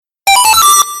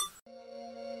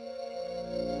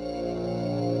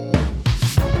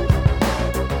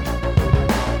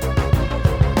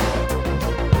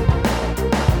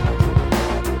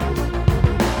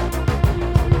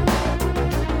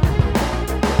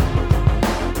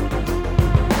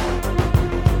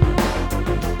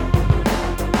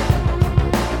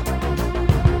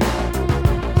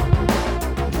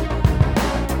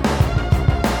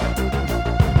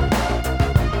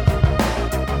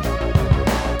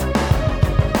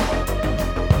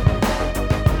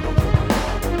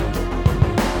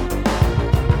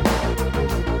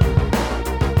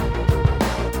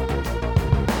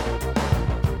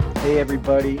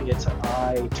everybody, it's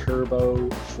I, Turbo,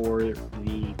 for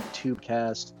the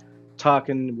Tubecast,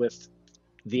 talking with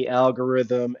the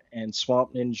algorithm and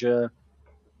SwampNinja.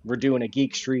 We're doing a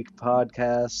Geek Streak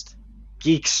podcast.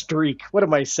 Geek Streak, what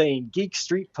am I saying? Geek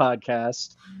Streak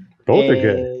podcast. Both are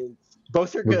good.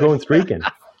 Both are We're good. going streaking.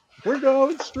 We're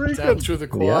going streaking. Down through the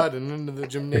quad and into the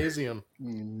gymnasium.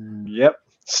 Yep.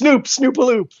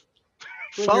 Snoop-a-loop.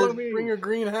 Follow me. Bring your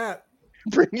green hat.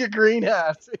 Bring your green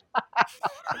hat.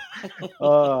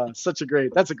 That's a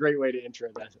great way to intro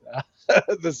that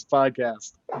this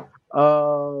podcast.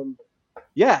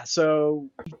 So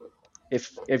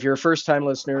if you're a first time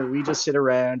listener, we just sit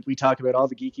around, we talk about all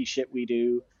the geeky shit we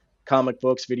do, comic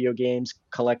books, video games,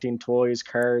 collecting toys,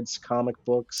 cards, comic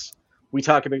books. We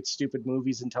talk about stupid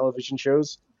movies and television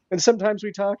shows, and sometimes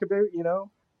we talk about,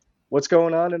 what's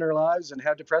going on in our lives and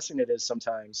how depressing it is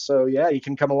sometimes. So yeah, you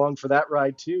can come along for that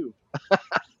ride too.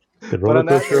 The roller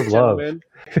coaster of love.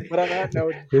 But on that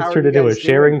note, it's turned into a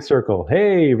sharing circle.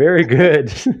 Hey, very good.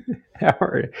 How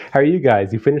are you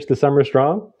guys? You finished the summer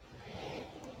strong?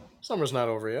 Summer's not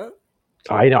over yet.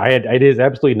 I know. It is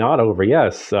absolutely not over.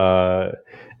 Yes.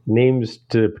 Names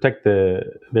to protect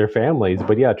their families.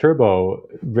 But yeah, Turbo,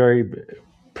 very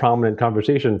prominent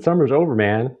conversation. Summer's over,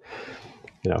 man.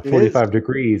 45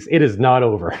 degrees. It is not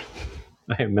over.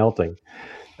 I am melting.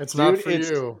 It's not for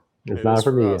you. It's not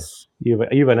for me. You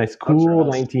have a nice cool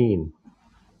 19.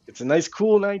 It's a nice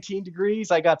cool 19 degrees.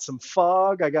 I got some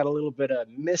fog. I got a little bit of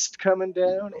mist coming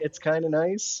down. It's kind of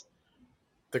nice.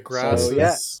 The grass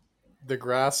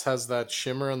has that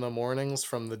shimmer in the mornings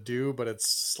from the dew, but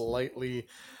it's slightly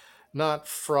not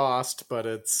frost, but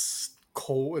it's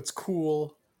cold. It's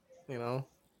cool,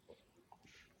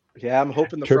 Yeah, I'm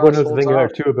hoping the Turbo frost knows holds the thing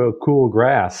off. too about cool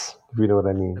grass, if you know what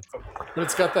I mean. But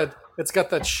it's got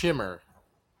that shimmer.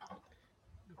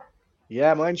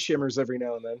 Yeah, mine shimmers every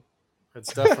now and then.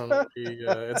 It's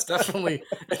definitely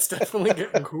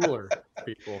getting cooler,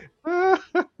 people.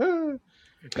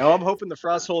 No, I'm hoping the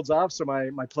frost holds off so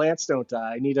my plants don't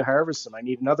die. I need to harvest them. I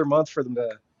need another month for them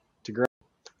to grow.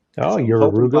 Oh, So you're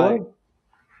arugula?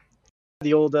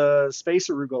 The old space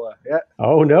arugula, yeah.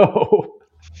 Oh no.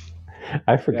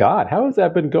 I forgot. Yeah. How has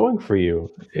that been going for you?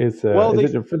 Is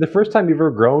it for the first time you've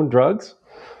ever grown drugs?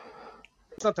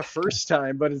 It's not the first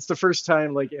time, but it's the first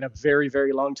time in a very,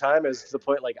 very long time, as to the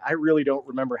point I really don't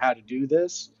remember how to do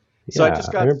this. So yeah,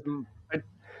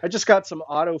 I just got some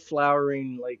auto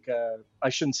flowering, I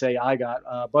shouldn't say I got.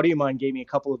 A buddy of mine gave me a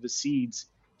couple of the seeds.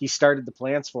 He started the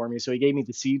plants for me, so he gave me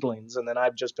the seedlings, and then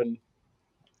I've just been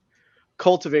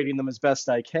cultivating them as best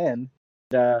I can.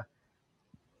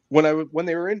 When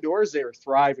they were indoors, they were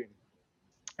thriving.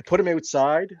 I put them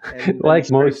outside, and like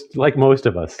most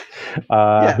of us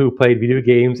who played video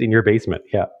games in your basement.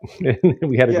 Yeah,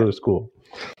 we had to go to school.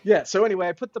 Yeah. So anyway,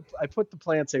 I put the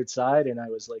plants outside, and I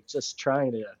was just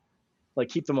trying to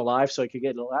keep them alive so I could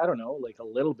get a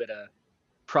little bit of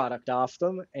product off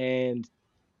them. And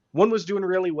one was doing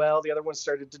really well. The other one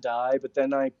started to die, but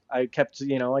then I kept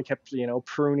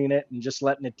pruning it and just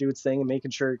letting it do its thing and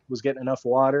making sure it was getting enough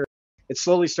water. It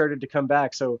slowly started to come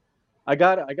back. So I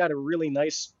got a really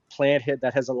nice plant hit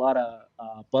that has a lot of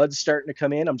buds starting to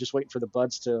come in. I'm just waiting for the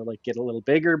buds to get a little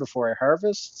bigger before I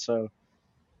harvest. So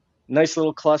nice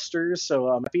little clusters. So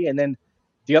I'm happy. And then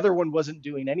the other one wasn't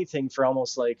doing anything for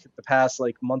almost the past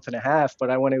month and a half, but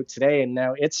I went out today and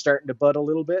now it's starting to bud a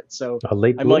little bit. So I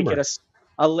might get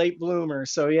a late bloomer.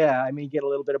 So yeah, I may get a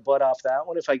little bit of bud off that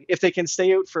one. If they can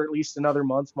stay out for at least another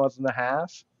month and a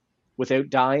half without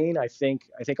dying, I think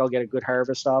I'll get a good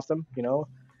harvest off them.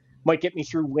 Might get me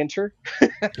through winter.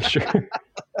 Sure.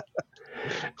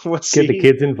 We'll see. Get the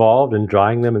kids involved in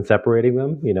drying them and separating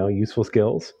them. Useful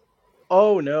skills.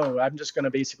 Oh no, I'm just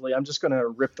gonna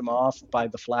rip them off by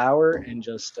the flower and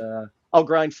just I'll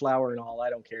grind flour and all. I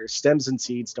don't care. Stems and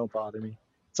seeds don't bother me.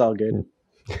 It's all good.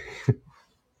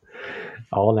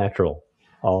 All natural.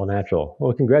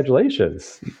 Well,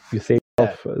 congratulations. You saved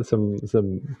yourself some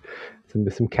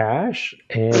cash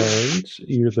and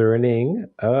you're learning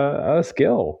a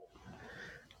skill.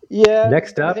 Yeah.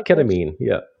 Next up, ketamine.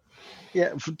 Yeah.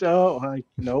 Yeah.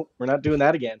 No, we're not doing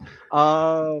that again.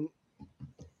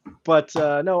 But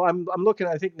no, I'm looking.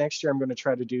 I think next year I'm going to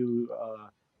try to do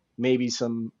maybe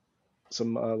some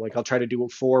I'll try to do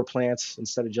 4 plants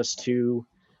instead of just 2,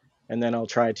 and then I'll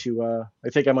try to. I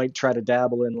think I might try to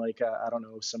dabble in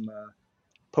some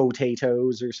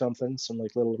potatoes or something, some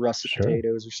little russet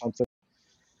potatoes or something.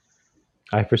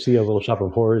 I foresee a little shop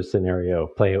of horrors scenario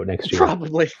play out next year.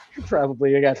 Probably.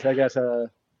 I got.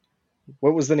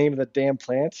 What was the name of the damn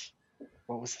plant?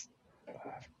 What was?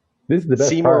 This is the best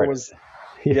Seymour part.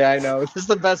 Yeah, I know. This is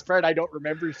the best part. I don't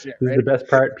remember shit, This is right? the best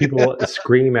part. People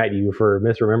scream at you for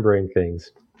misremembering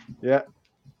things. Yeah.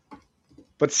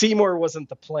 But Seymour wasn't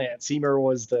the plant. Seymour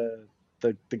was the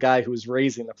guy who was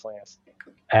raising the plant.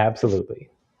 Absolutely.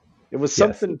 It was Yes.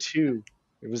 something too.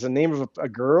 It was the name of a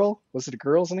girl. Was it a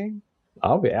girl's name?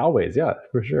 Always, yeah,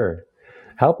 for sure.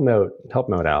 Help him out,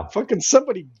 Al. Fucking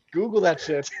somebody Google that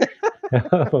shit.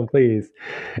 Please.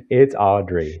 It's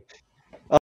Audrey.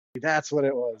 That's what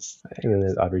it was. And then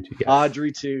there's Audrey too. Yes.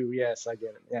 Audrey too. Yes, I get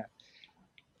it. Yeah,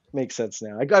 makes sense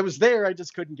now. I was there. I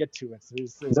just couldn't get to it. I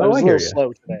was a little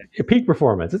slow today. Peak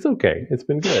performance. It's okay. It's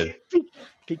been good.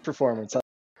 Peak performance.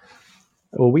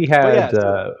 Well, we had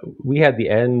the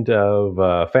end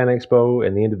of Fan Expo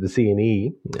and the end of the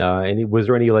CNE. And was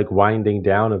there any like winding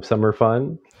down of summer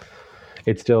fun?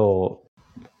 It's still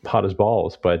hot as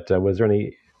balls, but was there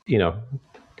any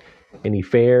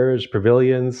fairs,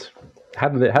 pavilions? How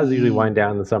does it usually wind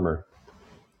down in the summer?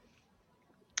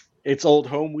 It's Old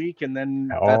Home Week, and then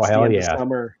that's the end of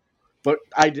summer. But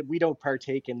we don't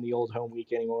partake in the Old Home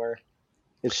Week anymore.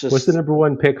 It's just. What's the number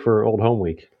one pick for Old Home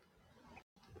Week?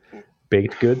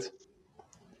 Baked goods?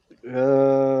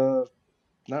 Not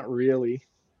really.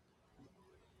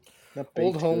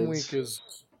 Old Home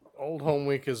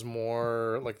Week is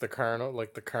more like the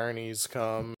carnies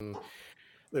come and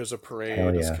there's a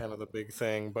parade is kind of the big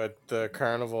thing, but the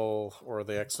carnival or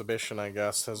the exhibition, I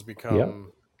guess, has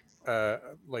become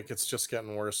like it's just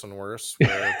getting worse and worse.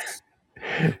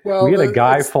 Well, we had a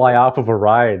guy fly off of a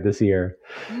ride this year.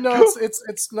 No,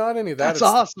 it's not any of that. That's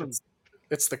awesome.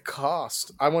 It's the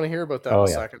cost. I want to hear about that in a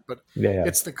second, but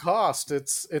it's the cost.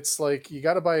 It's like you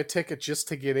got to buy a ticket just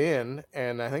to get in,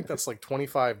 and I think that's like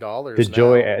 $25. The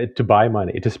joy to buy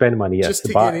money, to spend money, yes, just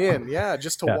to get in,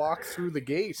 just to walk through the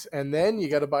gate, and then you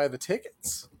got to buy the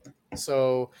tickets.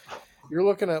 So you're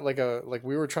looking at like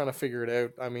we were trying to figure it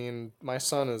out. I mean, my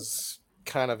son is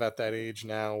kind of at that age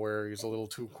now where he's a little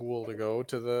too cool to go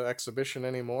to the exhibition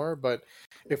anymore, but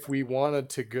if we wanted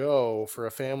to go for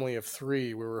a family of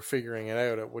 3, we were figuring it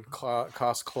out, it would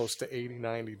cost close to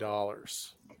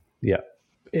 $80-$90. Yeah,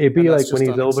 it'd be like when he's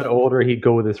a little bit older, he'd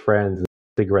go with his friends and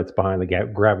cigarettes behind the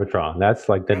Gravitron. That's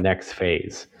like the next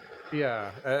phase.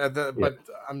 But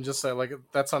I'm just saying, like,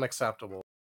 that's unacceptable.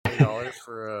 $20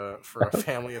 for a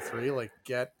family of 3, like,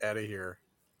 get out of here.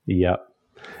 Yep.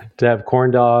 To have corn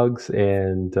dogs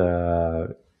and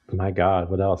my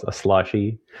God, what else? A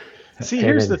slushie. See,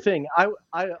 here's the thing.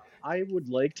 I would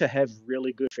like to have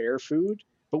really good fair food,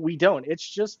 but we don't. It's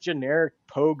just generic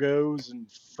pogos and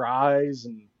fries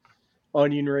and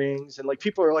onion rings, and like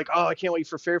people are like, "Oh, I can't wait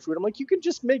for fair food." I'm like, you can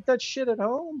just make that shit at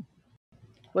home.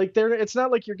 Like it's not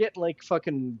like you're getting like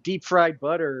fucking deep fried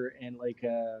butter and like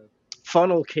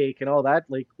funnel cake and all that.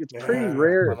 Like it's pretty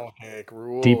rare. Funnel cake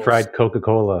rules. Deep fried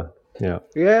Coca-Cola. Yeah.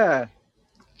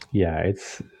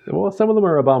 Some of them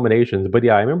are abominations, but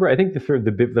I remember. I think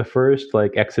the first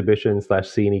like exhibition /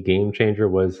 CNE game changer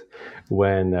was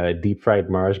when deep fried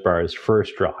Mars bars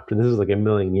first dropped, and this was like a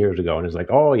million years ago. And it's like,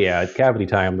 oh yeah, it's cavity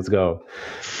time, let's go.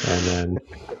 And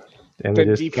then they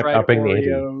just kept upping the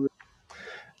ante.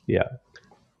 Yeah.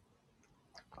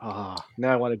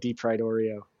 Now I want a deep fried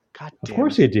Oreo. God damn. Of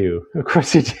course you do. Of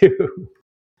course you do.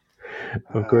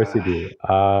 Of course you do.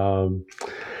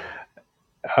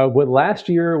 Last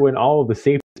year when all of the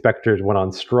safety inspectors went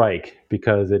on strike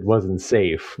because it wasn't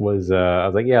safe I was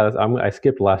like, I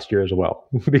skipped last year as well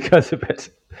because of it.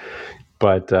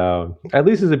 But at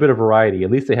least there's a bit of variety.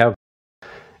 At least they have,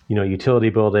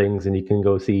 utility buildings, and you can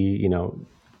go see,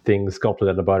 things sculpted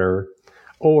out of butter,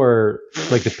 or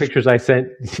like the pictures I sent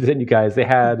you guys. They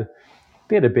had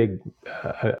a big,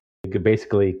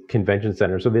 basically convention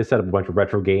center. So they set up a bunch of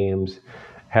retro games.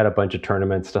 Had a bunch of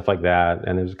tournaments, stuff like that,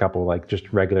 and there's a couple like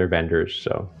just regular vendors.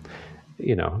 So,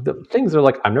 the things are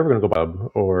like, I'm never going to go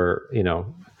pub or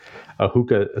a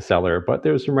hookah cellar, but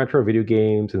there's some retro video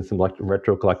games and some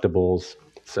retro collectibles.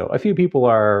 So a few people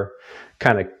are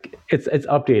kind of it's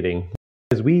updating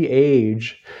as we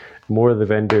age. More of the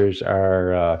vendors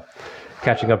are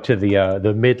catching up to the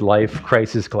midlife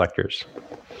crisis collectors.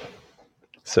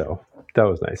 So that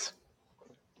was nice.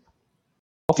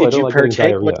 Also, did you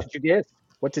partake? What did you get?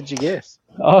 What did you get?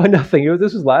 Oh, nothing.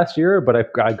 This was last year, but I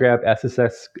grabbed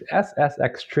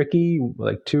SSX Tricky,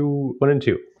 like 1 and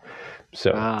 2.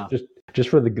 So just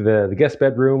for the guest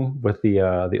bedroom with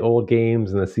the old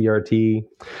games and the CRT.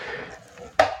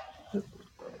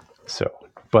 So,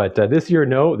 but this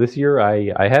year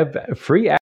I have free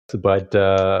access, but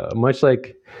much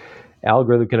like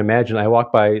algorithm can imagine, I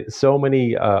walk by so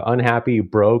many unhappy,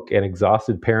 broke, and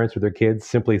exhausted parents with their kids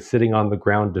simply sitting on the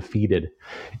ground defeated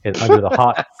and under the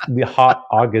hot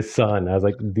August sun. I was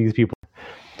like, these people.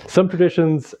 Some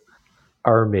traditions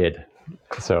are mid.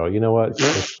 So you know what?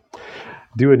 Just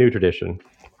do a new tradition.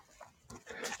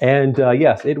 And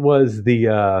yes, it was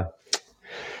the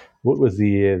what was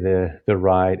the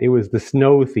ride? It was the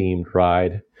snow themed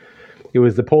ride. It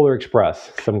was the Polar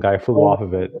Express. Some guy flew Oh, off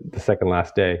of it the second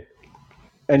last day.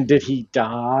 and did he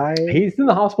die? He's in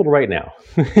the hospital right now,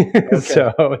 Okay.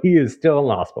 so he is still in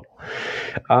the hospital.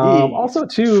 He's Also,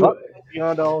 too, fucked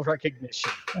beyond all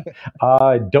recognition.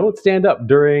 don't stand up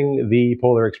during the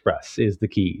Polar Express is the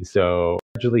key. So,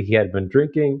 allegedly, he had been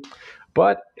drinking,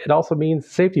 but it also means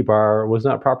the safety bar was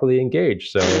not properly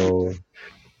engaged. So,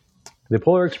 the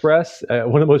Polar Express,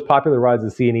 one of the most popular rides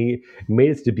of CNE,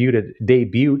 made its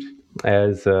debut,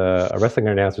 as a wrestling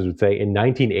announcers would say, in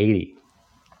 1980.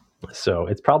 So,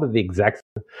 it's probably the exact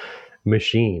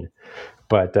machine.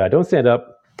 But don't stand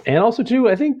up. And also, too,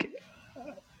 I think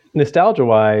nostalgia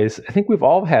wise, I think we've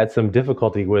all had some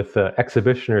difficulty with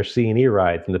exhibition or C&E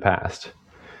rides in the past.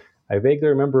 I vaguely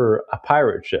remember a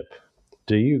pirate ship.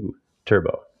 Do you,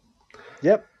 Turbo?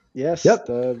 Yep. Yes. Yep.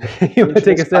 The You want to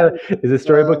take infamous a stab? pirate. Is it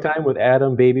storybook time with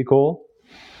Adam Baby Cole?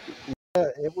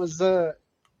 It was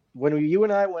when you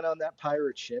and I went on that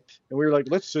pirate ship, and we were like,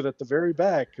 let's sit at the very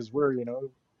back because we're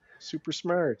super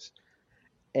smart.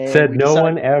 And Said we no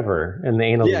one decided, ever in the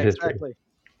annals yeah, of history. exactly.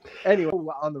 Anyway,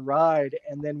 on the ride,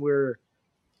 and then the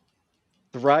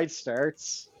ride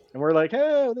starts, and we're like,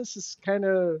 oh, this is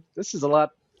a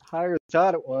lot higher than I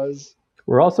thought it was.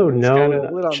 We're also And it's kind of known a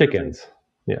little unnerving. chickens.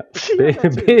 Yeah. Yeah,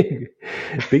 that too.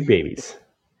 Big babies.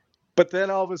 But then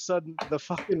all of a sudden,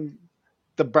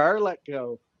 the bar let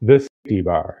go. The safety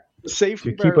bar. The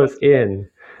safety To keep bar let us go. in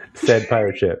said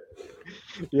pirate ship.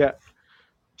 Yeah.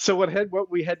 So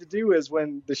what we had to do is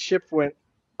when the ship went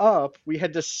up, we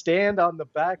had to stand on the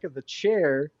back of the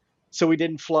chair so we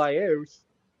didn't fly out.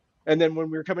 And then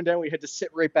when we were coming down, we had to sit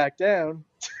right back down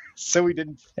so we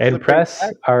didn't And flip right press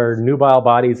back. our nubile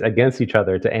bodies against each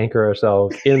other to anchor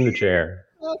ourselves in the chair.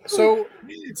 So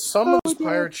some of those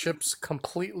pirate ships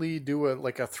completely do a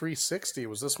 360.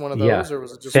 Was this one of Yeah. those, or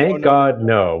was it just Thank one? God,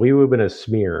 no. We would have been a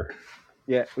smear.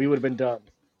 Yeah, we would have been done.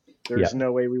 There's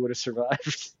no way we would have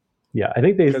survived. Yeah, I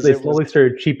think they Because it slowly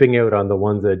started cheaping out on the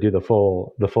ones that do the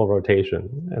full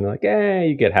rotation, and like,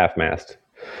 you get half mast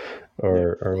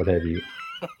or what have you.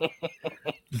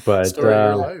 But Story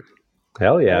of your life.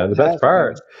 hell yeah, and the best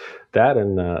part, that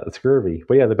and scurvy.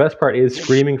 But yeah, the best part is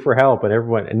screaming for help,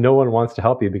 and no one wants to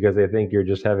help you because they think you're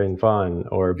just having fun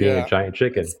or being a giant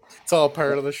chicken. It's all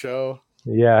part of the show.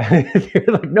 Yeah, you're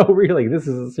like, no, really, this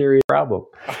is a serious problem.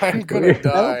 I'm gonna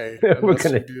die. We're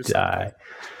gonna die.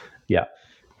 Yeah.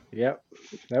 Yep,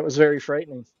 that was very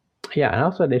frightening. Yeah, and I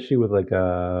also had an issue with I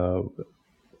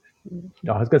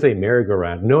was gonna say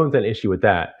merry-go-round. No one's had an issue with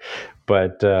that,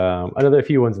 but another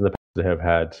few ones in the past that have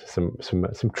had some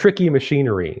tricky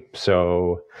machinery.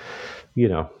 So,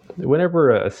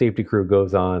 whenever a safety crew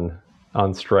goes on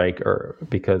strike or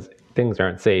because things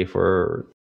aren't safe or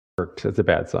worked, it's a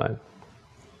bad sign.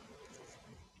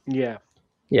 Yeah.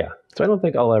 Yeah, so I don't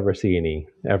think I'll ever see any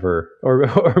ever,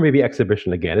 or maybe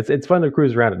exhibition again. It's fun to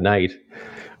cruise around at night,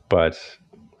 but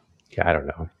yeah, I don't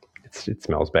know. It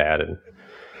smells bad and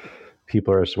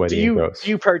people are sweaty and gross.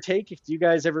 Do you partake? Do you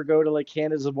guys ever go to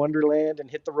Canada's Wonderland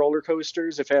and hit the roller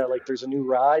coasters? If there's a new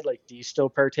ride, do you still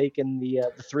partake in the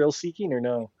thrill seeking or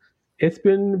no? It's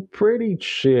been pretty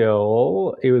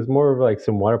chill. It was more of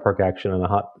some water park action on a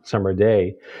hot summer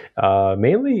day.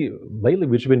 Mainly lately,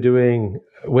 we've been doing,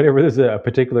 whenever there's a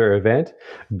particular event,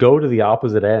 go to the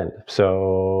opposite end.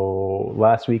 So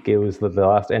last week it was the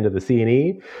last end of the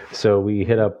C&E. So we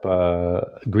hit up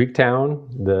Greek Town,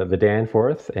 the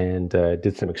Danforth, and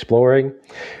did some exploring.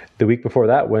 The week before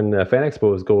that, when Fan Expo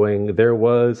was going, there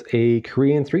was a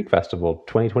Korean Street Festival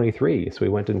 2023. So we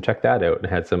went and checked that out and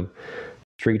had some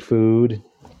street food,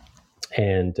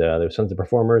 and there's tons of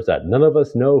performers that none of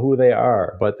us know who they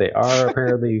are, but they are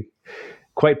apparently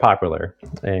quite popular.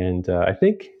 And I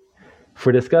think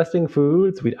for disgusting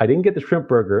foods, I didn't get the shrimp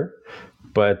burger,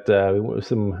 but we went with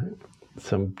some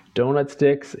donut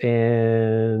sticks,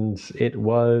 and it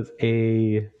was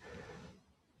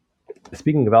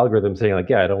speaking of algorithms saying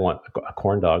I don't want a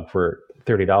corn dog for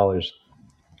 $30.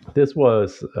 This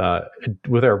was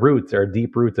with our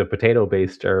deep roots of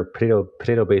potato-based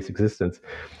existence.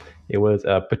 It was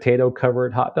a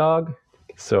potato-covered hot dog.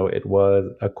 So it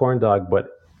was a corn dog, but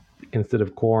instead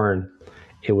of corn,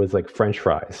 it was like French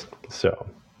fries. So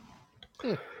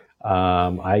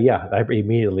I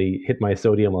immediately hit my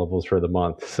sodium levels for the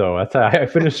month. So that's how I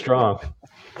finished strong.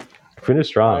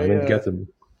 I mean, get some.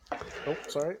 Oh,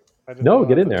 sorry. No,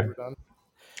 get in there.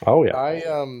 Oh yeah.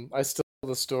 I still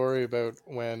the story about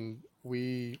when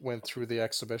we went through the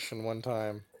exhibition one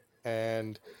time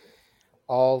and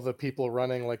all the people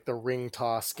running like the ring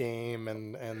toss game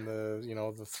and the, you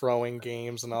know, the throwing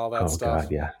games and all that Oh stuff.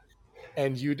 God, yeah.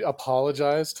 And you'd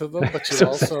apologize to them, but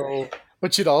So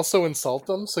sad. you'd also insult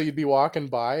them. So you'd be walking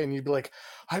by and you'd be like,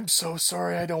 "I'm so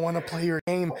sorry, I don't want to play your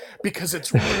game because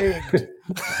it's rigged."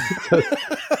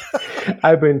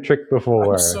 I've been tricked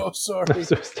before. I'm so sorry. I'm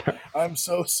so sorry. I'm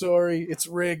so sorry. It's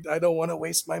rigged. I don't want to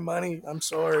waste my money. I'm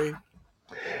sorry.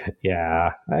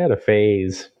 Yeah, I had a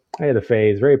phase.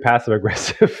 Very passive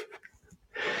aggressive.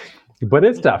 But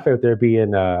it's tough out there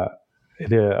being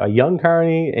a young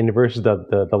carny and versus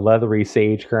the leathery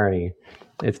sage carny.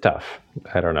 It's tough.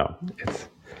 I don't know.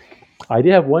 I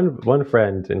did have one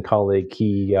friend and colleague.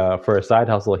 He for a side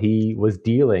hustle, he was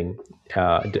dealing.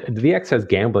 The X has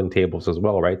gambling tables as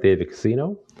well, right? They have a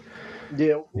casino.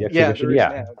 Yeah, The yeah, exhibition, there is yeah.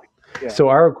 now. Yeah. So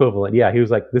our equivalent, yeah, he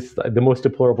was like, this is the most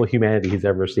deplorable humanity he's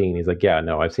ever seen. He's like, yeah,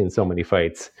 no, I've seen so many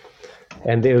fights.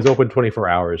 And it was open 24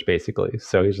 hours, basically.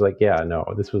 So he's like, yeah, no,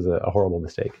 this was a horrible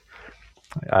mistake.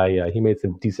 He made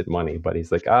some decent money, but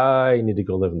he's like, I need to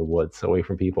go live in the woods, away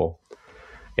from people,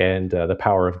 and the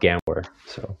power of gambler.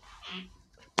 So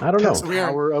I don't know. The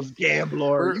power of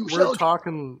gambler.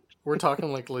 We're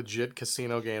talking like legit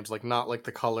casino games, like not like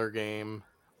the color game.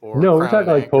 Or No, we're Crown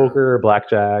talking like Anchor. poker,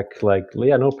 blackjack, like,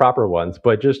 yeah, no proper ones,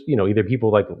 but just, you know, either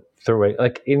people like throwing,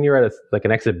 like you're at like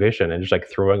an exhibition and just like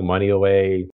throwing money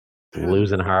away,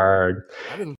 losing hard,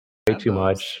 way too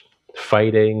much,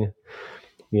 fighting,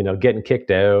 you know, getting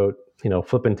kicked out, you know,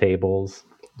 flipping tables.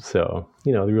 So,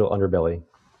 you know, the real underbelly.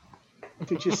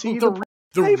 Did you see the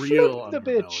real the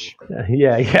bitch?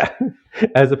 Yeah.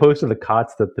 As opposed to the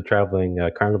cots that the traveling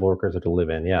carnival workers have to live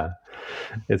in. Yeah,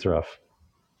 it's rough.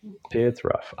 It's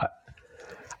rough.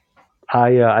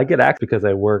 I get access because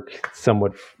I work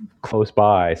somewhat close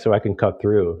by, so I can cut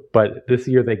through. But this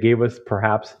year they gave us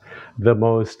perhaps the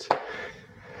most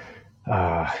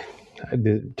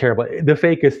terrible, the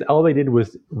fakest. All they did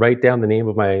was write down the name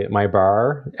of my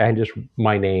bar and just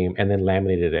my name, and then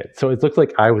laminated it. So it looks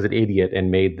like I was an idiot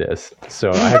and made this. So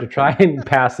I had to try and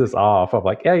pass this off. I'm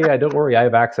like, yeah, don't worry, I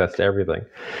have access to everything.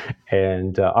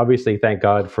 And obviously, thank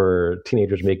God for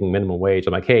teenagers making minimum wage.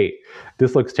 I'm like, hey,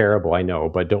 this looks terrible, I know,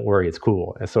 but don't worry, it's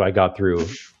cool. And so I got through,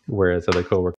 whereas other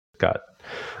coworkers got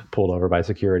pulled over by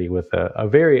security with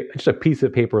just a piece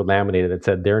of paper laminated that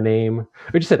said their name,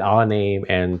 or just said a name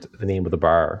and the name of the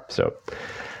bar. So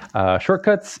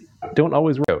shortcuts don't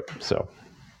always work out. So,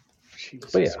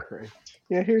 Jesus Christ.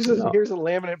 Yeah, here's a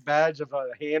laminate badge of a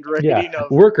handwriting. Yeah,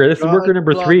 of worker. This is worker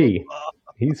number blah, 3. blah,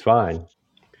 blah. He's fine.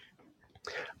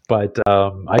 But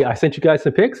I sent you guys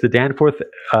some pics. The Danforth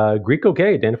Greek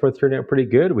okay. Danforth turned out pretty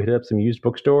good. We hit up some used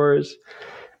bookstores.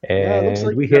 And looks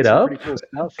like we you got hit some up pretty cool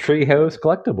stuff. Treehouse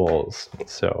Collectibles.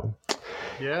 So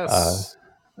yes,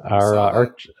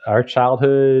 our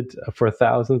childhood for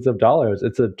thousands of dollars.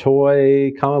 It's a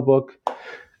toy, comic book,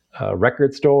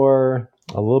 record store,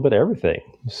 a little bit of everything.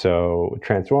 So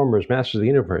Transformers, Masters of the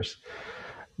Universe,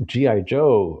 G.I.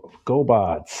 Joe,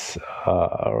 GoBots,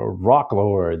 Rock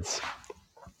Lords,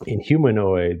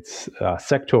 Inhumanoids,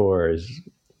 Sectors,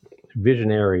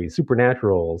 Visionaries,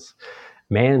 Supernaturals,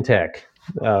 Mantech,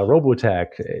 Robotech.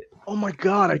 Oh my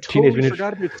God, I totally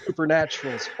forgot about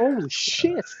Supernaturals. Holy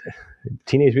shit.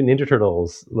 Teenage Mutant Ninja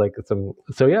Turtles, like some.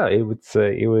 So yeah, it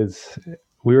was.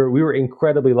 We were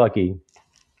incredibly lucky.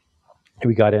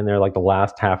 We got in there like the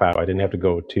last half hour. I didn't have to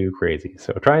go too crazy.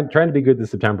 So trying to be good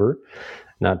this September,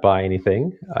 not buy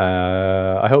anything.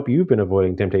 I hope you've been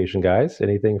avoiding temptation, guys.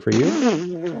 Anything for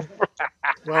you?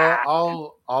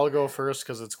 Well, I'll go first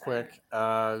because it's quick.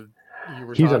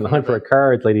 He's on the hunt for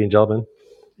cards, ladies and gentlemen.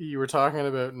 You were talking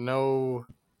about no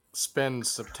spend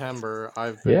September.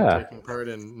 I've been taking part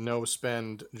in no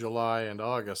spend July and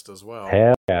August as well.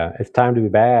 Hell yeah, it's time to be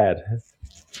bad.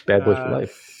 Bad boys for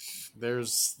life.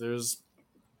 There's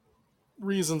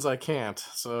reasons I can't.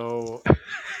 So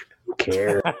who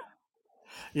cares?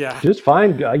 Yeah, just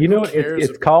find. You know,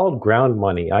 it's called ground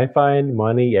money. I find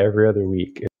money every other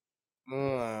week.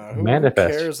 Who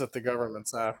cares that the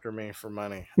government's after me for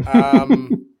money?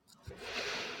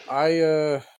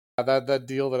 That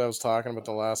deal that I was talking about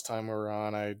the last time we were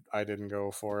on, I didn't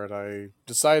go for it. I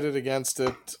decided against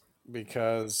it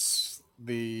because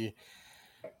the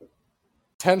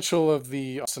potential of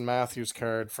the Austin Matthews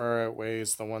card far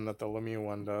outweighs the one that the Lemieux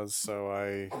one does. So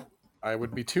I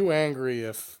would be too angry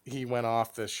if he went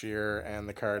off this year and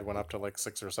the card went up to like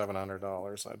 $600 or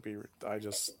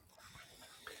 $700.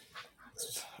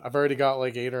 I've already got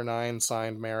like 8 or 9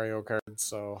 signed Mario cards,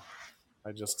 so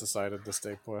I just decided to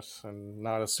stay put and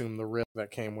not assume the risk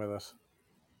that came with it.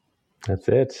 That's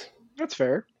it. That's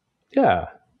fair. Yeah.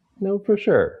 No, for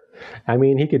sure. I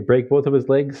mean, he could break both of his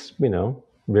legs,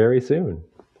 very soon.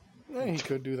 Yeah, he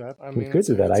could do that. I He mean, could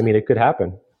do that. I mean, it could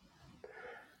happen.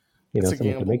 it's a Someone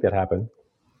could gamble, make that happen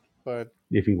but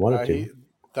if he wanted to.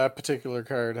 that particular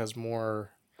card has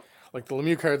more. Like the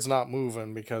Lemieux card's not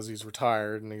moving because he's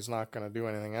retired and he's not going to do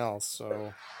anything else.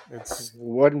 So it's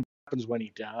What happens when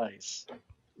he dies?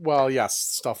 well, yes,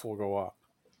 stuff will go up.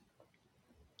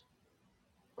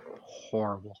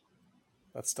 Horrible.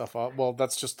 That stuff up. Well,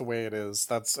 that's just the way it is.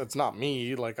 It's not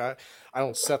me. Like I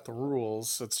don't set the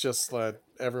rules. It's just that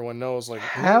everyone knows. Like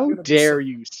how dare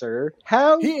you, sir?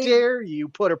 How he dare you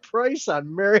put a price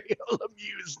on Mario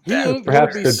Lemieux's he death? ain't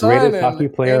Perhaps gonna be the greatest signing hockey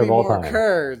player any of all more time.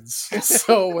 cards.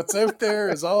 So what's out there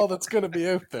is all that's going to be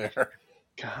out there.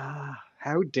 God,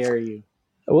 how dare you?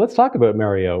 Well, let's talk about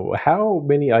Mario. How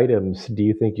many items do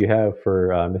you think you have for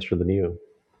Mr. Lemieux?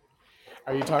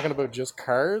 Are you talking about just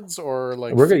cards or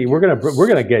like We're figures?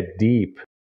 gonna get deep.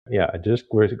 Yeah,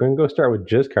 we're going to go start with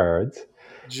just cards,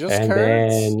 Just and cards?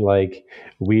 then like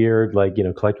weird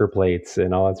collector plates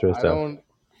and all that sort of stuff.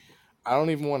 I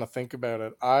don't even want to think about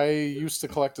it. I used to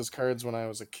collect his cards when I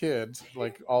was a kid,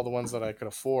 like all the ones that I could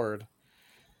afford.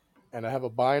 And I have a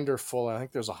binder full, and I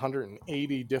think there's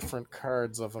 180 different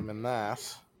cards of them in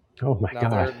that. Oh my Now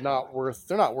god! they're not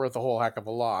worth a whole heck of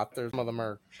a lot. There's some of them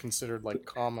are considered like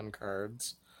common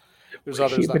cards. There's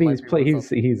others that But might be worth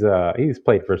he's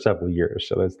played for several years,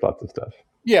 so there's lots of stuff.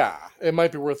 yeah, it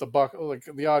might be worth $1. Like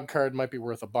the odd card might be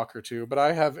worth $1 or $2. But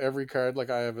I have every card. Like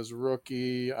I have his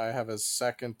rookie, I have his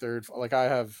second, third. Like I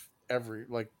have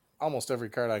almost every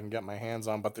card I can get my hands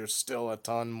on. But there's still a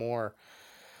ton more.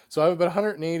 So I have about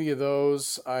 180 of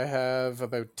those. I have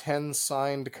about 10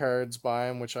 signed cards by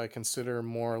him, which I consider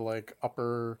more like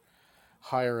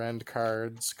higher end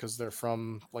cards because they're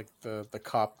from like the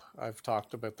cup. I've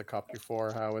talked about the cup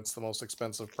before, how it's the most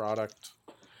expensive product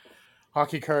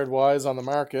hockey card wise on the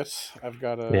market. I've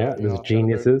got There's I've got about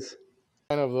geniuses.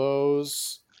 9 of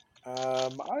those.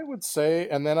 I would say,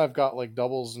 and then I've got like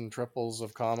doubles and triples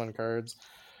of common cards.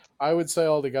 I would say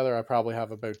altogether I probably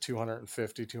have about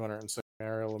 250, 260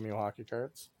 Mario Lemieux hockey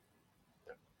cards.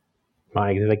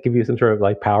 Mike, does that give you some sort of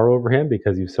like power over him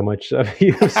because you have so much?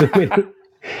 You have so many.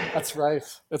 That's right.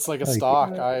 It's like a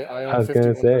stock. I I own was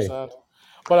gonna say. 51%.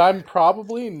 But I'm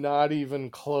probably not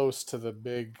even close to the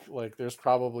big, like there's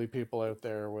probably people out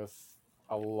there with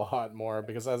a lot more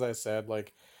because as I said,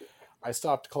 like I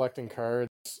stopped collecting cards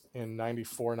in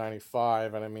 94,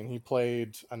 95, and I mean he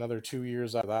played another 2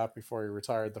 years after that before he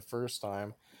retired the first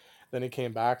time. Then he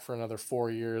came back for another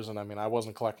 4 years, and I mean I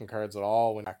wasn't collecting cards at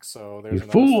all when back, so there's You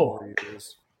another fool. 4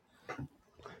 years.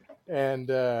 And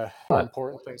more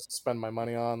important things to spend my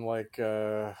money on, like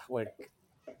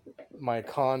my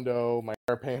condo, my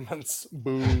car payments,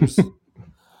 booze.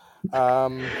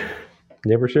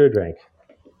 Never should have drank.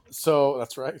 So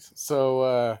that's right.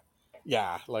 So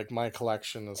yeah, like my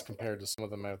collection as compared to some of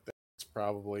them out there, it's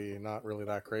probably not really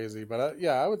that crazy. But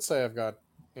yeah, I would say I've got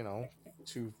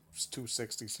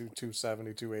 260,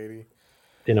 270, 280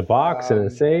 In a box, in a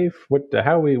safe.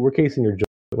 We're casing your joint.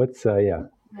 What's yeah?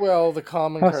 Well, the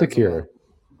common How cards. secure?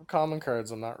 Common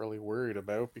cards I'm not really worried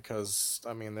about because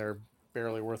I mean they're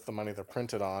barely worth the money they're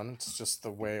printed on. It's just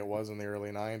the way it was in the early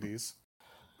 90s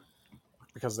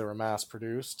because they were mass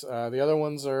produced. The other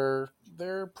ones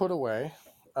they're put away.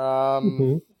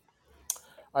 Mm-hmm.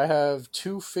 I have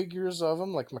 2 figures of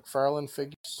them, like McFarlane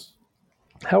figures.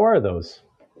 How are those?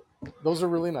 Those are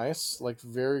really nice, like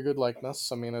very good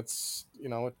likeness. I mean, it's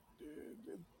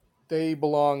they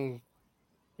belong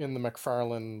in the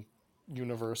McFarlane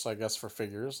universe, I guess, for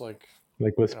figures like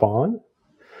with Spawn.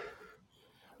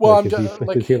 Well, like,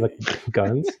 does he have like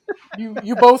guns?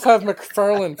 You both have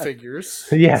McFarlane figures.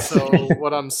 Yes. So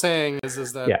what I'm saying is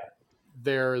that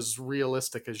they're as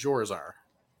realistic as yours are.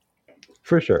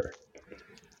 For sure.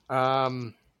 I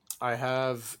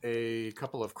have a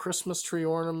couple of Christmas tree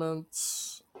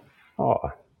ornaments. Oh.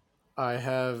 I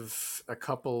have a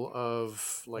couple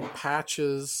of like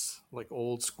patches, like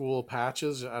old school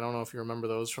patches. I don't know if you remember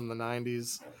those from the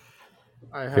 90s.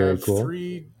 I have cool.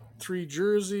 three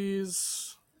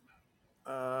jerseys.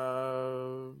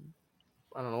 I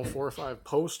don't know, 4 or 5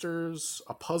 posters,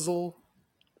 a puzzle.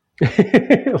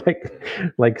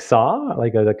 like Saw,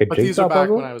 like a but these are jigsaw back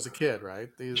puzzle? When I was a kid, right?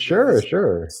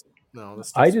 Sure. No,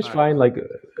 this I just find like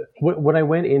when I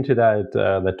went into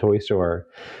that toy store,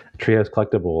 Treehouse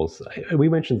Collectibles, we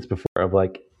mentioned this before, of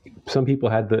like some people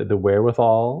had the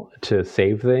wherewithal to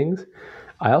save things.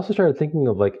 I also started thinking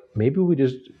of like maybe we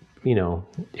just in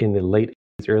the late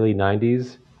 80s, early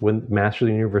 90s when Masters of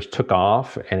the Universe took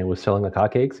off and it was selling like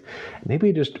hotcakes,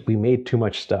 maybe we made too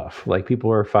much stuff. Like people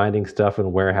were finding stuff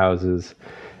in warehouses,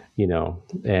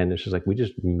 and it's just like we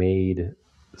just made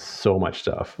so much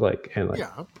stuff,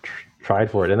 Yeah.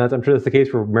 tried for it, and I'm sure that's the case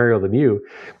for Mario Lemieux.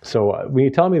 So when you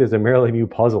tell me there's a Mario Lemieux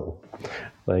puzzle,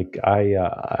 like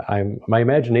my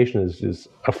imagination is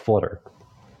a flutter.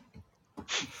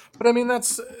 But I mean,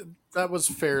 that was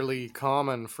fairly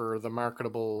common for the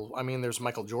marketable. I mean, there's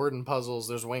Michael Jordan puzzles,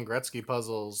 there's Wayne Gretzky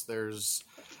puzzles, there's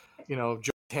Joe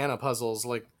Montana puzzles.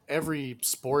 Like every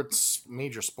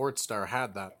major sports star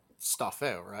had that stuff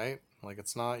out, right? Like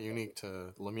it's not unique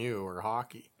to Lemieux or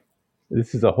hockey.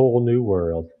 This is a whole new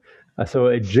world. So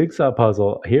a jigsaw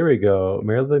puzzle. Here we go.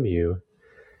 Mario Lemieux.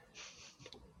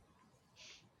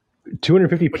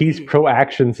 250 But piece pro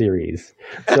action series.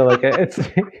 So like it's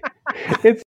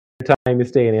it's time to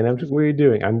stay in. What are you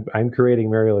doing? I'm creating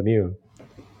Mario Lemieux.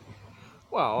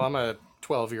 Well, I'm a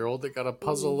 12-year-old that got a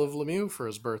puzzle of Lemieux for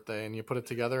his birthday, and you put it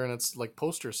together, and it's like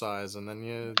poster size, and then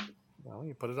you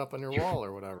put it up on your wall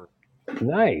or whatever.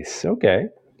 Nice. Okay.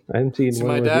 I haven't seen See,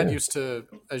 one. my Of dad those used to,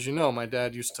 as you know, my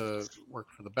dad used to work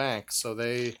for the bank, so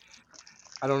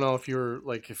I don't know if you're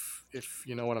like if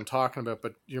you know what I'm talking about,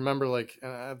 but you remember like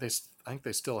I think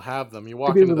they still have them. You Could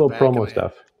walk be a into the little bank promo and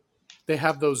stuff. they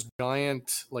have those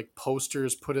giant like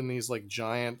posters put in these like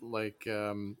giant like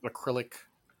acrylic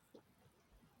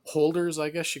holders, I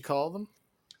guess you call them.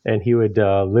 And he would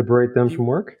liberate them from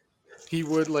work. He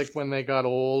would, like, when they got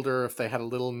older, if they had a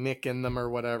little nick in them or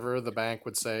whatever, the bank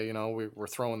would say, we're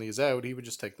throwing these out. He would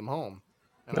just take them home,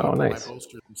 and I would put nice. my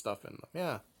posters and stuff in them.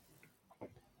 Yeah,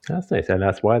 that's nice, and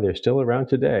that's why they're still around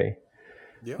today.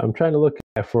 Yeah. I'm trying to look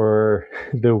for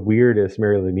the weirdest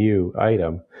Mario Lemieux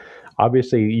item.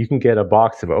 Obviously, you can get a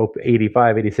box of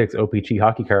 85, 86 OPG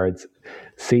hockey cards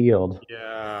sealed.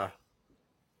 Yeah.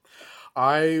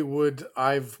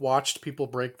 I've watched people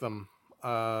break them,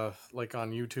 like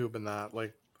on YouTube and that.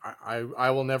 Like,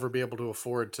 I will never be able to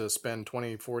afford to spend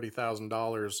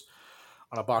 $20,000-$40,000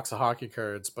 on a box of hockey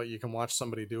cards, but you can watch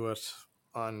somebody do it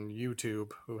on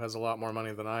YouTube who has a lot more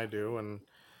money than I do, and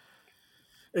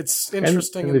it's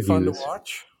interesting and fun to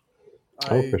watch.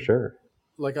 For sure.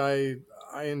 Like I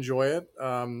enjoy it.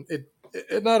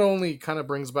 It not only kind of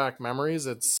brings back memories,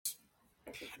 it's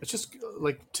just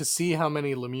like to see how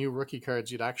many Lemieux rookie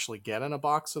cards you'd actually get in a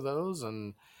box of those,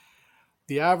 and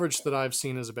the average that I've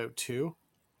seen is about 2.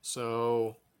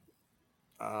 So,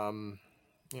 you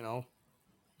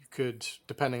could,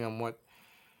 depending on what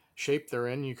shape they're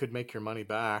in, you could make your money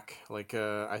back. Like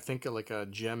I think like a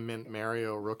Gem Mint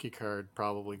Mario rookie card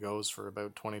probably goes for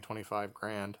about 20-25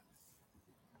 grand.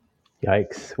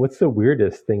 Yikes. What's the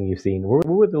weirdest thing you've seen? What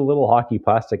were the little hockey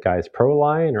plastic guys? Pro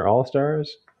Line or All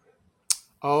Stars?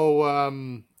 Oh,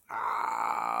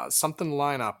 something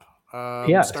lineup.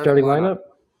 Starting lineup.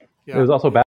 Yeah. There was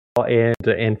also basketball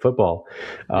and football.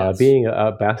 Yes. Being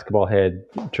a basketball head,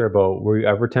 Turbo, were you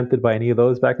ever tempted by any of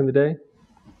those back in the day?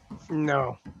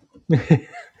 No.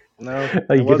 No.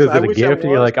 You get those as a gift,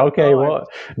 and you're like, okay, well,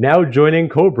 now joining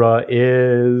Cobra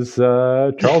is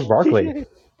Charles Barkley.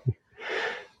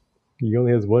 He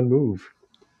only has one move.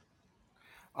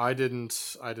 I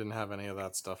didn't have any of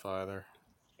that stuff either.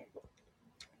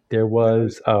 There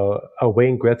was a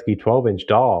Wayne Gretzky 12-inch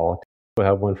doll. Do you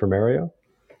have one for Mario?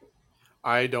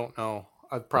 I don't know.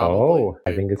 Probably.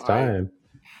 I think it's time.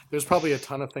 There's probably a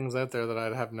ton of things out there that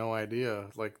I'd have no idea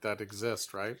like that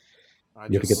exist, right?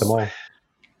 You have to get them all.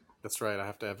 That's right. I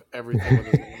have to have everything with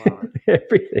his name on it.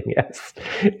 Everything, yes.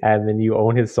 And then you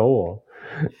own his soul.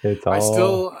 It's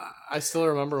all. I still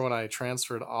remember when I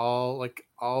transferred all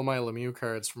my Lemieux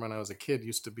cards from when I was a kid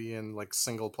used to be in like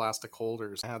single plastic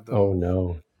holders. I had them. Oh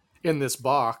no. In this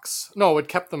box. No, it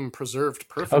kept them preserved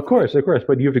perfectly. Of course,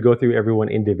 but you have to go through everyone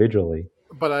individually.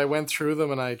 But I went through them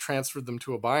and I transferred them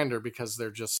to a binder because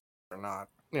they're not,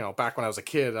 back when I was a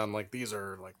kid, I'm like, these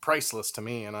are like priceless to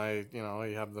me. And I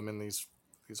have them in these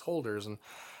holders, and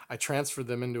I transferred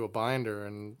them into a binder,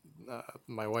 and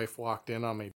my wife walked in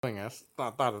on me doing it.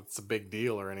 Not it's a big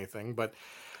deal or anything, but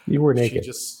you were naked.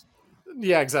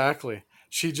 Yeah, exactly.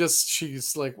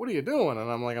 She's like, what are you doing?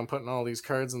 And I'm like, I'm putting all these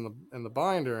cards in the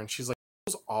binder. And she's like,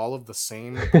 it was all of the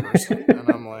same person. And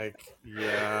I'm like,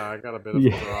 yeah, I got a bit of a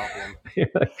problem.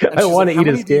 I want to eat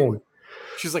his skin.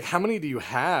 She's like, how many do you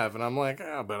have? And I'm like,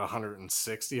 about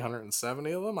 160,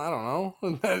 170 of them. I don't know.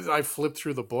 And I flipped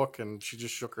through the book, and she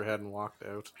just shook her head and walked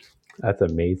out. That's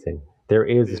amazing. There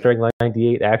is a starting line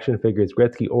 98 action figures,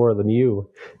 Gretzky or Lemieux,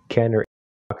 Kenner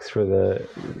for the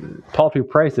paltry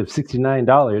price of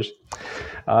 $69.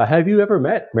 Have you ever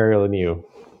met Mario Lemieux?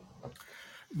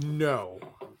 No.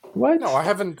 What? No, I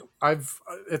haven't.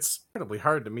 It's incredibly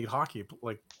hard to meet hockey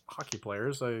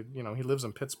players. He lives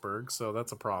in Pittsburgh, so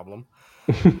that's a problem.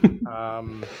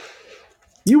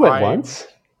 You went once.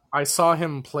 I saw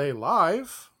him play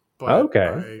live, but Okay.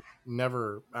 I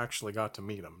never actually got to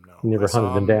meet him. No, Never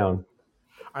hunted him down.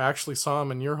 I actually saw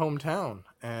him in your hometown,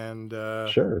 and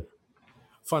Sure.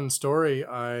 fun story.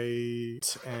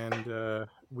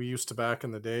 We used to, back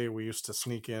in the day, we used to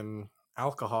sneak in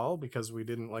alcohol because we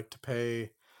didn't like to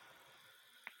pay,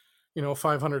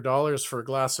 $500 for a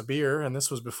glass of beer, and this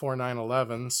was before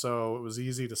 9/11, so it was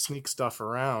easy to sneak stuff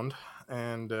around.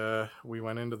 And we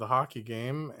went into the hockey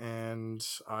game, and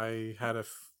I had a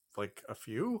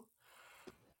few.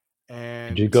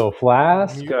 Did you And go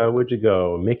Flask? Would you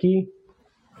go Mickey?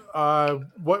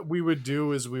 what we would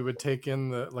do is we would take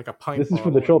in a pint This is for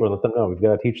bottle. the children. Let them know. We've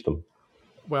got to teach them.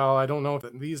 Well, I don't know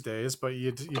that these days, but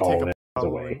you take a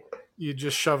bottle and you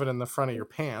just shove it in the front of your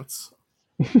pants.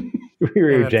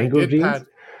 Your Django jeans?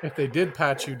 If they did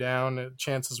pat you down,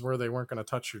 chances were they weren't going to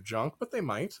touch your junk, but they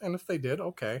might. And if they did,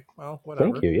 okay, well,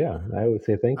 whatever. Thank you. Yeah, I would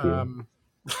say thank you.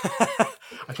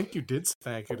 I think you did say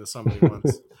thank you to somebody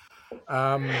once.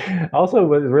 Also, it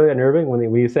was really unnerving when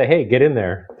you say, "Hey, get in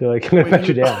there." They're like, "I'm going to pat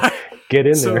you down. Get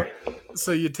in there."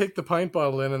 So you'd take the pint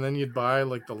bottle in, and then you'd buy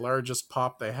the largest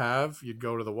pop they have. You'd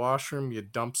go to the washroom.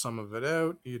 You'd dump some of it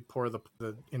out. You'd pour the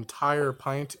entire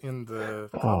pint in the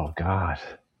cup. Oh God!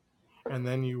 And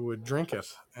then you would drink it,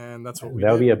 and that's what we did.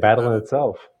 That would be a battle in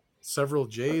itself. Several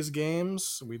Jays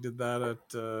games. We did that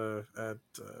at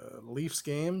Leafs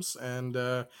games, and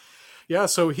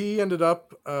so he ended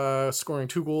up scoring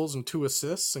 2 goals and 2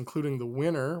 assists, including the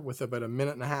winner with about a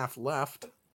minute and a half left.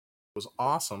 It was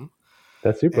awesome.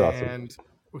 That's super awesome. And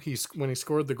when he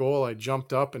scored the goal, I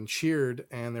jumped up and cheered,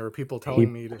 and there were people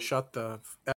telling me to shut the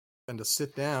F and to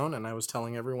sit down, and I was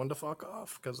telling everyone to fuck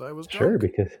off because I was drunk. Sure,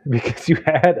 because you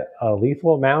had a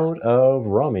lethal amount of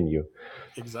rum in you.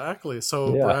 Exactly.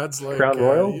 So Brad's like, Crown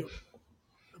Royal?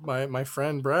 My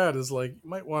friend Brad is like, you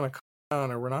might want to come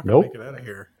down or we're not going to make it out of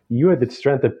here. You had the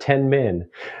strength of 10 men.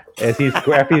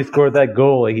 After he scored that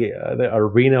goal, the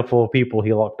arena full of people,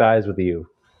 he locked eyes with you.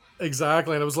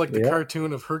 Exactly. And it was like the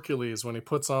cartoon of Hercules when he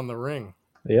puts on the ring.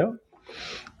 Yeah.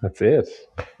 That's it.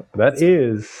 That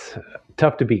is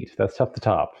tough to beat. That's tough to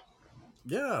top.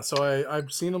 Yeah. So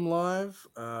I've seen him live.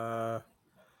 I've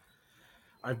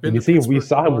been we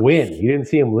saw him win. You didn't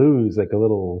see him lose like a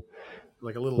little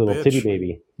bitch. titty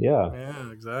baby. Yeah.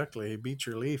 Yeah, exactly. He beat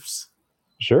your Leafs.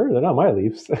 Sure, they're not my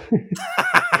Leafs.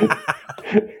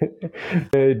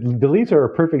 The Leafs are a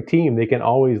perfect team. They can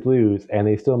always lose, and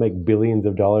they still make billions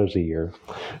of dollars a year.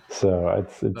 So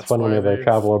it's fun whenever I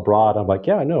travel abroad. I'm like,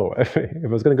 yeah, no. If I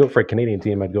was going to go for a Canadian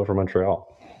team, I'd go for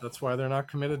Montreal. That's why they're not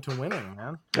committed to winning,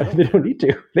 man. They don't need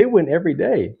to. They win every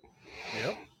day.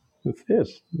 Yep. That's it.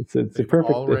 It's a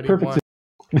perfect.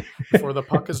 Before the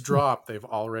puck is dropped, they've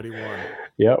already won.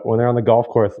 Yep. When they're on the golf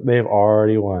course, they've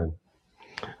already won.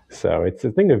 So it's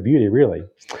a thing of beauty, really.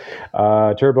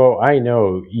 Turbo, I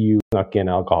know you snuck in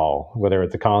alcohol, whether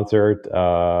it's a concert,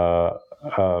 a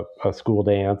school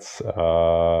dance,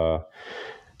 a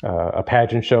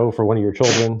pageant show for one of your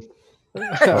children,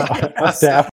 a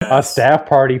staff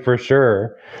party for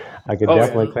sure. I could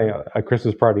definitely claim a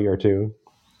Christmas party or two,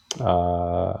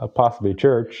 possibly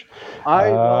church.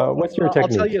 What's your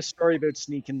technique? I'll tell you a story about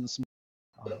sneaking some.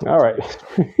 All right,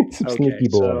 sneaky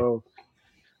boy.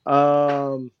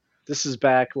 So, this is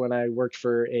back when I worked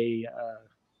for a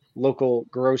local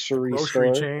grocery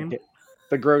store chain.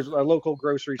 A local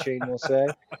grocery chain, we'll say.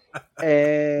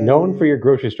 And known for your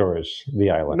grocery stores, the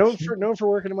island. Known for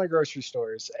working in my grocery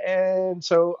stores. And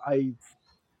so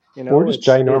or just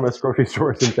ginormous grocery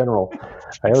stores in general.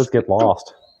 I always get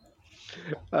lost.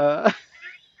 But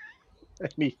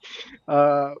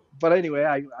anyway,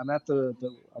 I'm at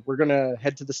we're gonna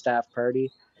head to the staff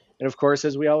party. And of course,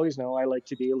 as we always know, I like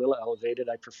to be a little elevated.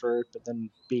 I prefer it, but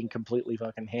then being completely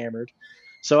fucking hammered.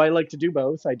 So I like to do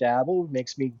both. I dabble,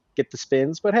 makes me get the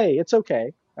spins, but hey, it's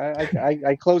okay.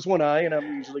 I close one eye and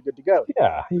I'm usually good to go.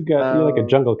 Yeah, you're like a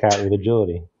jungle cat with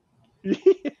agility.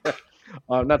 Yeah.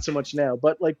 Not so much now,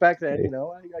 but like back then,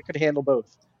 I could handle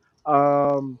both.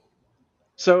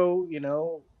 So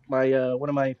my one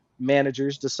of my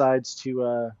managers decides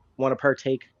to want to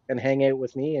partake and hang out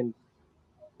with me and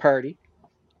party.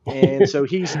 And so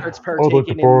he starts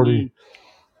partaking in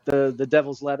the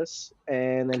devil's lettuce,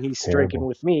 and then he's drinking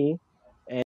with me.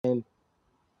 And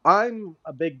I'm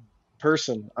a big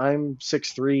person. I'm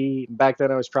 6'3". Back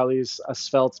then I was probably a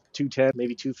svelte 210,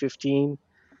 maybe 215.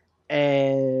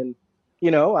 And,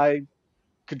 I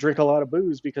could drink a lot of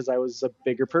booze because I was a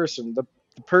bigger person. The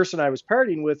person I was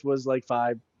partying with was like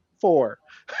 5'4".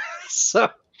 So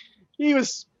he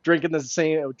was drinking at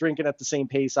the same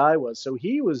pace I was. So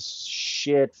he was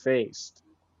shit-faced.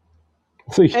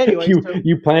 So Anyway,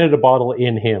 you planted a bottle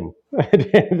in him.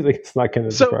 It's not going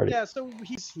to the party. yeah, so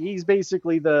he's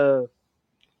basically the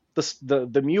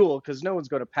mule, because no one's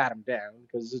going to pat him down,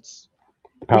 because it's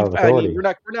Power of I mean, authority.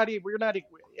 we're not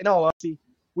in all honesty,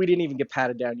 we didn't even get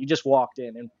patted down. You just walked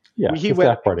in, and Yeah, he it's a went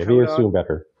staff party. They assume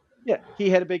better. Yeah, he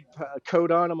had a big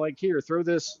coat on. I'm like, here, throw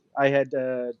this. I had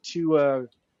 2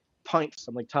 pints.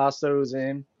 I'm like, toss those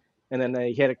in, and then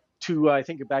he had two. I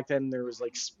think back then there was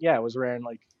like, yeah, it was around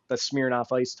like the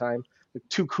Smirnoff Ice time, like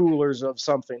 2 coolers of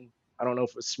something. I don't know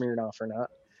if it was Smirnoff or not.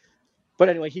 But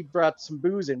anyway, he brought some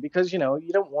booze in, because you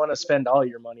don't want to spend all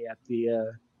your money at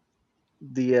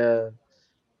the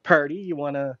party. You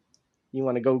wanna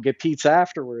go get pizza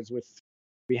afterwards with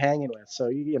be hanging with. So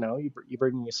you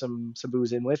bring some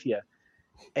booze in with you,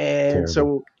 and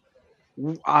Terrible.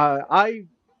 so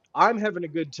I'm having a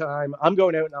good time. I'm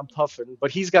going out and I'm puffing, but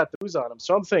he's got the booze on him.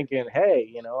 So I'm thinking,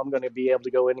 hey, I'm going to be able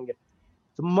to go in and get.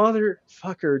 The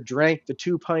motherfucker drank the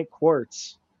 2-pint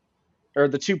quarts, or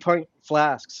the 2-pint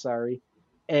flasks, sorry,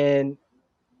 and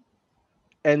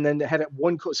then had it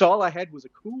one. So all I had was a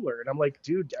cooler, and I'm like,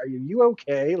 dude, are you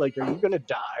okay? Like, are you gonna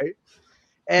die?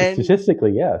 And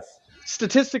Statistically, yes.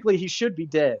 statistically, he should be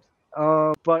dead.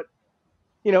 But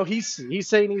he's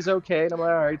saying he's okay, and I'm like,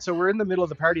 all right. So we're in the middle of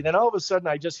the party. Then all of a sudden,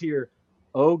 I just hear,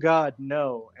 "Oh God,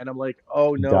 no!" And I'm like,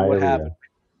 "Oh no, what Diarrhea. happened?"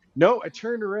 No, I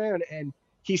turned around and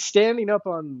he's standing up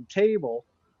on the table,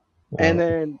 and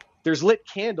then there's lit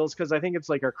candles, because I think it's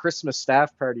like our Christmas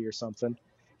staff party or something.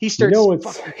 He starts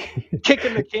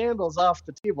kicking the candles off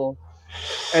the table,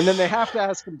 and then they have to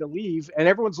ask him to leave, and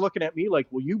everyone's looking at me like,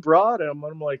 well, you brought him.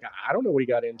 And I'm like, I don't know what he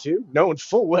got into. Knowing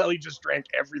full well he just drank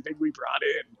everything we brought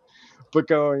in. But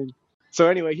so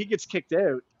anyway, he gets kicked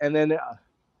out, and then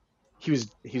he was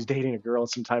dating a girl.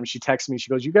 Sometimes she texts me,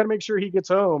 she goes, you got to make sure he gets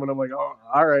home. And I'm like, oh,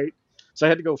 all right. So I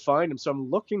had to go find him. So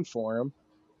I'm looking for him,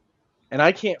 and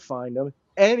I can't find him.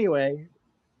 Anyway,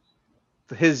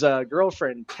 his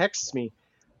girlfriend texts me,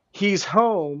 he's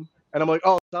home. And I'm like,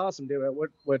 oh, that's awesome, dude.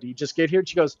 What did he just get here? And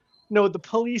she goes, no, the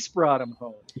police brought him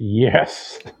home.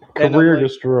 Yes. Career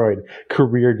destroyed.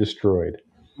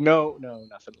 No,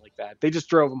 nothing like that. They just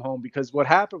drove him home, because what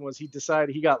happened was he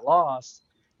decided he got lost,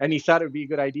 and he thought it would be a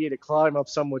good idea to climb up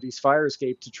somebody's fire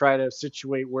escape to try to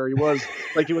situate where he was,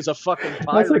 like he was a fucking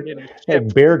pirate in a ship.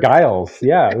 Like Bear Giles.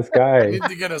 Yeah, this guy. I need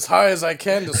to get as high as I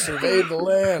can to survey the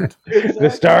land.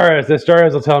 Exactly. The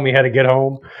stars will tell me how to get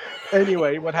home.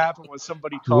 Anyway, what happened was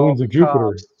somebody called the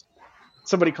cops.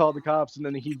 Somebody called the cops, and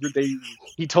then he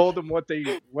told them what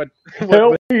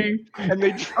help me. And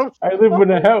they drove. I live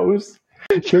in a house.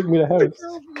 Take me to the house. They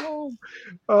drove him home.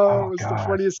 Oh, it was the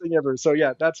funniest thing ever. So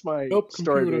yeah, that's my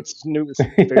story. It's new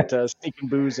sneaking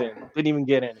booze in. Didn't even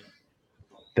get any.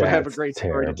 But I have a great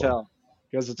story to tell,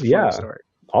 because it's a funny story.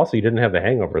 Also, you didn't have the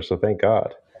hangover, so thank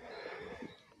God.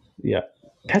 Yeah,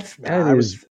 that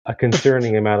is a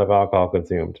concerning amount of alcohol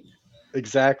consumed.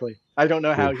 Exactly. I don't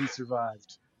know how he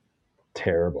survived.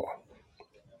 Terrible.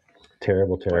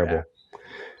 Yeah.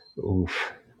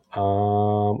 Oof.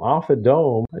 Off the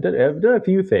dome, I've done a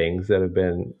few things that have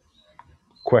been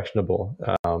questionable.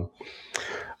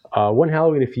 One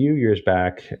Halloween a few years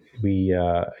back, we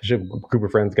a group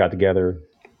of friends got together,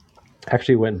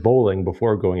 actually went bowling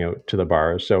before going out to the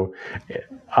bars. So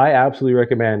I absolutely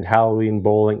recommend Halloween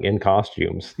bowling in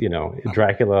costumes.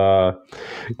 Dracula,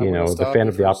 the Phantom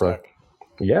of the Opera.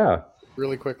 Yeah.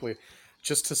 Really quickly,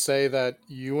 just to say that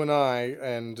you and I,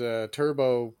 and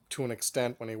Turbo to an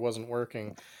extent when he wasn't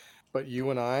working, but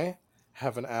you and I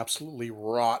have an absolutely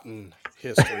rotten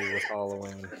history with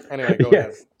Halloween. Anyway, go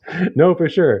ahead. No, for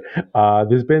sure.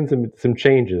 There's been some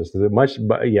changes.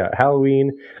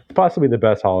 Halloween, possibly the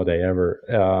best holiday ever.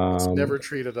 It's never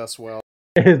treated us well.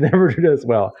 It's never treated us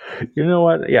well. You know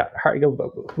what? Yeah,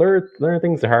 learn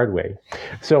things the hard way.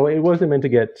 So it wasn't meant to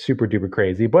get super duper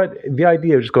crazy, but the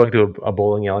idea of just going to a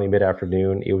bowling alley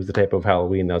mid-afternoon, it was the type of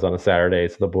Halloween that was on a Saturday,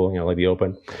 so the bowling alley would be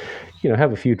open.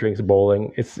 Have a few drinks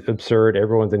bowling. It's absurd.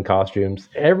 Everyone's in costumes.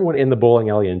 Everyone in the bowling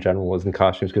alley in general was in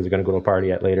costumes because they're going to go to a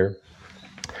party at later.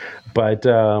 But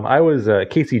I was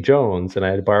Casey Jones, and I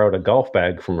had borrowed a golf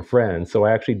bag from a friend, so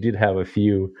I actually did have a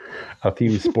few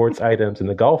sports items in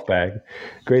the golf bag.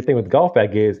 Great thing with the golf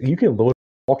bag is you can load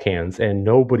ball cans, and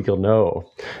nobody will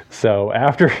know. So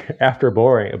after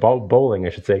bowling, I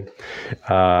should say,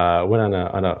 went on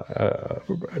a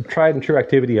tried and true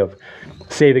activity of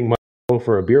saving money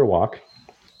for a beer walk.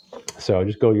 So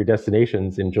just go to your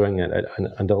destinations, enjoying an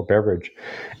adult beverage.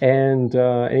 And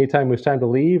anytime it was time to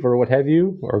leave or what have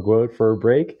you, or go out for a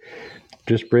break,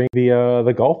 just bring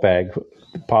the golf bag,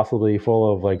 possibly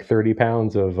full of like 30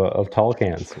 pounds of tall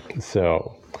cans.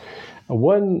 So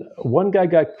One guy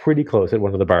got pretty close at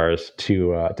one of the bars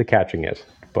to catching it,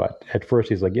 but at first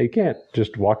he's like, "Yeah, you can't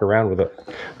just walk around with a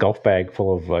golf bag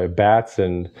full of bats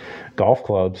and golf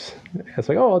clubs." It's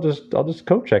like, "Oh, I'll just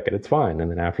coat check it. It's fine."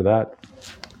 And then after that,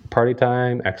 party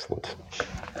time, excellent.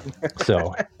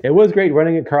 So it was great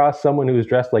running across someone who was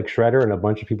dressed like Shredder and a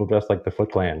bunch of people dressed like the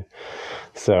Foot Clan.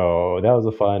 So that was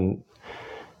a fun,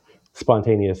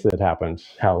 spontaneous that happened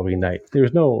Halloween night. There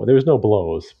was no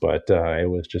blows, but it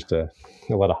was just a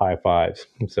lot of high fives.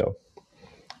 So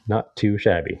not too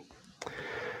shabby.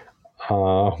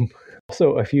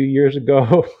 Also, a few years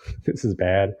ago, this is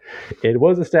bad. It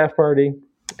was a staff party,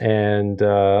 and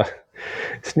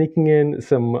sneaking in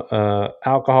some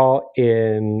alcohol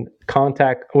in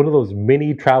one of those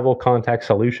mini travel contact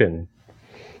solution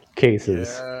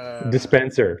cases.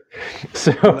 Dispenser.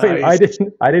 So nice.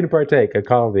 I didn't partake. A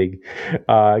colleague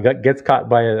gets caught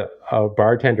by a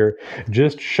bartender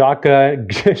just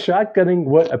shotgunning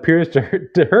what appears to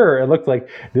her. It looks like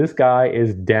this guy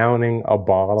is downing a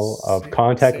bottle of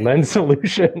contact lens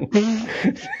solution.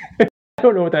 I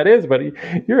don't know what that is, but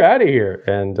you're out of here.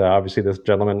 And obviously this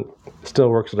gentleman still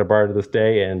works at a bar to this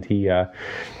day, and he,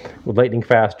 with lightning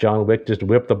fast John Wick, just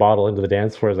whipped the bottle into the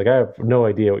dance floor. He's like, I have no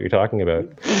idea what you're talking about.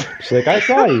 She's like, I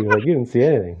saw you. Like, you didn't see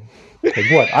anything.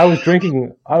 Like, what? I was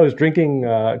drinking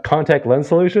contact lens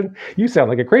solution? You sound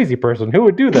like a crazy person. Who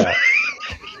would do that?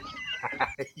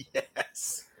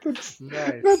 Yes. That's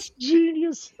nice. That's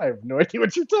genius. I have no idea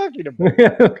what you're talking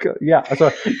about. Yeah.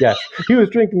 So yes, he was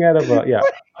drinking out of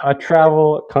a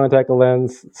travel contact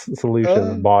lens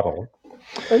solution bottle,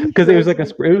 because it was like a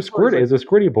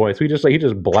squirty boy. So he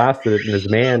just blasted it in his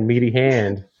meaty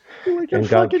hand and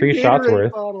got 3 shots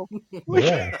worth.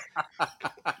 Yeah.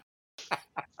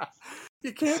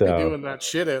 You can't be doing that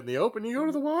shit out in the open. You go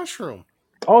to the washroom.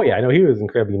 Oh yeah, I know he was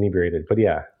incredibly inebriated, but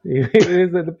yeah,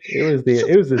 it was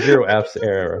the 0 F's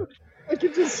era. I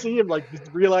could just see him like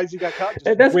realize he got caught.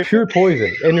 That's pure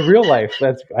poison. In real life,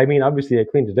 obviously I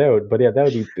cleaned it out, but yeah,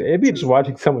 it'd be just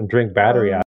watching someone drink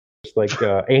battery out, just like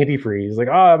antifreeze. Like,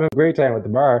 oh, I'm having a great time at the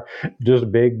bar. Just a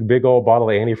big old bottle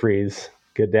of antifreeze.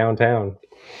 Get downtown.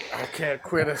 I can't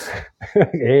quit it.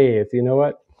 Hey, you know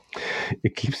what?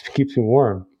 It keeps me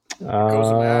warm. It goes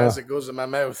in my eyes. It goes in my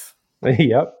mouth.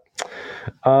 Yep.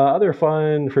 Other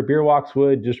fun for beer walks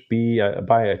would just be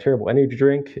buy a terrible energy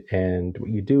drink, and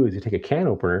what you do is you take a can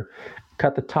opener,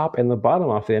 cut the top and the bottom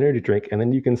off the energy drink, and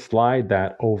then you can slide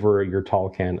that over your tall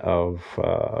can of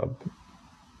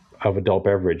adult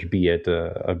beverage, be it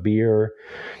a beer,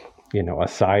 a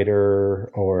cider,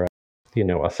 or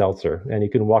a seltzer, and you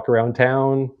can walk around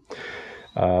town,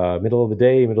 middle of the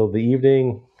day, middle of the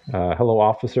evening. Hello,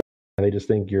 officer. And they just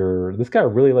think this guy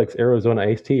really likes Arizona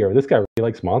iced tea, or this guy really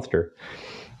likes Monster,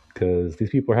 because these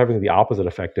people are having the opposite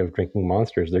effect of drinking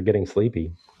Monsters. They're getting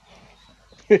sleepy.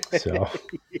 So,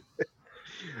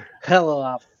 hello,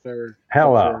 officer.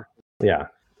 Hello. Yeah,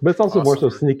 but it's also more so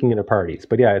sneaking into parties.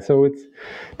 But yeah, so it's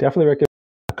definitely recommend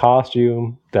a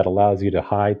costume that allows you to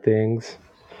hide things.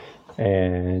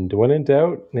 And when in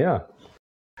doubt, yeah,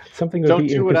 something would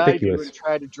be inconspicuous. Don't do what I do and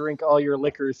try to drink all your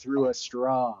liquor through a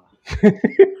straw.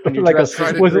 Was it like a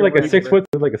 6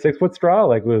 foot, straw?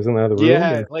 Like it was in the other room?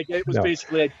 Yeah, like it was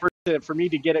basically like for me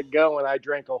to get it going, I'd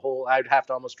have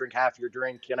to almost drink half your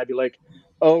drink, and I'd be like,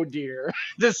 oh dear,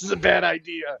 this is a bad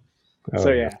idea. Oh,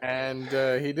 so yeah, and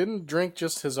he didn't drink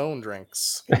just his own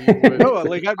drinks. He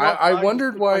would, I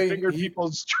wondered why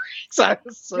people's drinks. I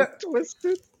was so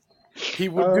twisted. He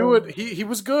would do it. He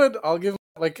was good. I'll give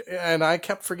him, and I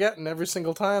kept forgetting every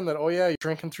single time that, oh yeah, you're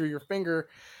drinking through your finger.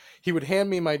 He would hand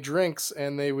me my drinks,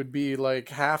 and they would be like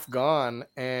half gone,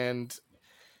 and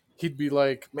he'd be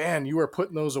like, man, you are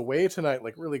putting those away tonight,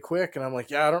 like really quick. And I'm like,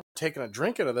 yeah, I don't taking a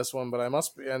drink out of this one, but I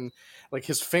must be. And like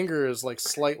his finger is like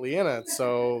slightly in it.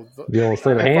 So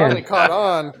finally caught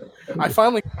on.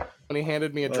 When he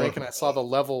handed me a drink and I saw the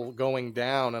level going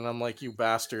down, and I'm like, you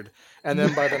bastard. And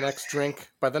then by the next drink,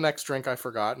 I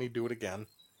forgot, and he'd do it again.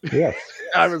 Yes.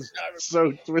 I was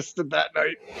so twisted that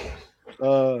night.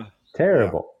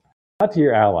 Terrible. Yeah. Not to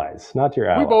your allies.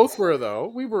 We both were,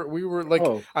 though. We were like,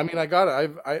 I mean,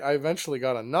 I eventually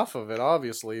got enough of it,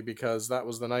 obviously, because that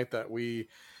was the night that we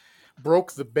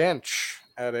broke the bench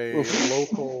at a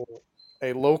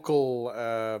local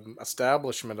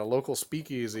establishment, a local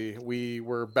speakeasy. We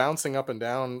were bouncing up and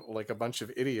down like a bunch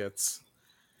of idiots.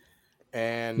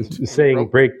 And saying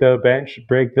break the bench. We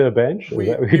broke the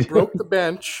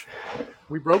bench.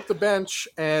 We broke the bench,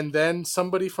 and then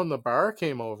somebody from the bar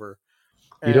came over.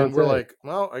 And we're like,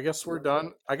 well, I guess we're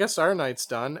done. I guess our night's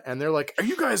done. And they're like, are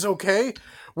you guys okay?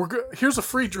 Here's a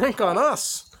free drink on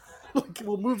us. Like,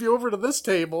 we'll move you over to this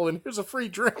table, and here's a free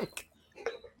drink.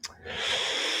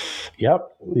 Yep,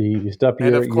 you stop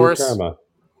And of your course, karma.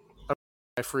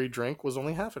 my free drink was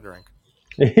only half a drink.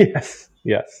 Yes,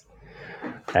 yes.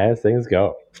 As things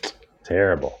go,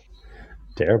 terrible,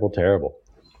 terrible, terrible.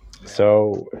 Yeah.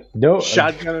 So no,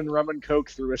 Shotgun and rum and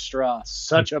coke through a straw.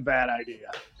 Such a bad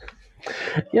idea.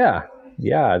 yeah,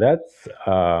 yeah. That's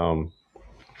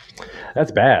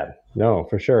bad. No,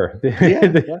 for sure.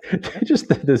 Yeah, yeah. Just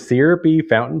the syrupy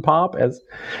fountain pop as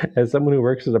someone who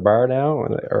works at a bar now,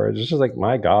 or it's just like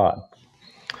my God,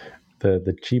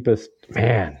 the cheapest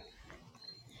man.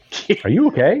 Are you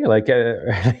okay? Like,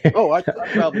 Oh, I'm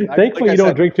probably. Like thankfully I you don't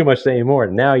said, drink too much anymore.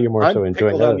 Now you're more so I'm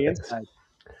enjoying pickled on other the things. inside.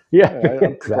 Yeah, I'm pickled on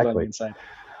the exactly. inside.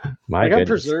 My Like I'm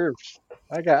goodness. preserved.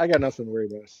 I got nothing to worry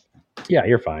about. Yeah,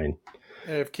 you're fine.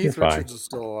 Hey, if You're Keith fine. Richards is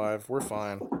still alive, we're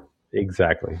fine.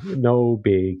 Exactly. No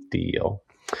big deal.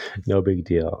 No big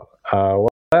deal. Well,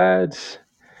 glad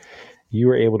you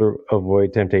were able to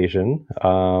avoid temptation.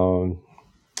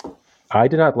 I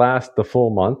did not last the full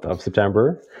month of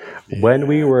September. When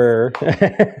we were,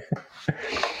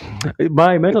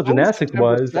 my mental It's only gymnastics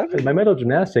September was 7th. my mental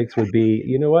gymnastics would be,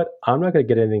 you know what? I'm not going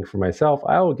to get anything for myself.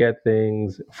 I will get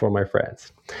things for my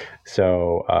friends.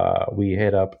 So we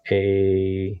hit up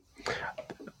a.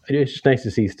 It's just nice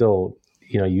to see still,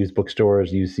 used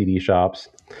bookstores, used CD shops,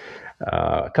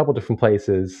 a couple different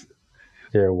places.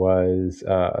 There was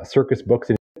Circus Books.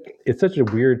 And it's such a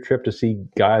weird trip to see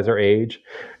guys our age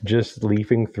just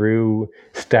leafing through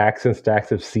stacks and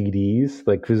stacks of CDs.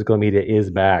 Like physical media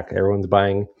is back. Everyone's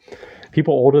buying.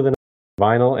 People older than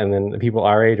vinyl, and then people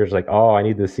our age are just like, oh, I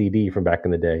need the CD from back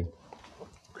in the day.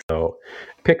 So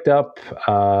picked up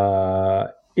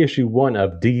issue 1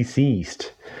 of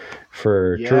Deceased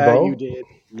for Yeah, you Turbo. did.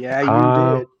 Yeah,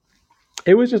 you did.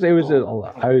 It was just he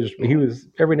was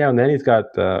every now and then he's got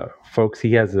folks.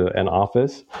 He has an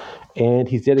office, and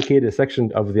he's dedicated a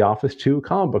section of the office to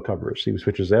comic book covers. He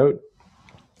switches out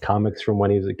comics from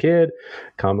when he was a kid,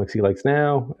 comics he likes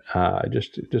now,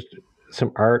 just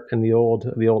some art in the old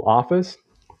office.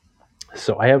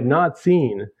 So I have not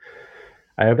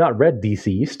read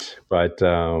Deceased, but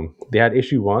they had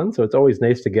issue 1, so it's always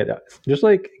nice to get, just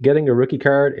like getting a rookie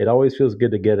card. It always feels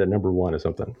good to get a number 1 or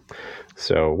something.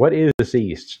 So, what is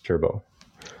Deceased, Turbo?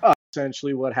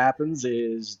 Essentially, what happens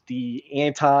is the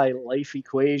anti-life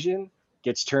equation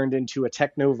gets turned into a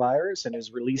technovirus and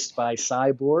is released by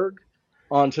Cyborg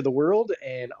onto the world,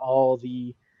 and all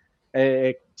the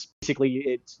basically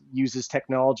it uses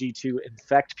technology to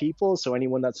infect people. So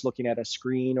anyone that's looking at a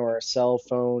screen or a cell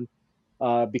phone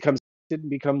becomes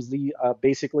the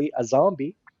basically a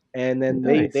zombie, and then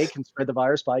they Nice. can spread the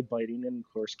virus by biting and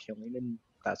of course killing and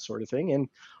that sort of thing. And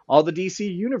all the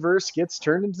DC universe gets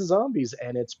turned into zombies,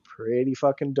 and it's pretty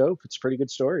fucking dope. It's a pretty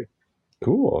good story.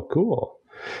 Cool.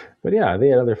 But yeah, they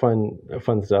had other fun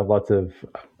stuff. Lots of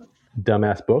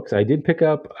dumbass books. I did pick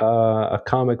up a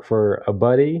comic for a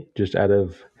buddy, just out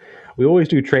of. We always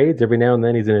do trades. Every now and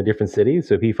then he's in a different city,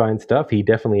 so if he finds stuff, he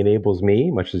definitely enables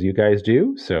me, much as you guys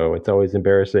do. So it's always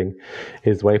embarrassing.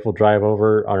 His wife will drive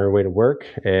over on her way to work,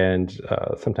 and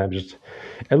sometimes just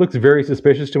it looks very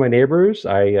suspicious to my neighbors.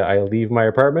 I leave my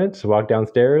apartment, walk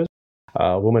downstairs.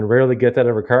 A woman rarely gets out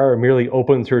of her car, merely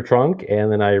opens her trunk, and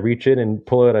then I reach in and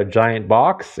pull out a giant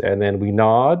box, and then we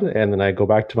nod, and then I go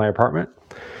back to my apartment.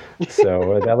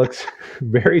 So that looks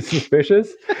very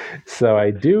suspicious. So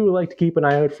I do like to keep an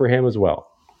eye out for him as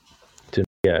well.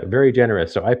 Yeah, very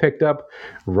generous. So I picked up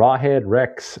Rawhead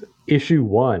Rex issue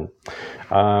 1.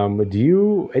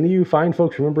 Do any of you fine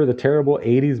folks remember the terrible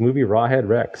 80s movie Rawhead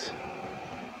Rex?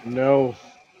 No.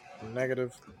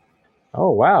 Negative.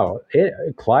 Oh, wow.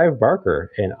 Clive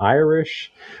Barker, an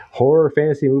Irish horror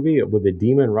fantasy movie with a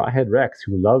demon Rawhead Rex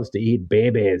who loves to eat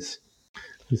babies.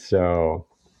 So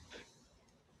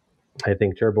I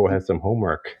think Turbo has some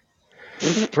homework.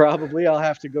 Probably I'll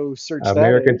have to go search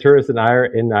American that tourist in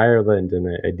Ireland, and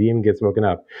a demon gets woken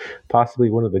up.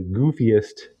 Possibly one of the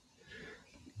goofiest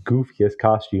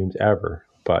costumes ever.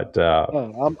 But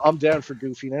out. I'm down for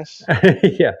goofiness.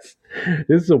 yes,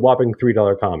 this is a whopping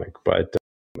 $3 comic. But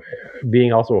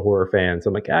being also a horror fan, so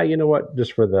I'm like, you know what?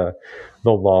 Just for the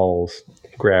lulls,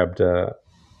 grabbed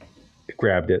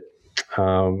it.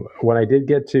 When I did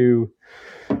get to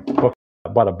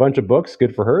bought a bunch of books.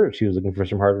 Good for her. She was looking for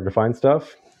some harder to find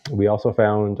stuff. We also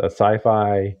found a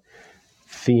sci-fi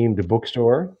themed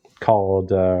bookstore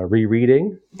called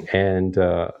Rereading, and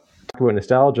talk about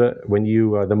nostalgia. When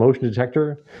you the motion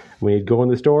detector, when you go in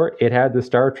the store, it had the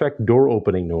Star Trek door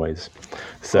opening noise.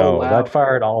 So wow. that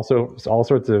fired all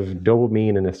sorts of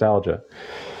dopamine and nostalgia.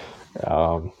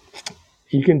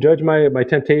 You can judge my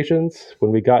temptations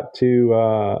when we got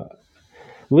to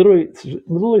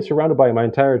literally surrounded by my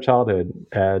entire childhood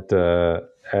at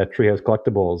Treehouse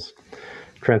Collectibles.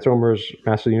 Transformers,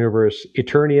 Master of the Universe,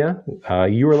 Eternia.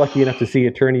 You were lucky enough to see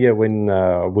Eternia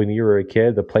when you were a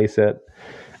kid. The playset,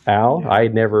 Al. Yeah. I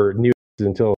never knew it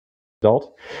until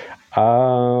adult.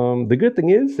 The good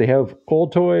thing is they have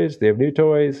old toys, they have new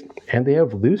toys, and they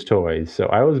have loose toys. So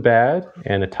I was bad,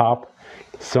 and atop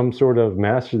some sort of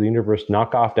Master of the Universe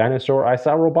knockoff dinosaur, I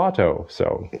saw Roboto.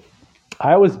 So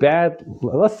I was bad.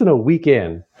 Less than a week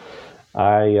in,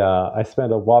 I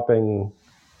spent a whopping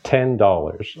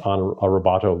 $10 on a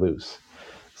Roboto loose.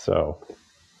 So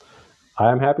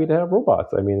I'm happy to have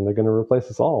robots. I mean, they're going to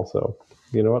replace us all. So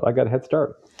you know what? I got a head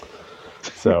start.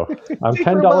 So I'm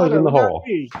 $10 in the hole.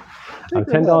 I'm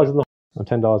 $10 in the. I'm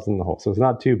 $10 in the hole. So it's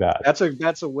not too bad.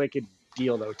 That's a wicked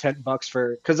deal though. $10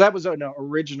 for, because that was an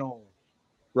original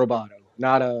Roboto,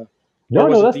 not a.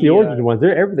 No, that's the origin ones.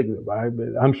 They're everything.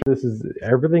 I'm sure this is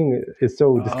everything is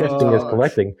so disgusting as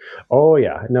collecting. Oh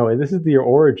yeah, no, this is the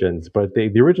origins, but the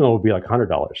original would be like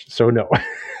 $100. So no,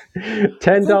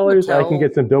 $10 I can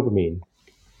get some dopamine.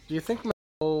 Do you think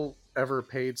Mattel ever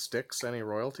paid Styx any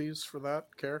royalties for that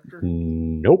character?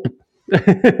 Nope,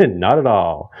 not at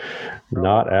all.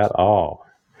 Not at all.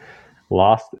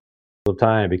 Lost of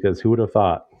time, because who would have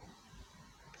thought?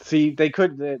 See, they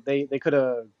could have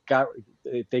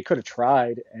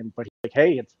tried, but he's like,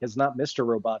 hey, it's not Mr.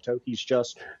 Roboto, he's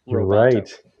just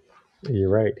Roboto. You're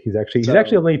right. He's actually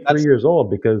only 3 years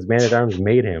old because Man at Arms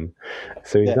made him,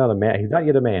 so he's not a man. He's not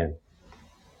yet a man.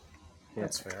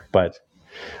 That's fair. But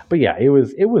yeah, it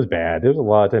was bad. There's a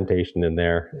lot of temptation in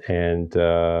there, and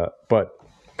but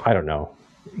I don't know.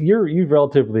 You've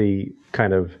relatively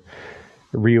kind of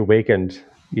reawakened,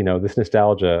 this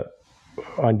nostalgia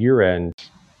on your end,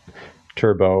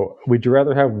 Turbo. Would you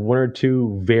rather have one or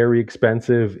two very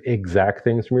expensive exact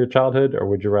things from your childhood, or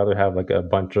would you rather have like a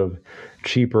bunch of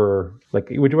cheaper, like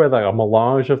would you rather like a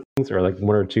melange of things, or like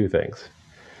one or two things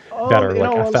that are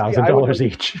like $1,000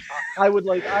 each? I would,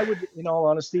 in all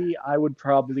honesty, I would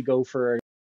probably go for a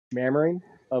memory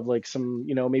of like some,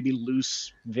 maybe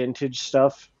loose vintage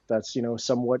stuff that's,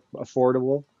 somewhat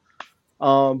affordable.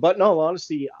 But in all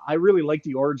honesty, I really like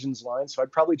the Origins line, so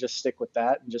I'd probably just stick with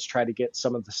that and just try to get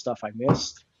some of the stuff I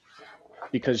missed.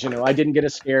 Because, I didn't get a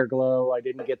Scareglow, I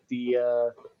didn't get the, I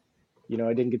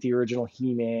didn't get the original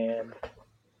He-Man,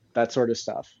 that sort of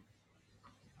stuff.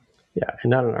 Yeah, and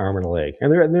not an arm and a leg,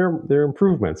 and they're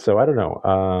improvements. So I don't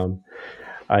know.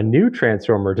 A new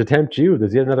Transformer to tempt you.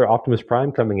 There's yet another Optimus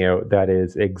Prime coming out that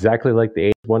is exactly like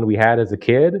the one we had as a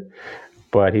kid,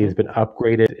 but he's been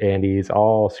upgraded and he's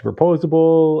all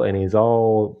superposable and he's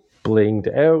all blinged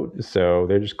out. So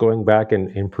they're just going back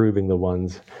and improving the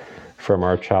ones from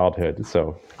our childhood.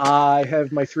 So I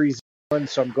have my 3-0,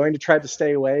 so I'm going to try to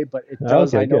stay away, but it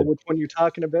does. Okay, I know good. Which one you're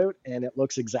talking about, and it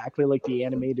looks exactly like the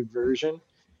animated version.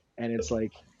 And it's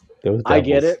like, I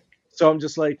get it. So I'm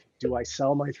just like, do I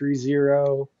sell my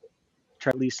 3-0, try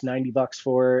at least $90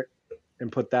 for it, and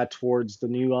put that towards the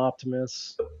new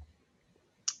Optimus?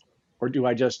 Or do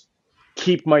I just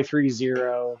keep my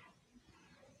 3-0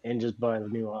 and just buy the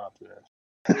new Optimus?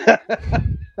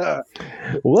 So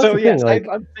yes,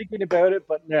 I'm thinking about it,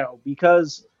 but no,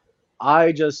 because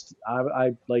I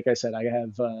like I said, I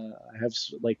have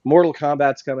like Mortal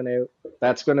Kombat's coming out.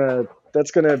 That's gonna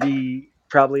be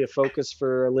probably a focus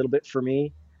for a little bit for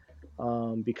me,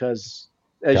 because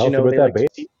as you know,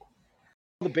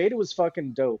 the beta was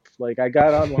fucking dope. Like I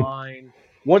got online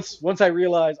once I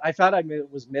realized, I thought I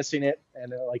was missing it,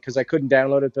 and because I couldn't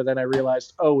download it, but then I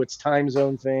realized, it's time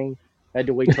zone thing. I had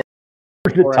to wait till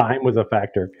the time was a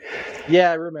factor.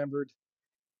 Yeah, I remembered.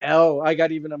 I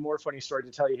got even a more funny story to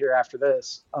tell you here after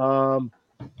this.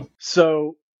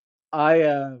 So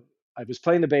I was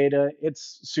playing the beta.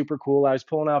 It's super cool. I was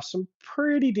pulling off some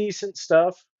pretty decent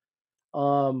stuff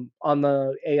on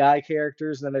the AI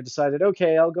characters. And then I decided,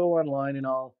 okay, I'll go online and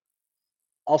I'll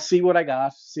see what I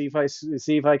got. See if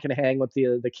I can hang with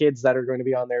the kids that are going to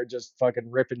be on there just fucking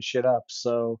ripping shit up.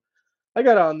 So I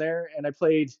got on there and I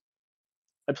played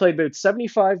about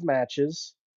 75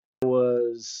 matches.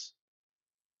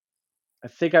 I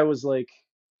think I was like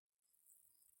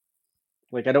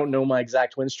I don't know my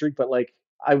exact win streak, but like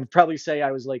I would probably say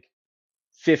I was like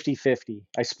 50-50.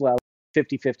 I split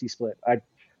 50-50 split. I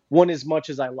won as much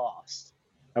as I lost.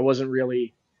 I wasn't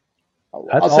really.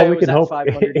 That's all we can hope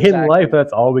in life.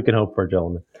 That's all we can hope for,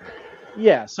 gentlemen.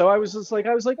 Yeah, so I was like,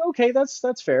 okay, that's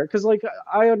fair, because like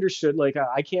I understood, like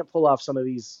I can't pull off some of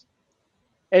these,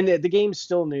 and the game's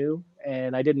still new,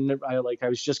 and I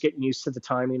was just getting used to the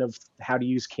timing of how to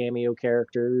use cameo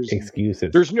characters.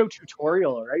 Excuses. There's no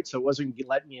tutorial, right? So it wasn't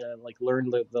letting me like learn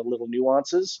the little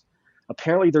nuances.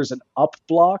 apparently there's an up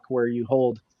block where you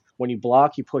hold, when you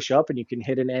block, you push up and you can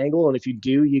hit an angle. And if you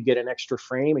do, you get an extra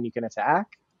frame and you can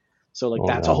attack. So like, Oh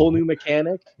that's a whole no, new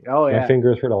mechanic. Oh my yeah.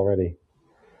 fingers hurt already.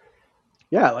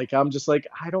 Yeah. Like, I'm just like,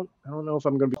 I don't know if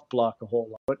I'm going to block a whole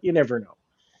lot, but you never know.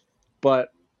 But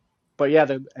yeah,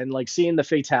 and like seeing the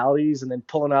fatalities and then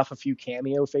pulling off a few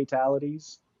cameo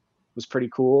fatalities was pretty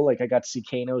cool. Like I got to see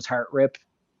Kano's heart rip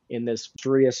in this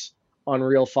furious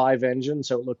Unreal 5 engine,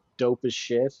 so it looked dope as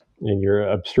shit. And your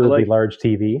absurdly large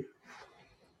TV.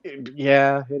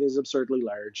 Yeah, it is absurdly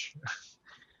large.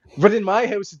 But in my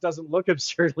house, it doesn't look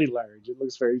absurdly large.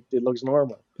 It looks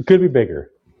normal. It could be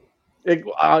bigger. Hey,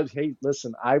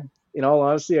 listen, in all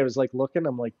honesty, I was like looking,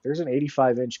 I'm like, there's an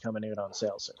 85-inch coming out on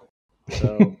sale soon.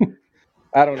 So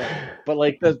I don't know. But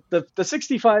like the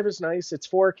 65 is nice. It's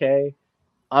 4K.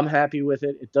 I'm happy with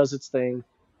it. It does its thing.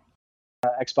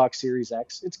 Xbox Series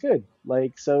X. It's good.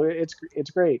 Like, so it's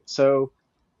great. So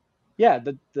yeah,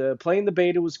 the playing the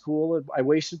beta was cool. I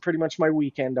wasted pretty much my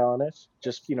weekend on it,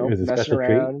 just It was a messing special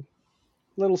around, treat.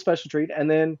 little special treat. And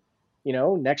then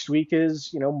next week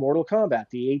is Mortal Kombat,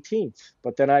 the 18th.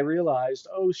 But then I realized,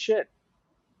 oh shit,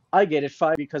 I get it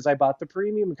 5 because I bought the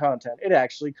premium content. It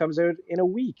actually comes out in a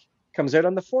week. Comes out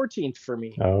on the 14th for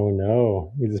me. Oh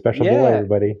no, he's a special boy,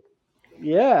 everybody.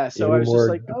 Yeah, so Any I was just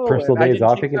like, personal and I days didn't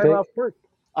off take you can time take? off work.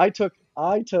 I took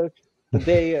the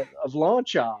day of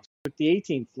launch off, took the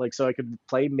 18th, like so I could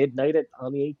play midnight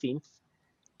on the 18th,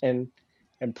 and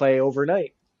play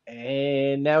overnight.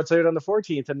 And now it's out on the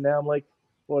 14th, and now I'm like,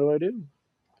 what do I do?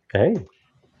 Hey,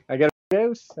 I got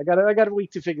I got a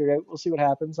week to figure it out. We'll see what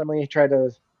happens. I might try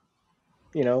to,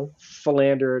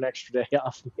 philander an extra day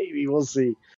off. Maybe we'll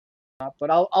see. But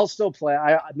I'll still play.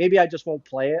 Maybe I just won't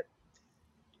play it.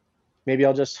 Maybe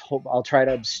I'll try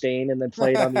to abstain and then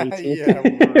play it on the 18th. Yeah,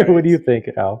 right. What do you think,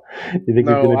 Al? You think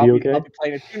you're going to be okay? I'll be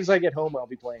playing it. As soon as I get home, I'll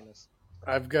be playing this.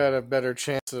 I've got a better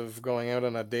chance of going out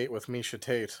on a date with Misha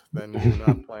Tate than you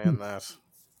not playing that.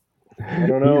 I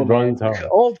don't know, man.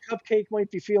 Old Cupcake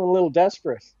might be feeling a little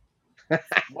desperate.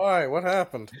 Why? What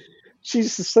happened?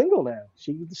 She's single now.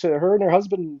 Her and her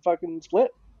husband fucking split.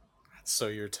 So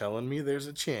you're telling me there's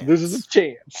a chance? There's a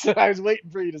chance. I was waiting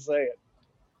for you to say it.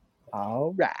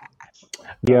 All right.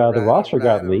 Yeah, the roster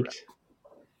got leaked.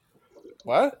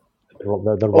 What?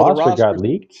 The roster got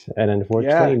leaked, and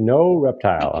unfortunately, no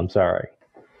Reptile. I'm sorry.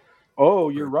 Oh,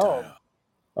 you're wrong.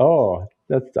 Oh,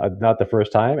 that's not the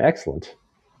first time. Excellent.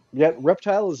 Yeah,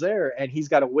 Reptile is there, and he's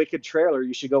got a wicked trailer.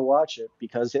 You should go watch it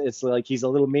because it's like he's a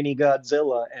little mini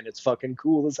Godzilla, and it's fucking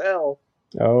cool as hell.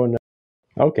 Oh no.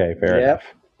 Okay, fair enough.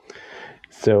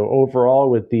 So overall,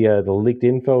 with the leaked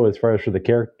info as far as for the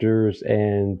characters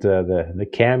and the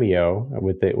cameo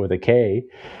with a K,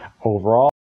 overall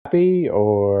happy,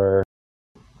 or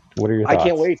what are your thoughts? I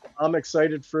can't wait. I'm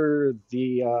excited for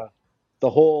the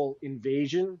whole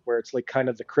invasion where it's like kind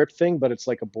of the crypt thing, but it's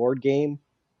like a board game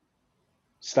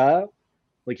style.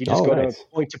 Like you just go to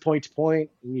point to point to point,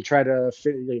 and you try to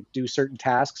do certain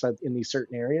tasks in these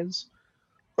certain areas.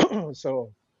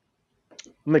 So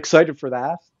I'm excited for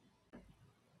that.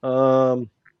 The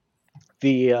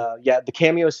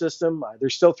cameo system.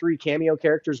 There's still 3 cameo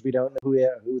characters. We don't know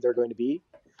who they're going to be.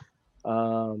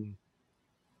 Yeah,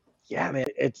 man,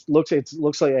 it looks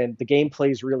like, and the game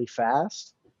plays really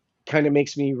fast. Kind of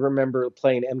makes me remember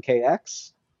playing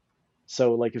MKX.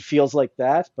 So like it feels like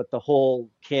that, but the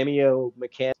whole cameo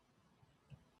mechanic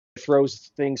throws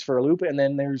things for a loop. And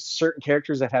then there's certain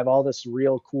characters that have all this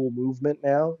real cool movement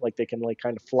now, like they can like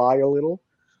kind of fly a little.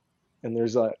 And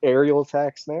there's aerial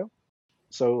attacks now,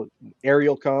 so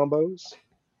aerial combos.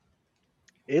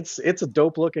 It's a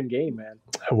dope looking game, man.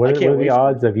 What are the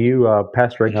odds of you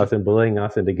pestering us and bullying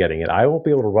us into getting it? I won't be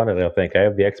able to run it, I don't think. I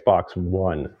have the Xbox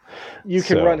One. You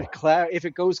can run it cloud. If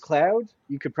it goes cloud,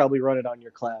 you could probably run it on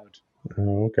your cloud.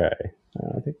 Okay.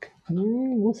 I think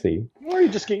we'll see. Or you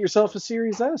just get yourself a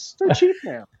Series S. They're cheap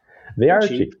now. They are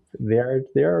cheap. They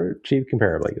are cheap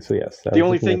comparably. So yes. The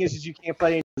only thing is you can't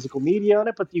play any physical media on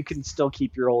it, but you can still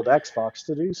keep your old Xbox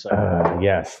to do so.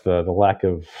 Yes, the lack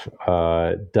of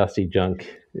dusty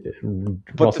junk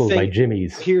rustles my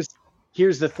jimmies. Here's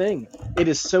the thing. It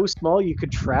is so small you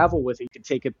could travel with it. You could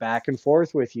take it back and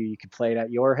forth with you. You could play it at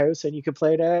your house and you could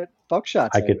play it at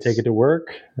Buckshot's house. I could take it to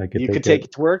work. You could take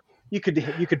it to work. You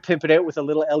could pimp it out with a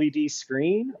little LED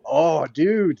screen. Oh,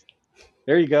 dude.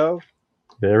 There you go.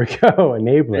 There we go.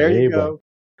 Enabling. There you go.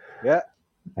 Yeah.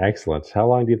 Excellent. How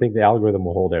long do you think the algorithm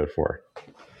will hold out for?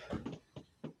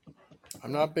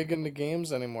 I'm not big into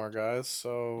games anymore, guys.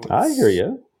 So I hear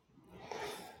you.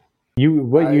 You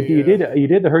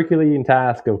did the Herculean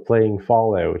task of playing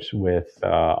Fallout with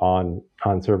on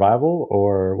survival,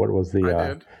 or what was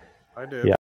the? I did.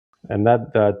 Yeah. And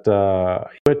that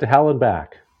put it to hell and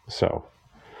back. So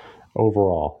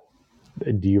overall,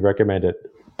 do you recommend it?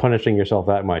 Punishing yourself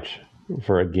that much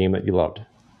for a game that you loved?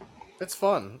 It's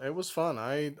fun. It was fun.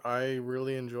 I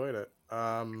really enjoyed it.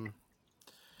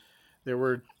 There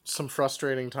were some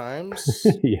frustrating times,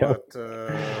 Yeah.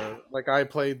 but like I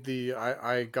played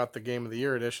I got the Game of the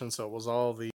Year edition, so it was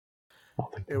all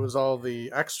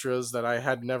the extras that I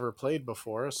had never played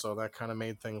before, so that kind of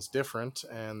made things different.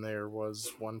 And there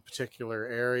was one particular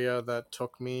area that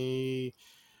took me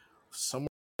somewhere in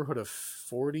the neighborhood of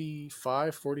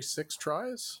 45, 46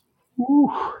 tries.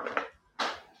 Woo.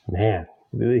 Man,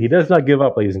 he does not give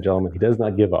up, ladies and gentlemen. He does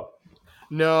not give up.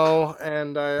 No,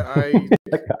 and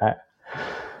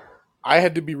I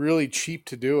had to be really cheap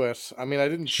to do it. I mean, I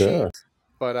didn't cheat, Sure.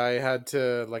 but I had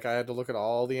to look at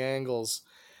all the angles.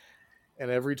 And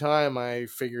every time I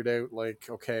figured out, like,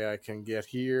 okay, I can get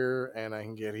here and I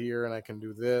can get here and I can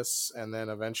do this. And then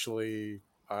eventually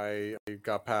I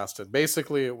got past it.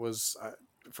 Basically, it was,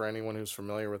 for anyone who's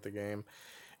familiar with the game,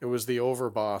 it was the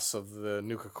overboss of the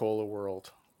Nuka-Cola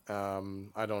world.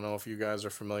 I don't know if you guys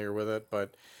are familiar with it,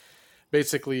 but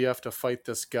basically you have to fight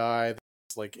this guy that's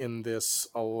like in this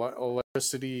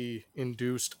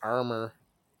electricity-induced armor.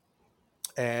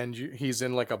 And he's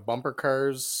in like a bumper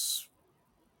cars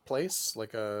place,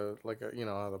 like a you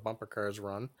know how the bumper cars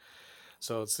run.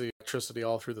 So it's the electricity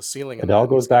all through the ceiling, It and all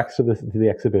goes back to the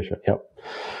exhibition. Yep.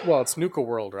 well, it's Nuka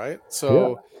World, right? Yeah.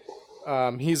 So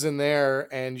he's in there,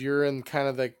 and you're in kind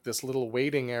of like this little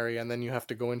waiting area, and then you have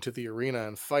to go into the arena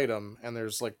and fight him. And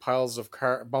there's like piles of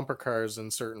bumper cars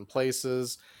in certain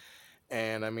places,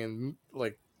 and I mean,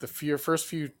 like first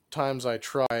few times I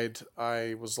tried,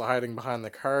 I was hiding behind the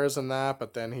cars and that,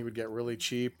 but then he would get really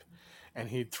cheap and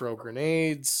he'd throw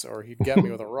grenades or he'd get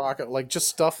me with a rocket, like just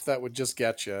stuff that would just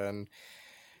get you. And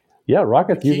Yeah, the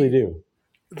rockets usually key do.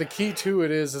 the key to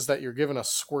it is that you're given a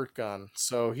squirt gun.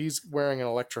 So he's wearing an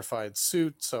electrified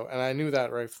suit. So, and I knew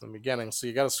that right from the beginning. So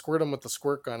you got to squirt him with the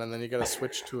squirt gun, and then you got to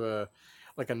switch to a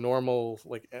normal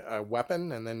like a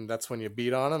weapon, and then that's when you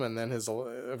beat on him, and then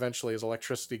eventually his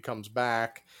electricity comes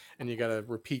back, and you got to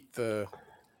repeat it.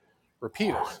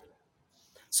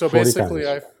 So 40 basically,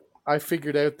 times. I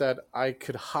figured out that I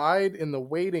could hide in the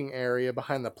waiting area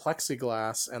behind the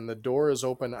plexiglass, and the door is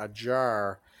open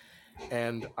ajar.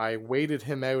 And I waited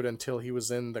him out until he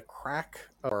was in the crack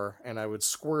door, and I would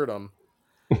squirt him.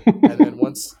 And then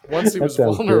once he That was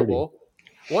sounds dirty. Yeah.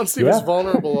 I'd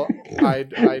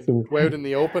Some, go out in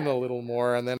the open a little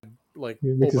more, and then like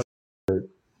it makes open. it,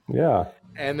 yeah.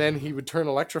 And then he would turn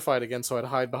electrified again, so I'd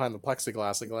hide behind the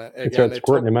plexiglass again. It starts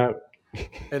squirting him out.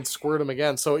 And squirt him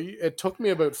again. So it took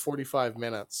me about 45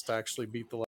 minutes to actually beat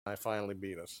the level. I finally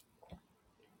beat it.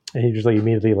 And he just like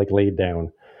immediately like laid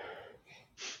down.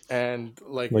 And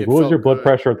like what was your blood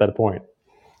pressure at that point?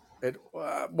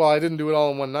 Well, I didn't do it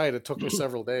all in one night. It took me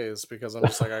several days because I'm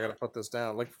just like, I got to put this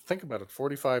down. Like, think about it,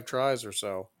 45 tries or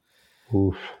so.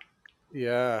 Oof.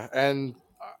 Yeah, and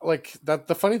like that.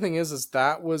 The funny thing is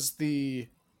that was I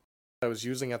was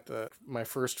using at my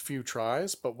first few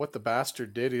tries. But what the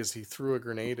bastard did is he threw a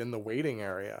grenade in the waiting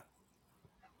area.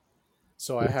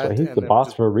 So He's the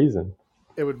boss for a reason.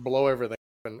 It would blow everything,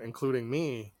 including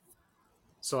me.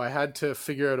 So I had to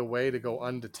figure out a way to go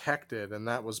undetected, and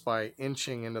that was by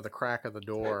inching into the crack of the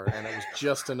door, and it was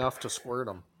just enough to squirt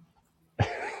him.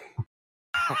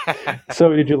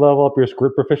 So did you level up your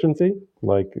squirt proficiency?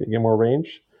 Like get more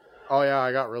range? Oh yeah,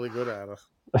 I got really good at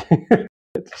it.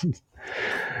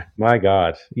 My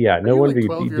God, yeah. Are no you wonder like you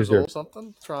 12 years deserve. old. Something?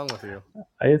 What's wrong with you?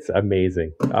 It's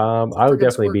amazing. I would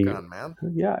definitely be. Gun, man.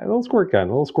 Yeah, a little squirt gun. A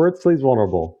little squirt so he's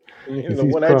vulnerable. The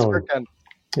one-eyed squirt gun.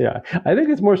 Yeah, I think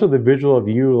it's more so the visual of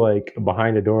you like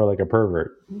behind a door like a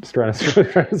pervert, just trying to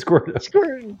squirt.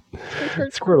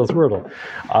 Squirtle.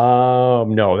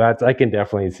 No, I can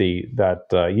definitely see that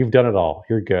you've done it all.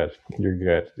 You're good.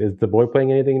 Is the boy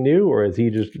playing anything new, or is he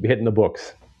just hitting the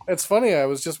books? It's funny.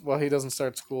 He doesn't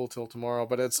start school till tomorrow,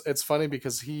 but it's funny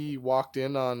because he walked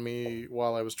in on me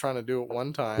while I was trying to do it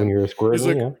one time. When you were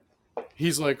squirting,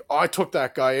 he's like, oh, I took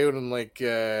that guy out in like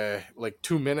 2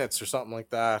 minutes or something like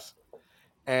that.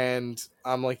 And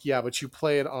I'm like, yeah, but you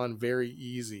play it on very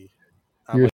easy.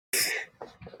 And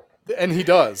he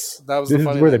does. That was this the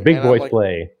funny is where thing. the big boys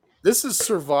play. This is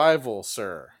survival,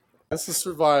 sir. This is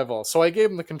survival. So I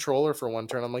gave him the controller for one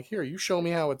turn. I'm like, here, you show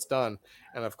me how it's done.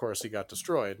 And of course, he got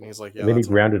destroyed. And he's like, yeah. And then he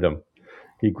grounded him.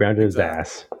 He grounded his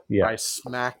ass. Yeah. I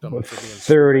smacked him for being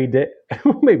 30 days.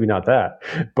 Maybe not that,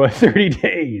 but 30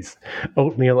 days.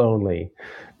 Oatmeal only.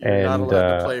 You're not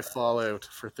allowed to play Fallout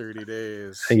for 30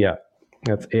 days. Yeah.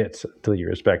 That's it. Until you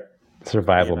respect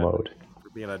survival mode.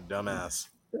 For being a dumbass.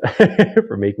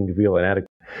 For making you feel inadequate.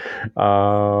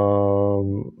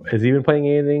 Has he been playing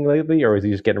anything lately, or is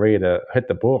he just getting ready to hit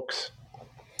the books?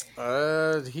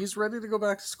 He's ready to go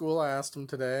back to school. I asked him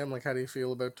today. I'm like, "How do you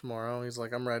feel about tomorrow?" He's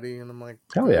like, "I'm ready," and I'm like,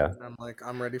 Hell "Good." yeah! And I'm like,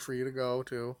 "I'm ready for you to go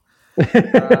too."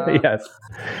 Yes,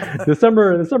 the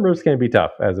summers can be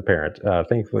tough as a parent.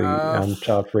 Thankfully, Uh, I'm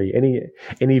child free.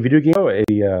 Any video game?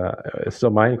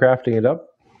 Still Minecrafting it up?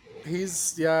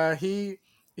 he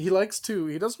likes to.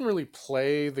 He doesn't really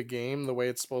play the game the way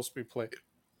it's supposed to be played.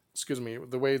 Excuse me,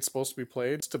 the way it's supposed to be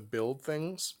played is to build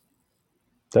things.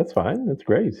 That's fine. That's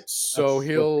great. So That's what the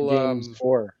he'll game's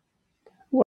for.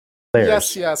 What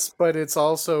yes, players? yes, but it's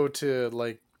also to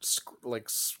like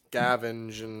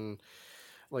scavenge and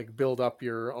like build up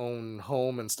your own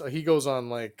home and stuff. He goes on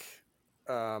like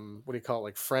what do you call it,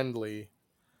 like friendly,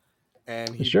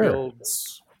 and Sure.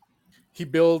 he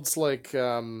builds like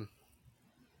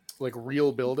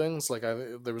real buildings.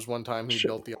 There was one time he Sure.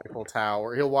 built the Eiffel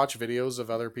Tower. He'll watch videos of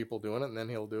other people doing it and then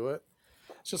he'll do it.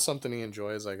 It's just something he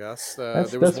enjoys, I guess. There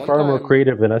was That's one far more time,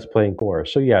 creative than us playing core.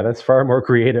 So yeah, that's far more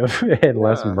creative and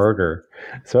less yeah. murder.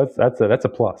 So that's a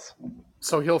plus.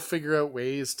 So he'll figure out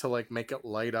ways to like make it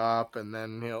light up, and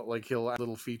then he'll add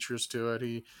little features to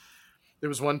it. There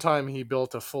was one time he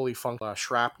built a fully functional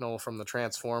shrapnel from the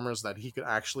Transformers that he could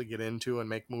actually get into and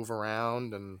make move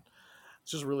around, and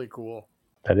it's just really cool.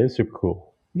 That is super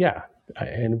cool. Yeah,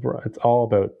 and it's all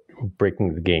about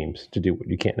breaking the games to do what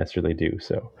you can't necessarily do.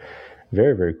 So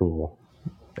very very cool.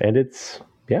 And is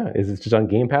it just on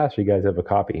Game Pass, or you guys have a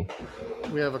copy?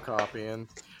 We have a copy, and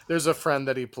there's a friend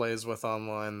that he plays with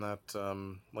online that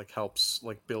like helps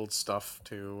like build stuff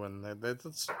too, and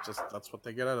that's what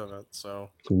they get out of it. So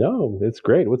No, it's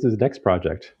great. What's his next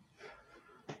project?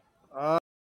 uh,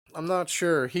 I'm not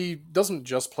sure. He doesn't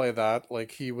just play that.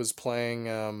 Like he was playing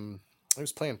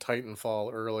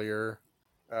Titanfall earlier.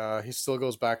 He still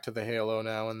goes back to the Halo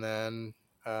now and then.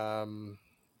 Um,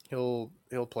 he'll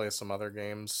play some other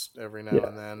games every now Yeah,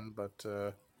 and then, but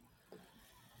the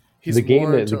he's game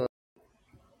more that the into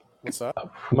what's that?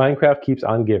 Minecraft keeps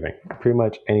on giving. Pretty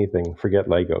much anything. Forget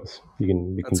Legos. You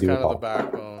can That's do it kind of the all.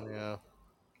 backbone, yeah.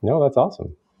 No, that's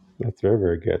awesome. That's very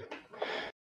very good.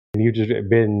 And you've just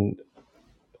been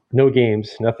no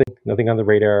games, nothing on the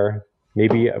radar.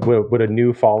 Maybe would a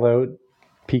new Fallout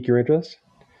pique your interest?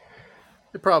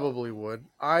 It probably would.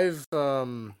 I've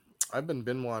been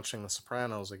binge watching The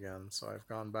Sopranos again, so I've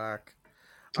gone back.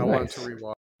 I wanted to Nice.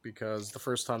 rewatch because the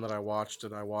first time that I watched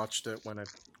it when it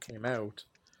came out,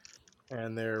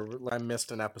 and I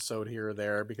missed an episode here or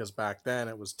there because back then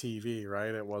it was TV,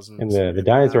 right? It And wasn't. the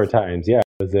dinosaur times, yeah,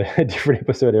 it was a different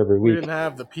episode every We didn't week.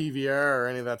 have the PVR or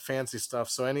any of that fancy stuff,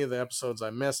 so any of the episodes I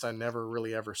missed, I never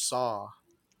really ever saw.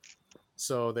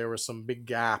 So there were some big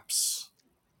gaps.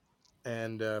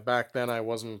 And back then, I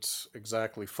wasn't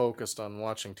exactly focused on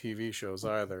watching TV shows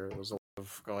either. It was a lot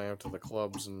of going out to the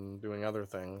clubs and doing other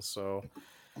things. So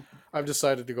I've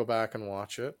decided to go back and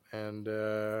watch it, and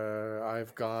I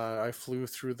flew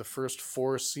through the first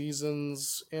 4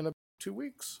 seasons in about 2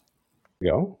 weeks. There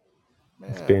you go.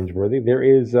 It's Yeah, binge worthy. There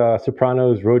is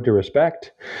Sopranos Road to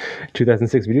Respect,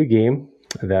 2006 video game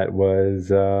that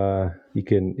was you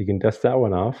can dust that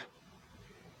one off.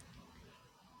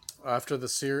 after the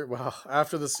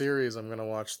series, I'm gonna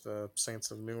watch the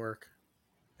Saints of Newark.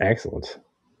 Excellent,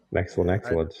 excellent, Yeah,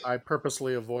 excellent. I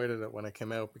purposely avoided it when it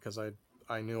came out because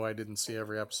I knew I didn't see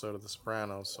every episode of The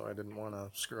Sopranos, so I didn't want to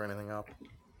screw anything up.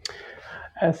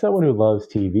 As someone who loves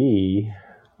TV,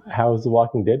 how's The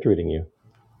Walking Dead treating you?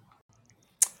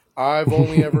 I've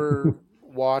only ever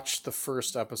watched the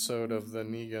first episode of the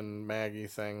Negan Maggie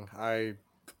thing. I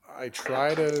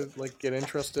try to like get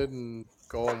interested and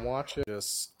go and watch it.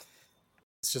 It's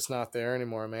just not there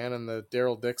anymore, man. And the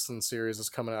Daryl Dixon series is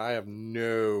coming out. I have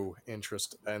no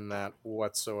interest in that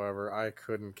whatsoever. I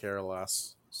couldn't care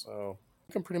less. So I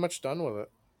think I'm pretty much done with it.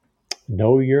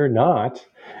 No, you're not.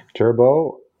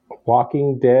 Turbo,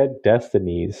 Walking Dead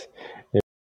Destinies.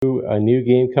 A new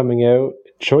game coming out,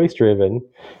 choice driven,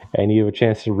 and you have a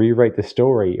chance to rewrite the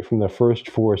story from the first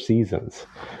 4 seasons.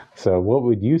 So, what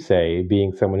would you say,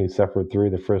 being someone who suffered through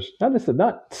the first,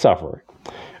 not suffer,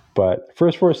 but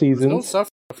first four There's no seasons? stuff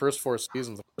in the first 4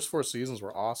 seasons. The first 4 seasons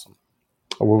were awesome.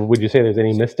 Or would you say there's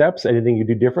any missteps, anything you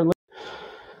do differently?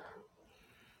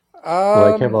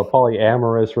 Like have Um, a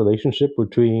polyamorous relationship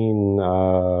between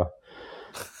the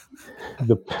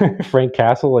Frank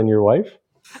Castle and your wife?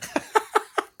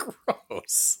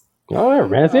 gross. All right,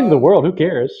 man, it's the end of the Um, world. Who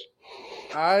cares?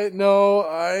 I no,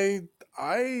 I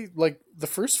like the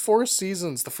first 4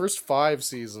 seasons, the first 5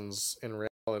 seasons in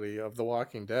reality of The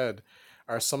Walking Dead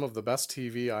are some of the best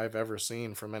TV I've ever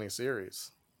seen from any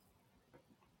series.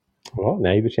 Well,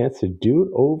 now you have a chance to do it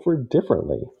over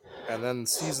differently. And then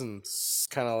season's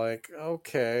kind of like,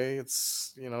 okay,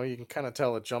 it's, you can kind of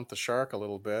tell it jumped the shark a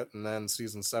little bit. And then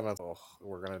season 7, oh,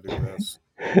 we're going to do this.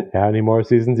 How many more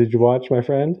seasons did you watch, my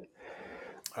friend?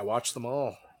 I watched them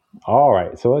all. All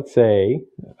right, so let's say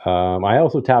I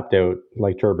also tapped out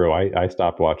like Turbo. I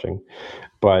stopped watching,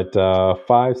 but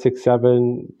 5, 6,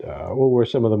 7. What were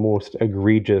some of the most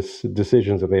egregious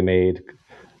decisions that they made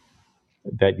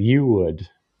that you would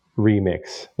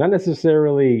remix? Not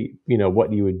necessarily,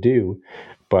 what you would do,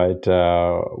 but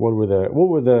what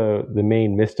were the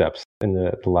main missteps in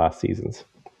the last seasons?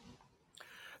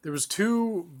 There was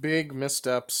 2 big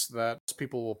missteps that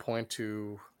people will point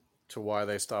to why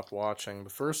they stopped watching. The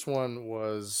first one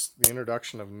was the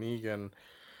introduction of Negan,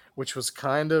 which was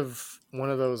kind of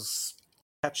one of those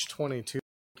catch-22.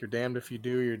 You're damned if you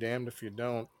do, you're damned if you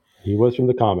don't. He was from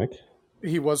the comic.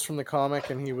 He was from the comic,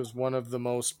 and he was one of the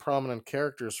most prominent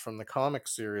characters from the comic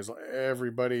series.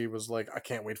 Everybody was like, I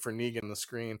can't wait for Negan on the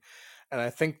screen. And I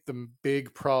think the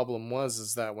big problem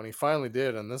is that when he finally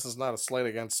did, and this is not a slight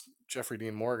against Jeffrey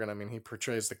Dean Morgan, I mean, he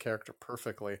portrays the character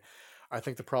perfectly. I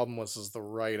think the problem is the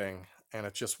writing, and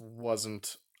it just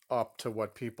wasn't up to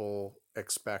what people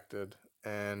expected.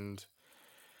 And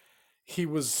he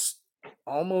was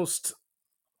almost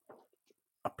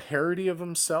a parody of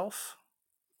himself.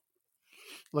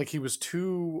 Like, he was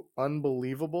too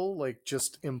unbelievable, like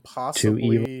just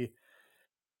impossibly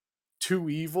too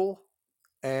evil.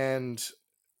 And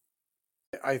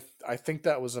I think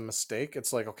that was a mistake.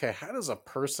 It's like, okay, how does a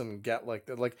person get like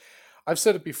that? Like, I've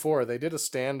said it before, they did a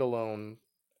standalone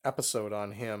episode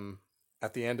on him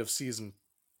at the end of season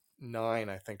 9,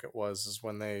 I think it was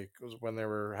when they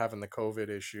were having the COVID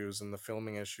issues and the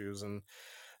filming issues, and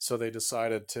so they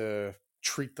decided to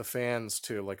treat the fans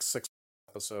to like 6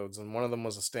 episodes, and one of them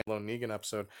was a standalone Negan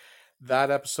episode.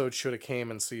 That episode should have came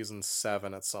in season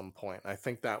 7 at some point. I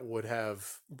think that would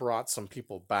have brought some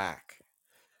people back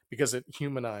because it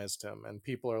humanized him, and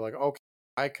people are like, okay,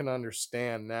 I can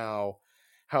understand now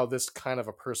how this kind of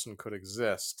a person could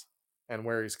exist and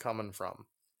where he's coming from.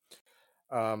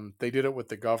 They did it with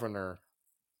the governor,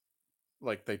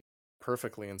 like they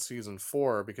perfectly in season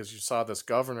 4, because you saw this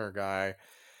governor guy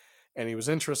and he was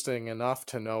interesting enough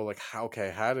to know like, how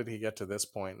did he get to this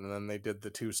point? And then they did the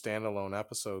 2 standalone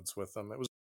episodes with him.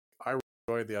 I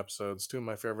enjoyed the episodes, 2 of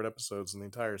my favorite episodes in the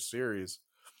entire series,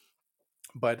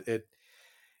 but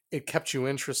it kept you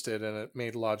interested and it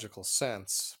made logical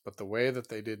sense. But the way that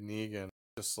they did Negan,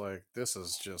 just like, this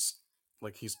is just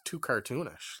like, he's too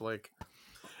cartoonish. Like,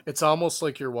 it's almost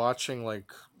like you're watching,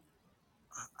 like,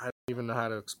 I don't even know how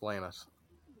to explain it.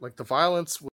 Like, the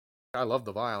violence, I love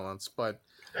the violence, but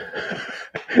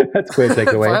That's quite a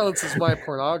takeaway. violence is my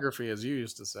pornography, as you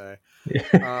used to say.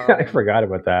 I forgot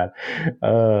about that.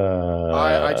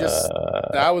 I just,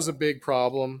 that was a big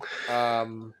problem.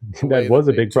 That was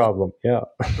a big problem. Yeah.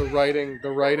 The writing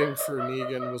for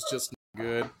Negan was just not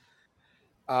good.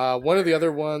 One of the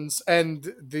other ones,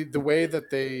 and the way that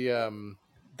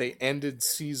they ended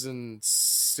season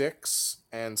 6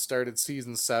 and started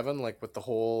season 7, like with the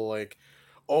whole like,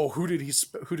 oh, who did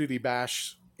he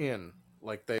bash in?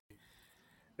 Like,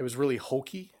 it was really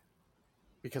hokey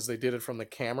because they did it from the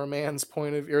cameraman's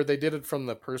point of view, or they did it from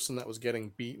the person that was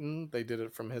getting beaten. They did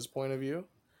it from his point of view.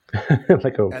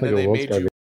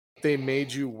 They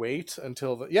made you wait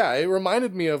until it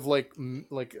reminded me of like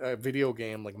a video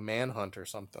game like Manhunt or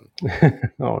something.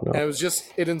 Oh no. And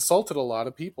it insulted a lot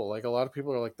of people. Like, a lot of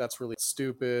people are like, that's really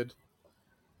stupid.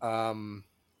 One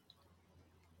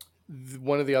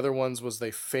of the other ones was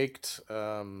they faked,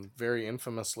 very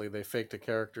infamously, they faked a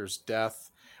character's death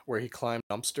where he climbed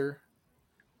a dumpster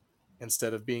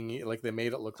instead of being like, they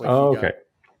made it look like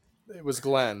it was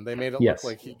Glenn. They made it look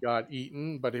like he got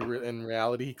eaten, but in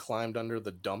reality he climbed under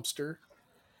the dumpster.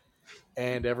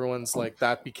 And everyone's like,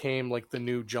 that became like the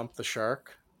new jump the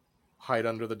shark, hide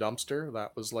under the dumpster.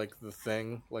 That was like the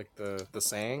thing, like the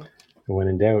saying. When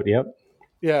in doubt, yep.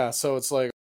 Yeah, so it's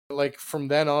like from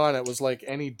then on, it was like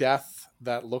any death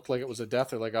that looked like it was a death,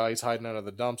 they're like, oh, he's hiding out of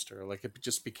the dumpster. Like, it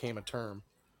just became a term.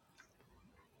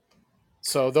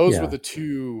 So those were the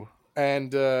 2,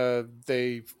 and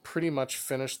they pretty much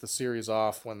finished the series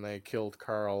off when they killed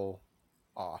Carl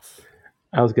off.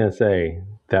 I was gonna say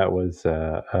that was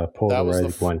a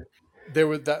polarizing one.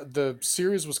 The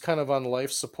series was kind of on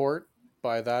life support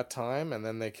by that time, and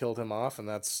then they killed him off, and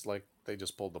that's like, they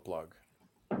just pulled the plug.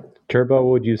 Turbo,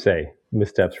 what would you say?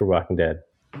 Missteps for Walking Dead?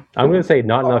 I'm going to say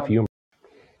not enough humor.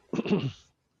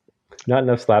 Not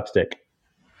enough slapstick.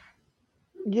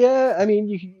 Yeah, I mean,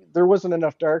 there wasn't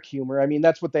enough dark humor. I mean,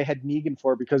 that's what they had Negan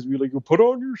for, because we were like, put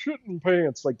on your shitting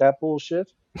pants, like that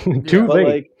bullshit. Too But late.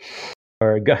 like,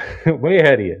 Or way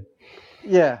ahead of you.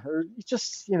 yeah, or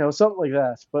just, something like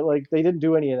that. But like, they didn't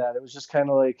do any of that. It was just kind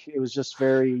of like, it was just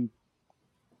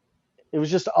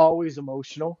always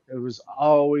emotional. It was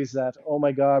always that, oh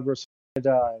my God, we're gonna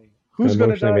die. Who's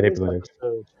gonna Emotionally die this manipulative.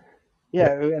 episode?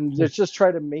 Yeah, and it's just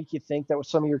try to make you think that was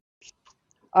some of your,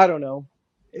 I don't know.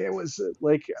 It was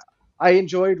like, I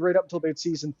enjoyed right up until about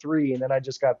season 3, and then I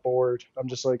just got bored. I'm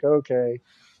just like, okay,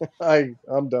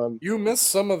 I'm done. You missed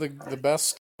some of the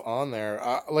best on there.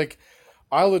 Like,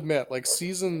 I'll admit, like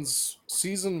season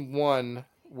 1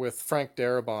 with Frank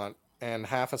Darabont and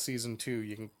half of season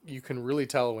 2, you can really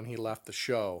tell when he left the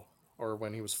show or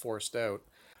when he was forced out.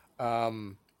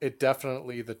 It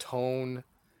definitely, the tone,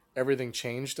 everything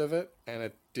changed of it, and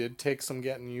it did take some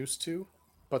getting used to.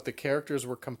 But the characters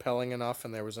were compelling enough,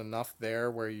 and there was enough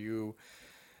there where you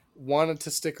wanted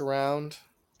to stick around.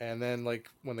 And then, like,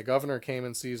 when the governor came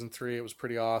in season 3, it was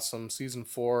pretty awesome. Season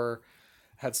 4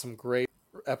 had some great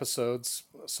episodes.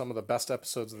 Some of the best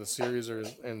episodes of the series are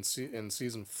in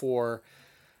season 4.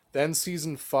 Then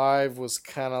season 5 was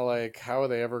kind of like, how are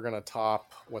they ever going to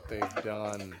top what they've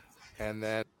done? And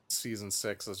then season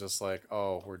 6 is just like,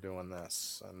 oh, we're doing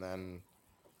this. And then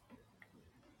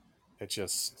it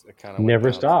kind of went Never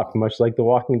down. stopped, much like The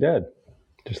Walking Dead.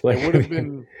 Just like It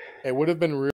would have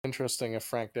been really interesting if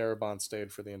Frank Darabont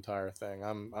stayed for the entire thing.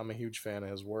 I'm a huge fan of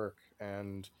his work,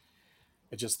 and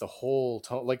it just, the whole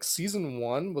tone, like season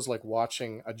 1 was like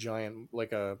watching a giant,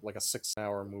 like a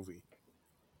 6-hour movie.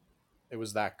 It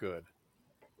was that good.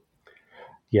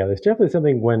 Yeah, there's definitely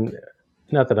something when,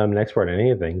 not that I'm an expert on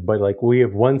anything, but like we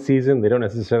have one season, they don't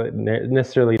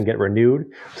necessarily get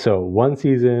renewed. So one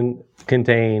season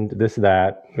contained this,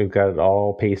 that, we've got it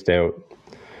all paced out,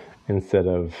 instead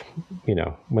of,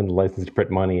 when the license to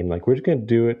print money and like, we're just going to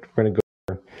do it. We're going to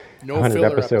go No 100 filler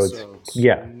episodes.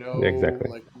 Yeah, no, exactly.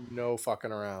 like, no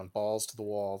fucking around, balls to the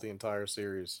wall, the entire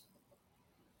series.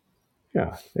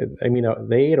 Yeah.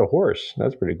 They ate a horse.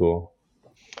 That's pretty cool.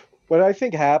 What I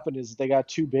think happened is they got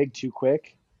too big too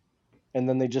quick, and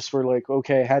then they just were like,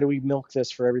 okay, how do we milk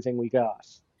this for everything we got?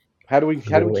 How do we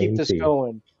Little keep this AMC.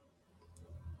 going?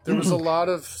 There was a lot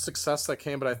of success that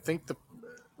came, but I think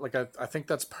I think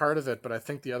that's part of it. But I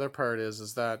think the other part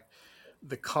is that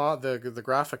the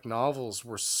graphic novels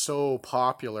were so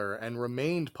popular and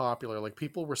remained popular. Like,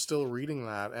 people were still reading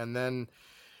that, and then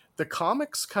the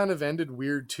comics kind of ended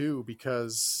weird too,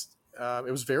 because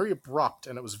it was very abrupt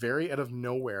and it was very out of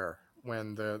nowhere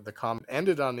when the comic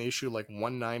ended on issue like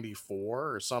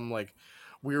 194 or some like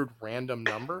weird random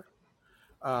number.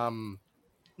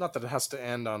 Not that it has to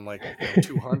end on like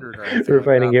 200 or anything We're like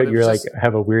that, finding but out it you're was like, just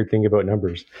have a weird thing about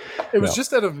numbers. it was No.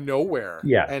 just out of nowhere.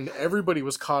 Yeah. And everybody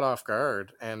was caught off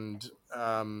guard. And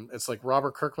it's like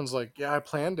Robert Kirkman's like, yeah, I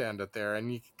planned to end it there,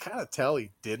 and you can kind of tell he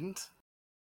didn't.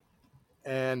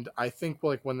 And I think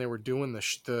like when they were doing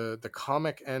the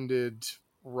comic ended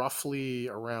roughly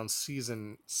around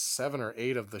season 7 or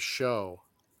 8 of the show,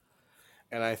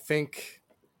 and I think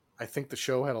the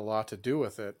show had a lot to do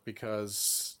with it,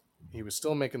 because he was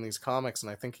still making these comics,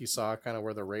 and I think he saw kind of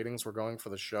where the ratings were going for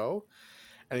the show,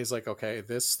 and he's like, okay,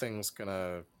 this thing's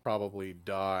gonna probably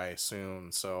die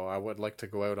soon, so I would like to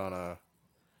go out on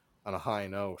a high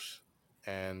note.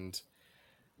 And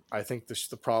I think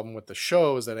the problem with the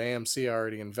show is that AMC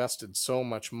already invested so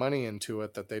much money into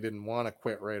it that they didn't want to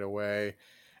quit right away,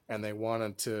 and they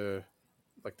wanted to,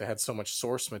 like, they had so much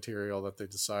source material that they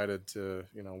decided to,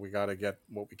 we got to get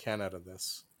what we can out of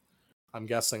this. I'm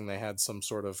guessing they had some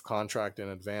sort of contract in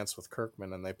advance with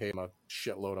Kirkman, and they paid him a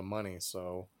shitload of money.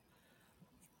 So,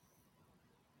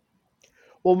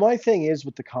 Well, my thing is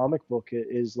with the comic book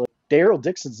is like Daryl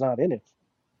Dixon's not in it.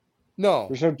 no,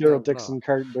 There's no no, Daryl Dixon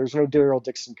There's no Daryl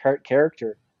Dixon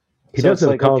character. He So does it's have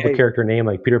a like, comic book okay, character name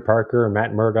like Peter Parker,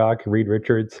 Matt Murdock, Reed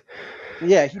Richards.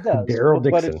 yeah, he does, Daryl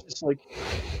but Dixon. it's just like,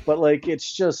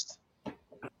 it's just,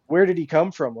 where did he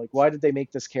come from? Like, why did they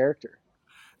make this character?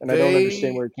 And I don't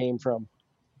understand where it came from.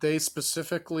 They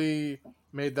specifically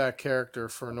made that character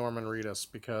for Norman Reedus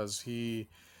because he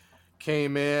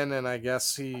came in, and I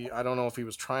guess I don't know if he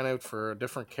was trying out for a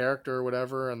different character or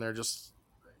whatever, and it just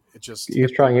He's hit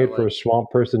them. trying They're out for like, a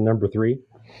Swamp Person number 3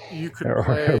 you could or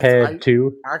play. Head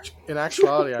 2. In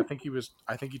actuality, I think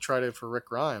he tried it for Rick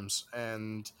Grimes,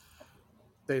 and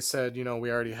they said, we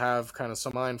already have kind of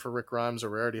some mind for Rick Grimes, or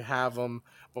we already have him,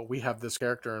 but we have this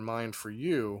character in mind for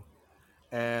you.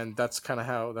 And that's kind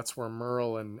of that's where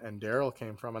Merle and Daryl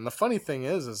came from. And the funny thing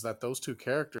is that those two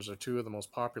characters are two of the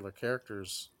most popular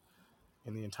characters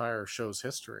in the entire show's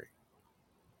history.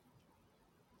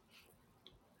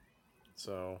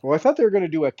 So Well, I thought they were going to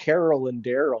do a Carol and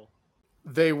Daryl.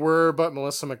 they were, but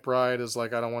Melissa McBride is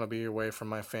like, I don't want to be away from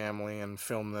my family and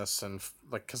film this, and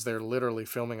like, because they're literally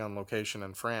filming on location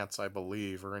in France, I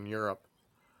believe, or in Europe.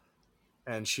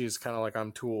 And she's kind of like,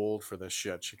 I'm too old for this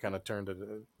shit. She kind of turned it,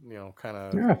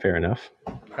 Yeah, fair enough.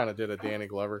 kind of did a Danny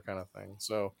Glover kind of thing.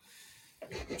 So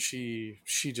she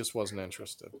just wasn't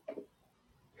interested.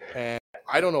 And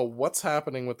I don't know what's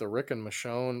happening with the Rick and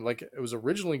Michonne. Like, it was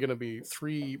originally going to be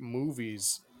 3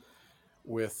 movies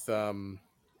with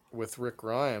Rick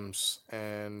Grimes,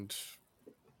 and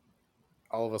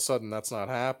all of a sudden that's not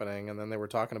happening. And then they were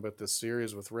talking about this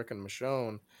series with Rick and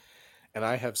Michonne, and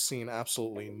I have seen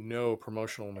absolutely no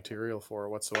promotional material for it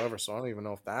whatsoever. So I don't even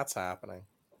know if that's happening.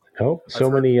 Oh, so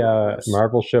many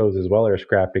Marvel shows as well are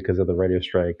scrapped because of the radio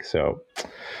strike. So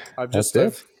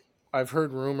I've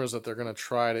heard rumors that they're going to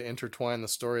try to intertwine the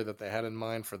story that they had in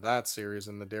mind for that series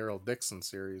in the Daryl Dixon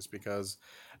series, because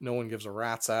no one gives a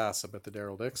rat's ass about the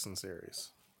Daryl Dixon series.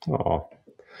 Oh,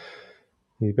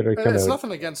 you better come It's out.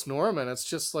 nothing against Norman. It's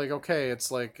just like, okay, it's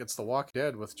The Walking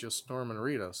Dead with just Norman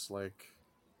Reedus. Like,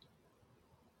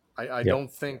 I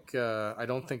don't think the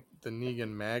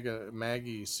Negan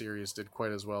Maggie series did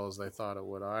quite as well as they thought it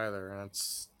would either, and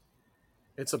it's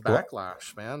a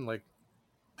backlash, man. Like,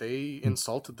 they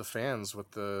insulted the fans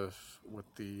with the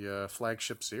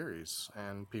flagship series,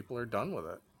 and people are done with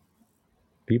it.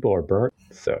 People are burnt.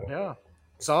 So yeah,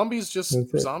 zombies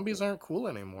aren't cool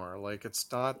anymore. Like, it's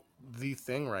not the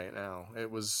thing right now.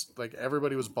 It was like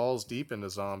everybody was balls deep into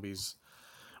zombies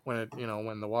when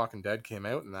when The Walking Dead came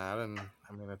out and that, and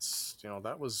I mean, it's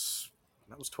that was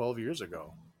 12 years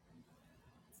ago.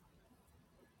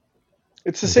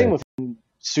 It's the same with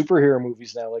superhero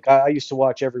movies now. Like, I used to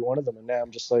watch every one of them, and now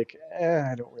I'm just like,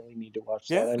 I don't really need to watch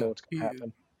that. I know what's going to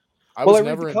happen. I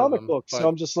read the comic books, so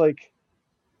I'm just like,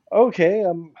 okay,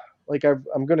 I'm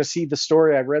going to see the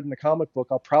story I read in the comic book.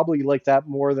 I'll probably like that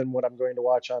more than what I'm going to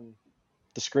watch on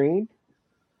the screen.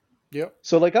 Yep.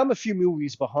 So, like, I'm a few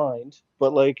movies behind,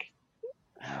 but like,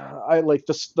 I like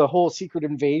the whole Secret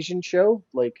Invasion show.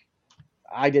 Like,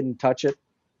 I didn't touch it.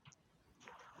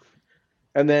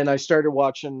 And then I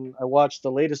watched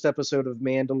the latest episode of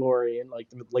Mandalorian, like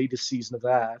the latest season of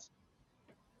that.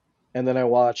 And then I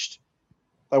watched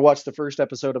the first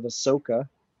episode of Ahsoka.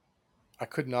 I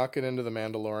could not get into the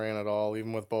Mandalorian at all,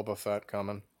 even with Boba Fett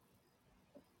coming.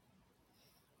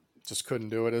 Just couldn't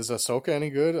do it. Is Ahsoka any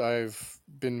good? I've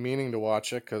been meaning to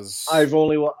watch it because I've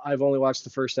only watched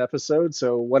the first episode,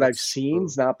 so what I've seen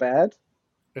is not bad.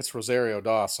 It's Rosario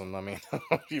Dawson. I mean,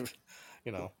 you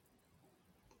know.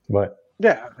 What?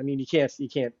 Yeah, I mean, you can't.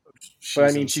 But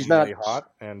I mean, she's not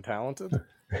hot and talented.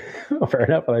 Oh, fair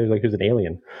enough. I was like, who's an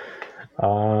alien?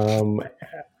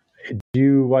 Did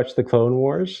you watch the Clone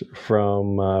Wars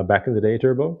from back in the day,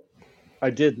 Turbo? I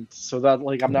didn't. So that,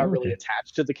 like, I'm not really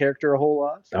attached to the character a whole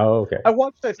lot. Oh, okay. I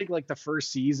watched, I think, like the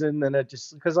first season, and it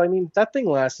just, because I mean, that thing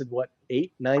lasted what,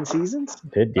 8, 9 seasons?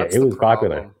 It was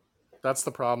popular. That's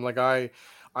the problem. Like,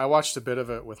 I watched a bit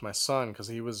of it with my son because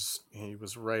he was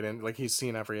right in, like, he's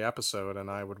seen every episode, and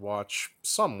I would watch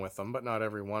some with him, but not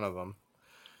every one of them.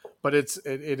 But it's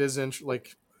interesting.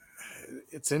 Like,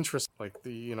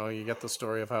 you get the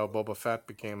story of how Boba Fett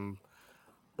became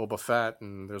Boba Fett,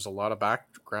 and there's a lot of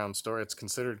background story. It's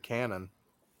considered canon.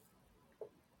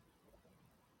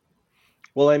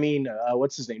 Well, I mean,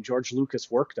 what's his name? George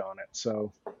Lucas worked on it,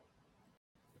 so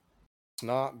it's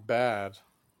not bad.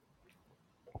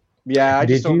 Yeah, I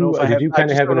just don't know if I have. I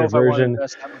just don't know if I want to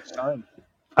invest that much time.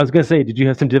 I was gonna say, did you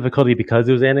have some difficulty because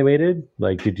it was animated?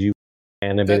 Like, did you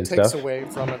animate stuff? That takes away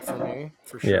from it for me,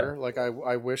 for sure. Yeah. Like,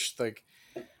 I wish the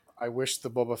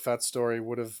Boba Fett story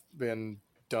would have been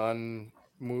done,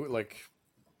 like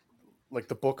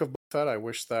the book of Boba Fett. I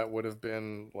wish that would have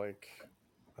been like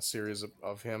a series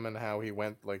of him and how he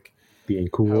went, like, being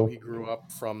cool, how he grew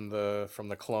up from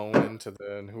the clone into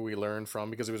and who he learned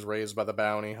from, because he was raised by the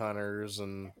bounty hunters,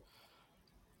 and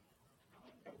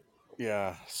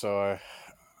yeah. So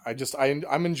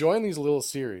I'm enjoying these little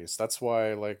series. That's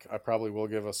why, like, I probably will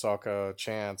give Ahsoka a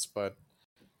chance, but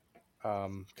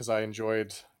because I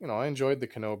enjoyed the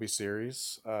Kenobi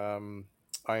series.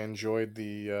 I enjoyed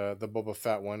the Boba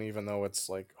Fett one, even though it's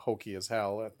like hokey as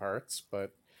hell at parts,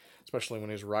 but especially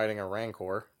when he's riding a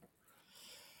Rancor.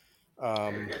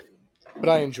 But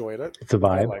I enjoyed it. It's a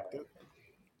vibe. I liked it.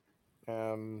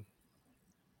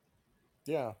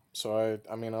 Yeah. So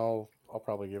I mean, I'll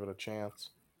probably give it a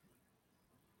chance.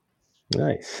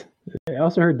 Nice. I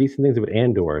also heard decent things about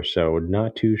Andor, so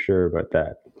not too sure about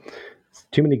that.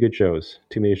 Too many good shows.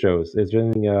 Too many shows. Is there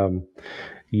anything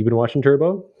you've been watching,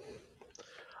 Turbo?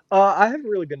 I haven't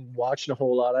really been watching a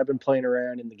whole lot. I've been playing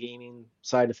around in the gaming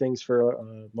side of things for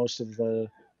most of the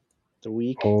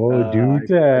week. Oh, do I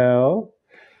tell.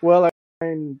 well,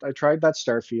 I tried that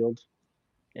Starfield,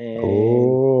 and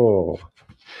Oh,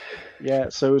 yeah,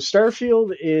 so Starfield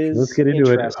let's is get into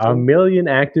it. A interesting. million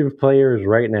active players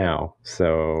right now,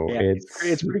 so Yeah, it's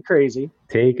it's pretty crazy.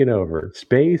 taken over.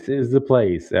 Space is the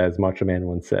place, as Macho Man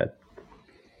once said.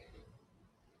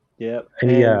 Yeah,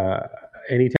 Any and uh,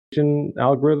 any tension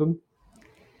algorithm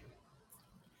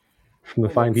from the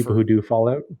fine What people for? who do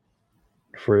Fallout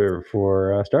for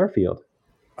Starfield?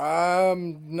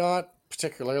 Not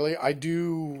particularly. I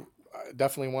do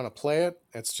definitely want to play it.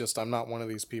 It's just I'm not one of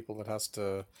these people that has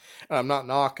to. And I'm not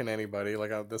knocking anybody.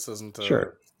 Like this isn't a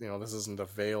Sure, this isn't a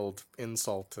veiled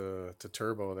insult to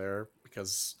Turbo there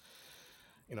because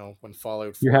when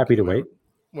Fallout you're 4 happy to came wait.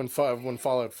 out, when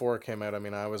Fallout 4 came out, I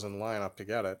mean I was in line up to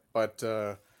get it, but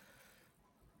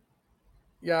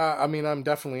yeah, I mean I'm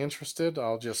definitely interested.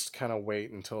 I'll just kind of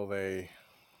wait until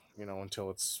until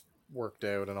it's worked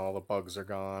out and all the bugs are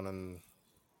gone and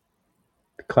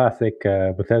Classic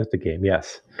Bethesda game.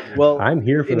 Yes, well, I'm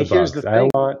here for and the here's the bugs. I thing.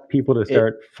 want people to It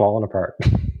start falling apart.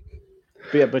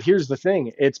 But yeah, but here's the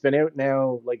thing. It's been out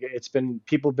now, like it's been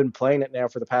people have been playing it now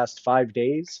for the past 5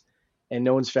 days, and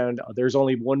no one's found. There's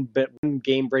only one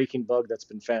game breaking bug that's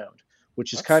been found,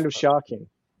 which is kind of that's shocking.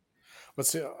 But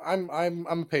see, I'm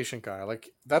a patient guy. Like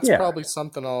that's Yeah, probably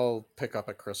something I'll pick up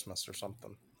at Christmas or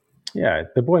something. yeah.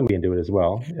 The boy may be into it as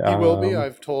well. He will be.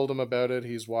 I've told him about it.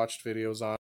 He's watched videos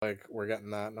on like we're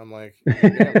getting that, and I'm like, you're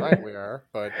damn right we are.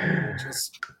 But we'll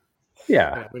just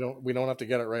Yeah, we don't have to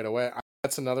get it right away.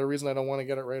 That's another reason I don't want to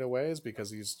get it right away is because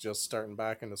he's just starting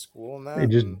back into school and it that,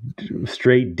 just and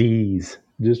straight D's.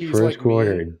 Just he's first like me.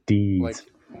 quarter D's. Like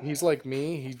he's like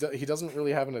me. He doesn't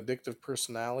really have an addictive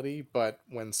personality, but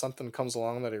when something comes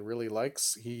along that he really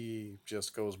likes, he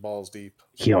just goes balls deep.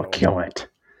 He'll So kill it.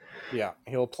 yeah,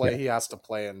 he'll Yeah. play. He has to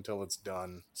play it until it's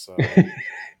done. So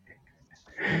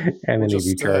And we'll then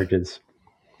he just recharges.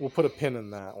 we'll put a pin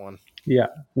in that one. Yeah.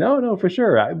 No, for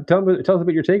sure. Tell us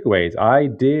about your takeaways. I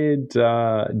did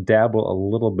dabble a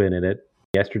little bit in it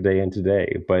yesterday and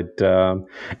today, but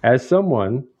as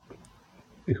someone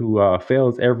who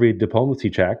fails every diplomacy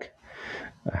check,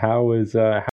 how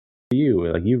are you?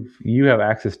 Like you have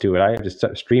access to it. I just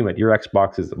stream it. Your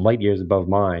Xbox is light years above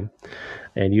mine,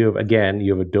 and you have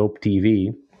a dope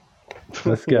TV.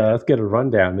 Yeah. Let's get a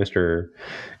rundown, Mister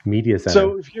Media Center.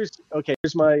 So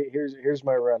here's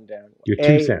my rundown. Your two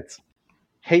A, cents.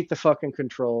 hate the fucking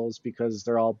controls because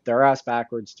they're ass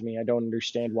backwards to me. I don't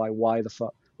understand why the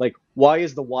fuck like why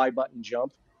is the Y button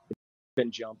jump?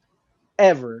 Been jump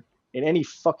ever in any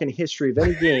fucking history of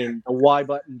any game, the Y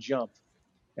button jump.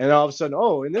 And all of a sudden,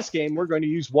 oh, in this game we're going to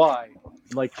use Y. I'm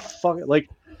like fuck it, like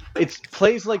it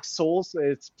plays like Souls,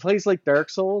 it plays like Dark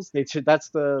Souls. That's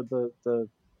the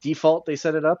default they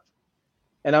set it up.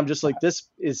 And I'm just like, this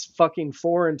is fucking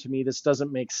foreign to me. This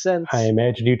doesn't make I sense.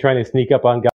 imagine you trying to sneak up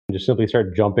on guys and just simply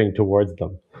start jumping towards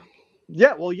them.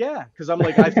 Yeah, well, yeah, because I'm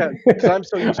like, because I'm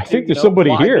so used I to, think there's somebody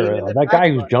Y here. being an That attack guy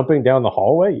who's button. jumping down the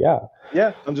hallway. Yeah.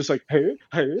 Yeah, I'm just like, hey,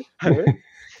 hey, hey.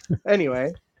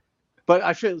 Anyway, but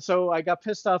I got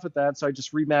pissed off at that, so I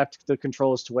just remapped the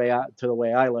controls to the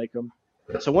way I like them.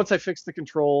 So once I fixed the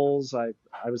controls, I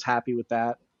was happy with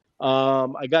that.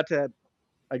 I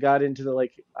got into the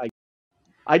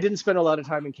I didn't spend a lot of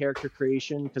time in character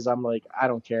creation because I'm like, I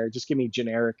don't care. Just give me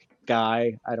generic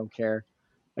guy. I don't care.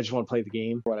 I just want to play the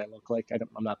game. What I look like.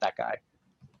 I'm not that guy.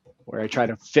 Where I try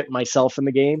to fit myself in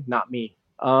the game. Not me.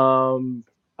 I'm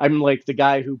like the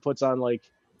guy who puts on like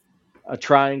a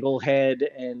triangle head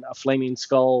and a flaming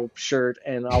skull shirt,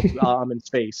 and I'm in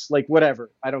space. Like whatever.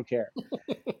 I don't care.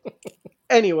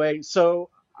 Anyway, so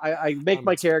I make I'm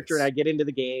my in character and space. I get into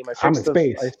the game. I'm in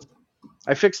space.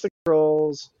 I fix the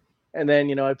controls, and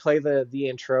then I play the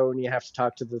intro, and you have to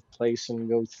talk to the place and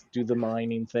go do the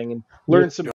mining thing and Yep. learn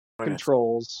some Join it.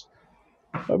 controls.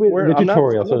 I mean, the I'm not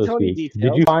tutorial, so to telling you speak. Did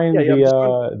details. you Yeah, find yeah. I'm just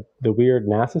going. the weird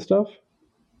NASA stuff?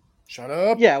 Shut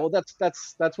up. Yeah, well, that's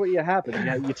what you happen.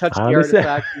 Yeah, you touch the I'm just saying.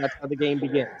 artifact, and that's how the game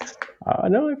begins.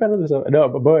 No, I found other stuff. No,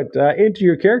 but into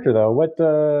your character though, what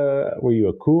were you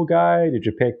a cool guy? Did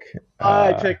you pick?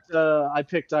 I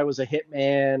was a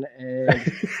hitman,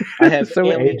 and I have So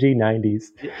alien. edgy '90s.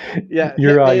 Yeah,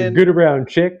 You're hitman. good around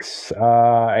chicks,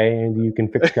 and you can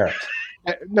fix cars.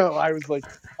 No, I was like,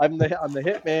 I'm the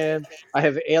hitman. I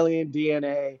have alien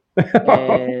DNA,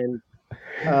 and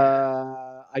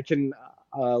I can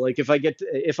like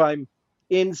if I'm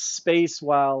in space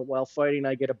while fighting,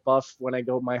 I get a buff when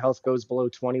my health goes below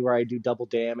 20, where I do double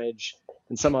damage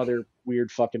and some other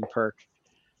weird fucking perk.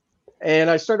 And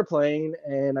I started playing,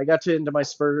 and I got to into my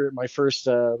first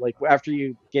like after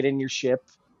you get in your ship,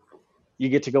 you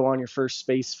get to go on your first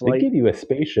space They flight give you a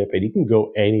spaceship and you can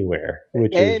go anywhere,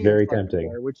 which is any very fucking tempting.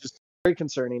 where, which is very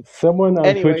concerning. Someone on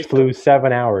Twitch Anyway, so flew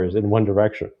 7 hours in one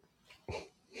direction.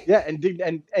 yeah, and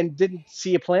didn't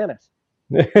see a planet.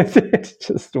 It's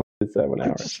just 7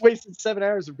 hours. Just wasted 7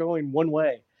 hours of going one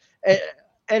way.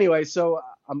 Anyway, so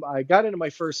I got into my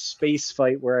first space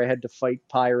fight where I had to fight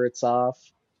pirates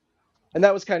off, and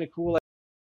that was kind of cool.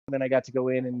 And then I got to go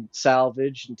in and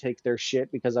salvage and take their shit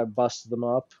because I busted them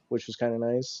up, which was kind of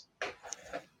nice.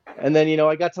 And then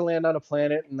I got to land on a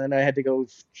planet, and then I had to go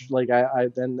like I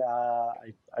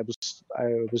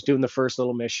was doing the first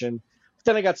little mission. But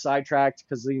then I got sidetracked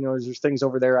because there's things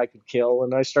over there I could kill,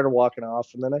 and I started walking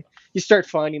off. And then you start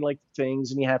finding like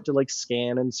things, and you have to like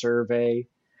scan and survey.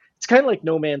 It's kind of like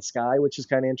No Man's Sky, which is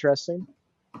kind of interesting.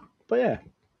 But yeah,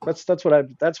 that's what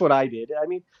I did. I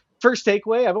mean, first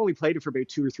takeaway, I've only played it for about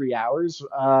 2 or 3 hours.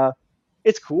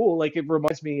 It's cool. Like it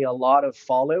reminds me a lot of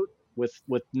Fallout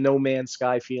with No Man's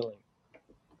Sky feeling.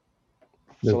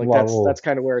 There's So like that's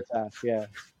kind of where it's at. Yeah.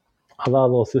 a lot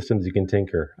of little systems you can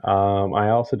tinker. I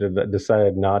also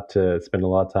decided not to spend a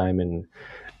lot of time in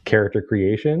character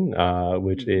creation,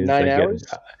 which is 9 hours?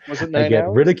 Was it I 9 get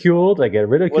hours? ridiculed. I get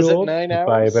Was it ridiculed 9 by a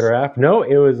hours? better half. No,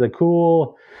 it was a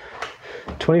cool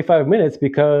 25 minutes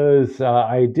because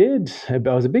I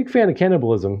was a big fan of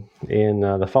cannibalism in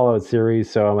the Fallout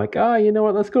series. So I'm like, you know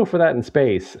what? Let's go for that in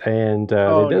space. And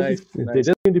Oh, there nice.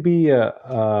 doesn't seem to be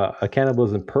a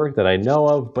cannibalism perk that I know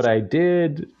of, but I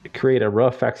did create a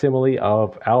rough facsimile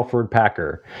of Alfred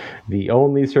Packer, the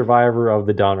only survivor of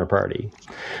the Donner Party.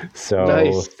 So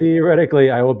Nice.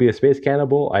 theoretically, I will be a space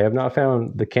cannibal. I have not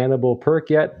found the cannibal perk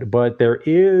yet, but there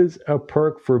is a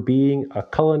perk for being a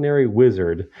culinary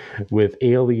wizard with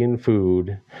alien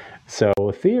food. So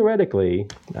theoretically,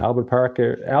 Alfred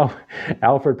Packer,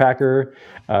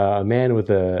 a man with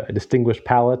a distinguished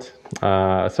palate. So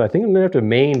I think I'm gonna have to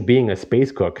main being a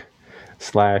space cook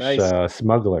 / Nice.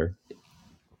 smuggler.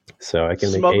 So I can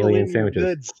make Smuggle alien in your sandwiches.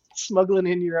 goods. Smuggling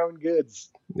in your own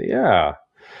goods. Yeah.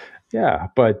 Yeah,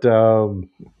 but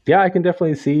I can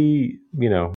definitely see,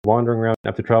 wandering around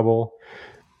after trouble.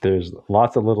 There's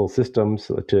lots of little systems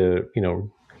to,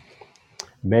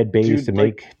 med bays Dude,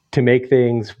 like to make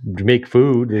things, to make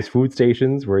food. There's food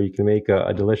stations where you can make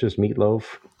a delicious meatloaf.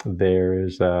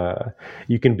 There's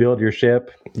you can build your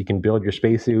ship, you can build your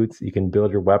spacesuits, you can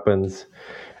build your weapons.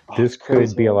 This it's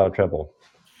crazy. could be a lot of trouble.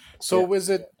 So is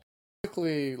it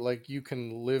basically like you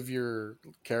can live your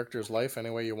character's life any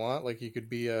way you want? Like you could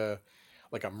be a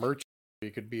merchant,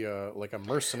 you could be a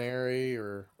mercenary,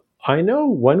 or I know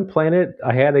one planet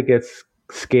I had to get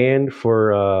scanned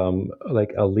for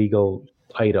like illegal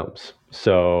items.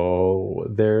 So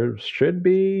there should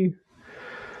be.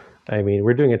 I mean,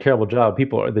 we're doing a terrible job.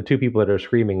 The two people that are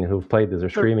screaming who've played this are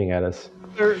screaming at us.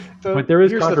 But there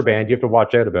is contraband you have to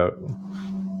watch out about.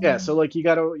 Yeah, so like you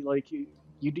gotta like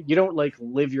you don't like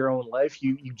live your own life.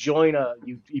 You join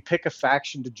you pick a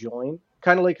faction to join,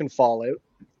 kind of like in Fallout.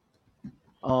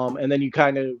 And then you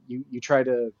try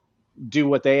to do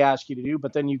what they ask you to do,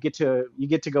 but then you get to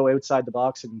go outside the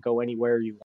box and go anywhere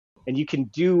you want, and you can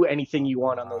do anything you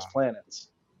want on those planets.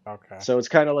 okay. So it's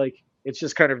kind of like it's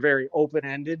just kind of very open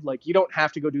ended. Like you don't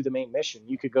have to go do the main mission.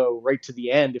 You could go right to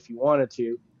the end if you wanted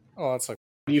to. Oh, that's like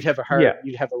You'd have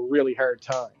a really hard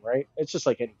time, right? It's just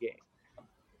like any game,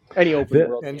 any open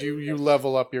world. And you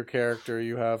level up your character.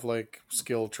 You have like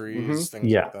skill trees,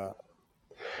 things like that.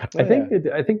 I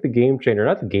think the game changer,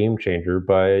 not the game changer,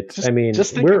 but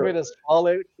just think of it as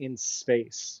Fallout in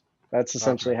space. That's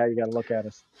essentially how you got to look at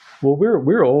it. Well,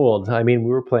 we're old. I mean,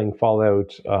 we were playing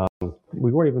Fallout.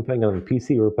 We weren't even playing on the PC.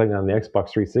 We were playing on the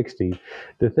Xbox 360.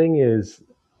 The thing is,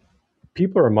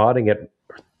 people are modding it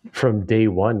from day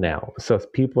one now. So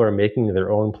people are making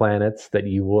their own planets that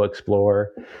you will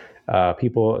explore.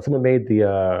 Someone made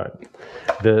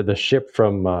the ship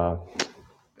from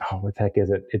what the heck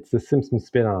is it? It's the Simpsons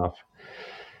spinoff.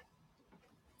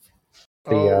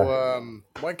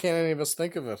 Why can't any of us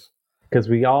think of it? Because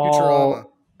we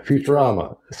all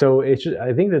Futurama. So it's just,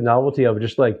 I think the novelty of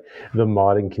just like the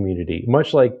modding community,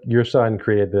 much like your son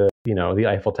created the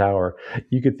Eiffel Tower,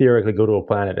 you could theoretically go to a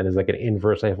planet and there's like an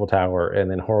inverse Eiffel Tower and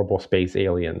then horrible space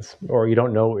aliens, or you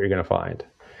don't know what you're going to find.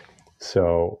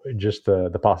 So just the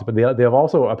possibility. They have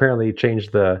also apparently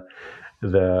changed all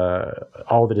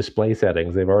the display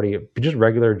settings. They've already, just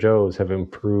regular Joes have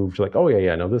improved, like, oh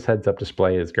yeah, no, this heads up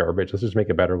display is garbage, let's just make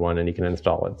a better one and you can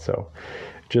install it. So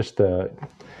just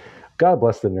God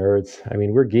bless the nerds. I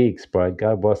mean, we're geeks, but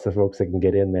God bless the folks that can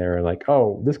get in there and like,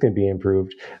 oh, this can be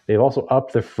improved. They've also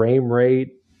upped the frame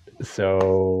rate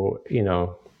So,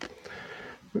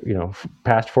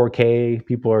 past 4K,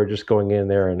 people are just going in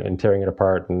there and tearing it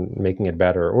apart and making it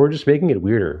better, or just making it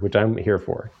weirder, which I'm here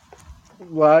for.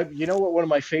 Well, you know what one of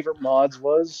my favorite mods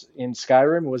was in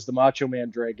Skyrim was the Macho Man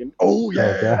Dragon. Oh Oh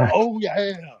yeah, god! oh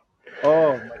yeah.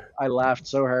 Oh my, I laughed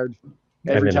so hard And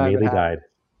every then time it immediately happened. died.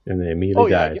 And then immediately Oh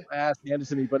yeah, I died. get my ass handed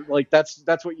to me, but like that's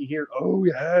what you hear. Oh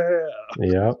yeah.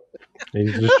 Yep. And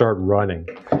you just start running.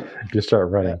 Just start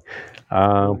Yeah. running.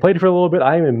 Played for a little bit.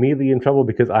 I am immediately in trouble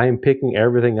because I am picking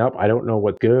everything up. I don't know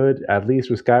what's good. At least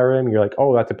with Skyrim, you're like,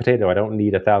 oh, that's a potato. I don't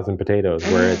need 1,000 potatoes.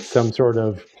 Where it's some sort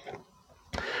of,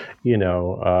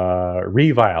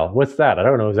 revile. What's that? I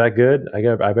don't know. Is that good? I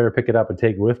better pick it up and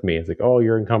take it with me. It's like, oh,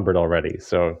 you're encumbered already.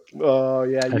 So Oh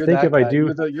yeah, I you're think if that I guy.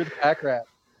 do, You're the pack rat.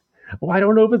 well, I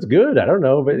don't know if it's good. I don't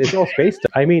know, but it's all space.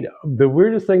 I mean, the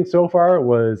weirdest thing so far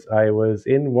was I was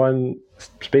in one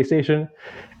space station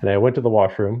and I went to the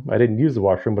washroom. I didn't use the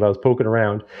washroom, but I was poking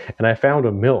around and I found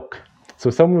a milk. So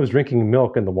someone was drinking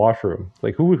milk in the washroom.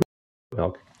 Like, who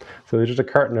milk? So there's just a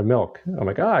carton of milk. I'm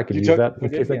like, I could use that in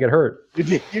case I get hurt.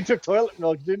 You took toilet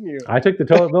milk, didn't you? I took the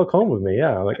toilet milk home with me.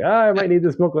 Yeah, I'm like, I might need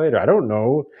this milk later. I don't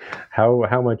know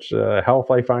how much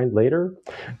health I find later.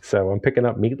 So I'm picking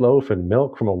up meatloaf and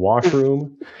milk from a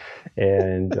washroom,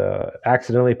 and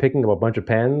accidentally picking up a bunch of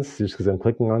pens just because I'm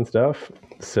clicking on stuff.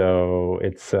 So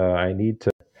it's I need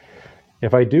to.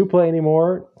 If I do play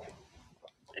anymore,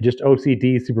 just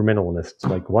OCD super minimalist,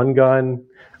 like one gun,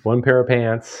 one pair of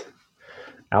pants,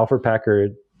 Alfred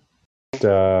Packard,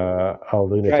 a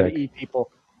lunatic. Trying to eat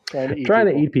people. Trying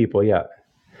to eat people, yeah.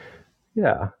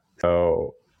 Yeah.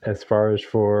 So as far as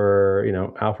for,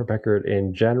 Alfred Packard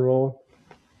in general,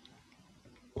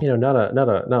 not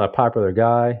a popular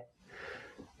guy.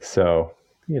 So,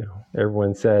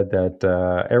 everyone said that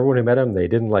everyone who met him, they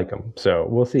didn't like him. So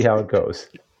we'll see how it goes.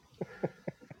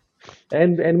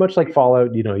 And much like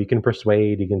Fallout, you can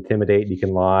persuade, you can intimidate, you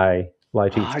can lie,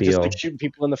 cheat, I steal. just like shooting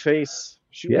people in the face.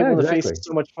 Shooting people in the face is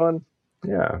so much fun.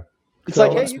 Yeah. It's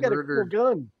like, hey, you got a cool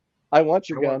gun. I want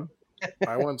your gun.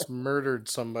 I once murdered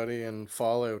somebody in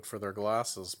Fallout for their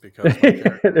glasses because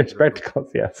their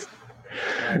spectacles, yes.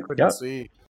 I couldn't see.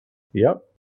 Yep.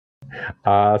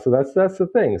 So that's the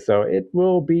thing. So it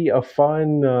will be a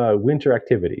fun winter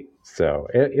activity. So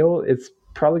it's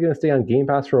probably going to stay on Game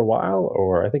Pass for a while,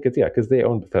 or I think it's because they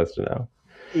own Bethesda now.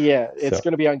 Yeah, it's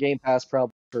going to be on Game Pass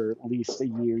probably for at least a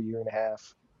year and a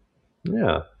half.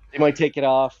 Yeah. They might take it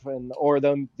off, or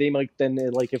they might then,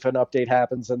 like, if an update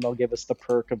happens, then they'll give us the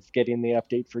perk of getting the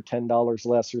update for $10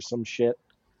 less or some shit.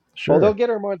 Sure. Well,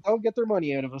 they'll get their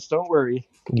money out of us. Don't worry.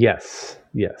 Yes.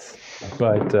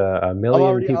 But a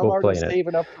million people I'm already playing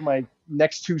saving up for my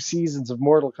next 2 seasons of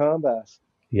Mortal Kombat.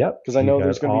 Yep. Because I know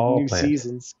there's going to be new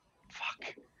seasons.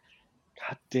 Fuck.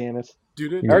 God damn it.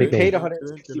 I already paid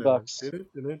 $160.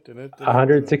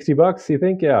 $160, you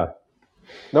think? Yeah.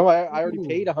 No, I already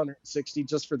paid $160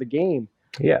 just for the game.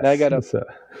 Yeah. Now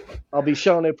I'll be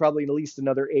showing it probably at least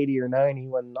another 80 or 90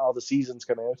 when all the seasons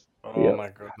come out. Oh my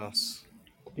goodness.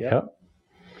 Yep.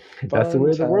 That's the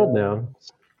way of the world now.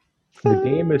 The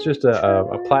game is just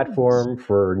a platform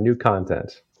for new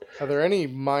content. Are there any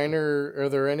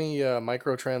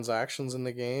microtransactions in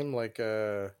the game?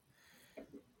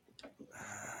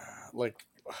 Well,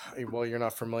 you're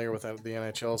not familiar with the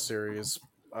NHL series.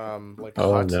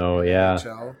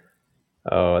 NHL.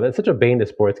 Oh, that's such a bane to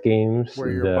sports games. Where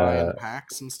you're buying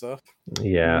packs and stuff.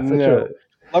 Yeah.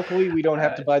 Luckily, we don't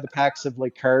have to buy the packs of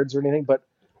like cards or anything. But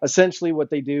essentially, what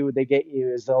they get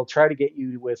you is they'll try to get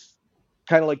you with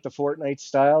kind of like the Fortnite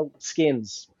style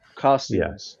skins, costumes.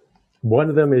 Yeah. One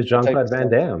of them is Jean-Claude Van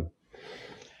Damme.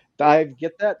 I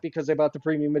get that because I bought the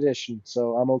premium edition,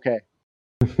 so I'm okay.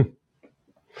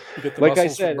 Like I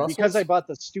said, because I bought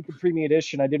the stupid premium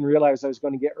edition, I didn't realize I was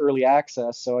going to get early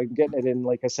access. So I'm getting it in,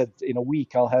 like I said, in a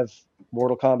week. I'll have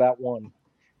Mortal Kombat 1,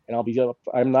 and I'll be up.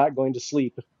 I'm not going to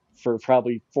sleep for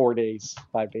probably 5 days.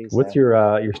 What's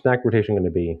your snack rotation going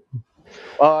to be?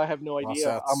 I have no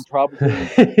idea. I'm probably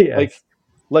yes.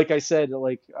 like I said,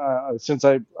 since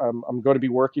I'm going to be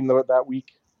working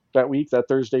that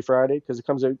Thursday, Friday, because it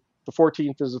comes out the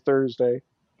 14th is a Thursday.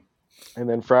 And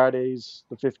then Friday's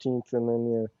the 15th, and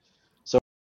then so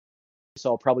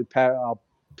I'll probably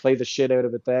play the shit out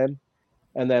of it then,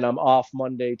 and then I'm off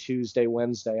Monday, Tuesday,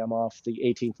 Wednesday. I'm off the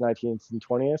 18th, 19th, and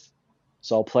 20th,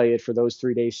 so I'll play it for those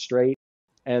 3 days straight,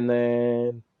 and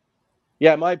then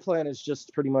my plan is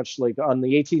just pretty much like on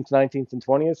the 18th, 19th, and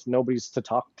 20th, nobody's to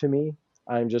talk to me.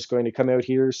 I'm just going to come out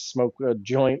here, smoke a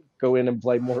joint, go in and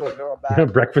play Mortal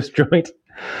Kombat. Breakfast joint.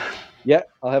 Yeah,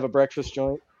 I'll have a breakfast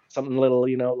joint. Something little,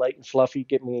 light and fluffy,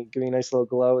 give me a nice little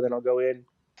glow. Then I'll go in,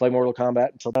 play Mortal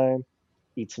Kombat until time,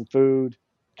 eat some food,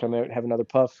 come out, have another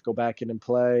puff, go back in and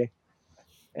play.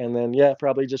 And then,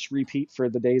 probably just repeat for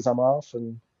the days I'm off.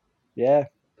 And yeah.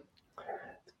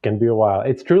 Can be a while.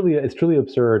 It's truly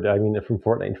absurd. I mean, from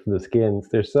Fortnite, from the skins,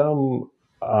 there's some,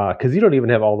 because you don't even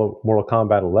have all the Mortal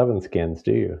Kombat 11 skins,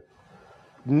 do you?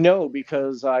 No,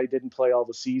 because I didn't play all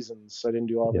the seasons. I didn't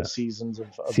do all Yeah. the seasons of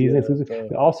Season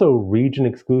exclusive. Also, region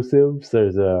exclusives.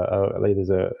 There's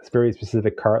a very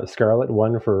specific Scarlet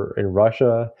one for in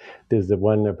Russia. There's the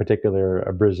one in particular,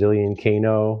 a Brazilian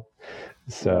Kano.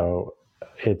 So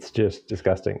it's just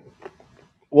disgusting.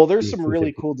 Well, there's some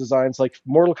really cool designs, like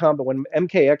Mortal Kombat. When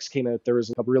MKX came out, there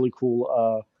was a really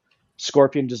cool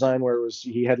Scorpion design where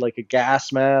he had like a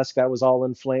gas mask that was all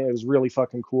inflamed. It was really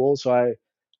fucking cool. So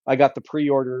I got the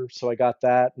pre-order, so I got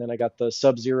that, and then I got the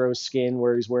Sub-Zero skin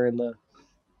where he's wearing the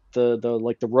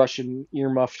like the Russian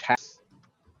ear-muffed hat,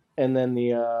 and then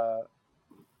the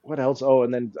what else? Oh,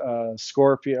 and then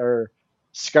Scorpion or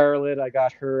Scarlet, I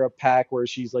got her a pack where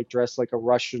she's like dressed like a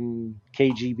Russian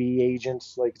KGB agent.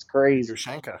 Like, it's crazy.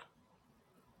 Yushenka.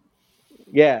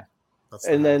 Yeah.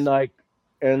 And then I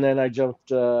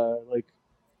jumped like,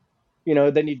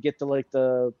 then you'd get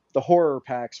the horror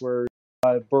packs where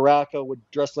Baraka would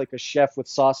dress like a chef with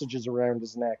sausages around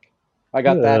his neck. I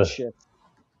got that shit.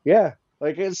 Yeah.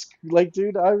 Like, it's like,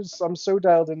 dude, I'm so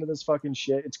dialed into this fucking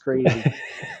shit. It's crazy.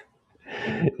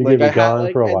 You're gonna be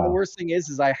gone for a while. And the worst thing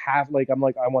is I have like, I'm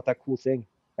like, I want that cool thing.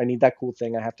 I need that cool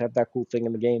thing. I have to have that cool thing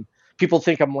in the game. People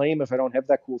think I'm lame if I don't have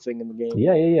that cool thing in the game.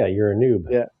 Yeah. You're a noob.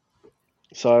 Yeah.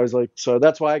 So I was like, so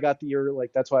that's why I got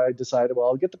that's why I decided, well,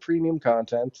 I'll get the premium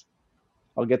content.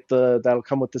 I'll get that'll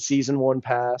come with the season 1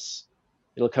 pass.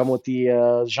 It'll come with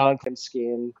the Jean-Claude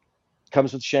skin.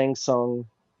 Comes with Shang Tsung.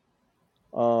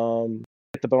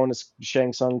 Get the bonus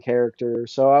Shang Tsung character.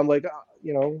 So I'm like,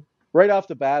 right off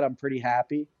the bat, I'm pretty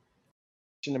happy.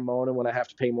 And moaning when I have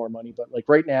to pay more money, but like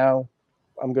right now,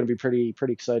 I'm going to be pretty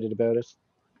excited about it.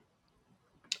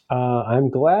 I'm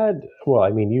glad. Well, I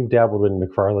mean, you've dabbled in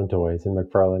McFarlane toys and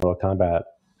McFarlane Mortal Kombat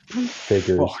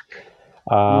figures. Fuck.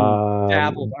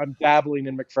 I'm dabbling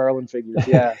in McFarlane figures.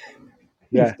 Yeah.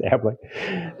 He's dabbling.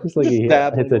 Just like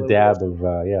it's a dab of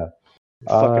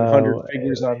Fucking 100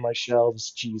 figures on my shelves.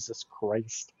 Jesus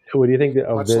Christ. What do you think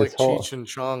of Much this like whole... Cheech and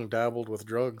Chong dabbled with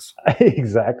drugs.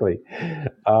 Exactly.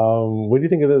 What do you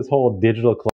think of this whole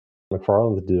digital collection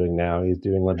McFarlane's doing now? He's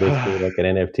doing basically like an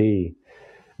NFT.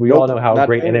 We all know how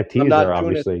great NFTs are,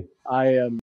 obviously. I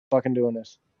am fucking doing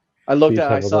this. I looked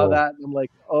at it, I saw that, and I'm like,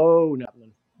 oh,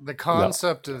 nothing. The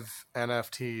concept of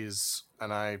NFTs,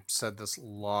 and I said this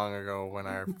long ago when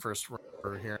I first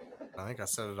remember hearing, I think I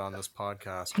said it on this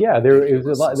podcast. Yeah, there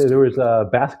was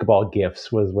basketball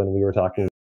gifts was when we were talking.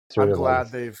 I'm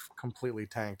glad they've completely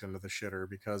tanked into the shitter,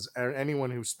 because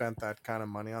anyone who spent that kind of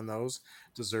money on those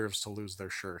deserves to lose their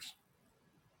shirt.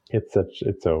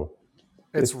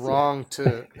 It's wrong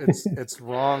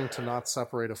to not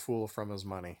separate a fool from his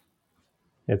money.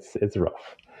 It's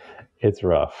rough. It's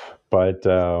rough, but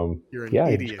You're an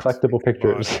idiot. Collectible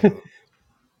pictures.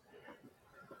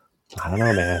 I don't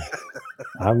know, man.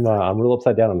 I'm real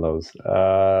upside down on those.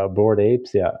 Bored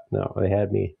apes, yeah. No, they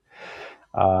had me.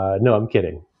 No, I'm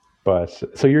kidding. But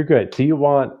so you're good. So you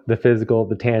want the physical,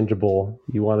 the tangible.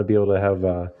 You want to be able to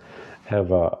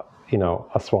have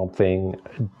a Swamp Thing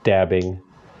dabbing,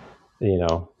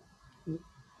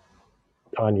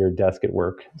 on your desk at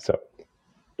work. So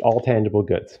all tangible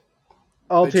goods.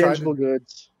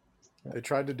 Goods. They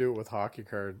tried to do it with hockey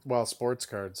cards, sports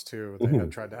cards too. They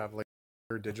had tried to have like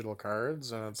digital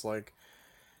cards, and it's like,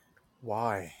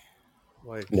 why?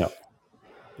 Like, no.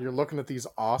 You're looking at these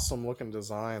awesome looking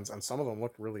designs, and some of them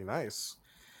look really nice,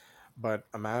 but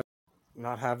imagine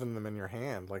not having them in your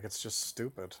hand. Like, it's just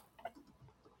stupid.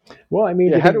 Well, I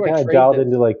mean, how do I dialed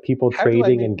into like people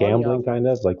trading and gambling, kind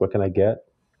of like, what can I get?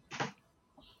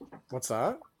 What's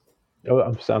that? Oh,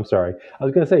 I'm sorry. I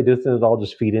was going to say, doesn't it all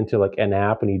just feed into like an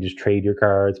app and you just trade your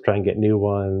cards, try and get new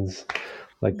ones,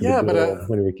 like when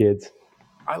we were kids?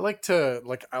 I like to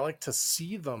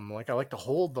see them. Like, I like to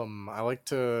hold them.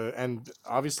 And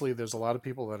obviously there's a lot of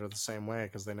people that are the same way,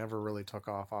 because they never really took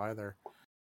off either.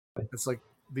 It's like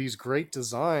these great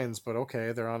designs, but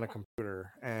okay, they're on a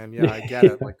computer, and yeah, I get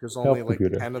it. Like, there's only like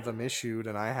 10 of them issued,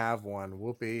 and I have one.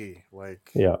 Whoopee!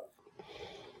 Like, yeah,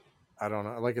 I don't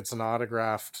know. Like, it's an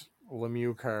autographed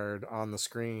Lemieux card on the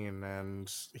screen, and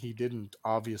he didn't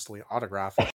obviously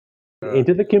autograph it.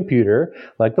 Into the computer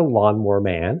like the lawnmower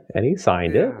man, and he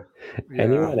signed it,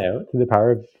 and he went out to the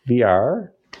power of VR.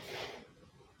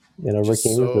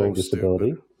 Working with learning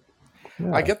disability.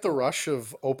 I get the rush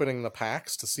of opening the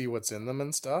packs to see what's in them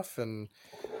and stuff, and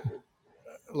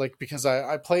like because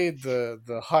I played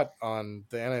the hut on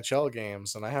the NHL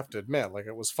games, and I have to admit, like,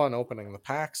 it was fun opening the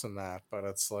packs and that, but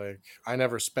it's like I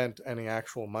never spent any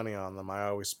actual money on them. I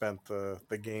always spent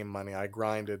the game money. I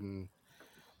grinded and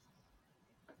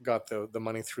got the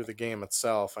money through the game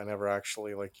itself. I never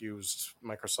actually like used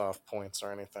Microsoft points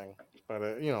or anything. But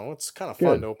it's kind of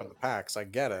fun Good. to open the packs. I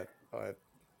get it, but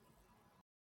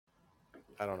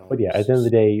I don't know. But yeah, at the end of the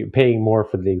day, you're paying more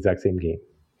for the exact same game.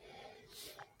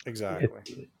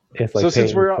 Exactly. It's like So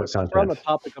since paying we're for on the content.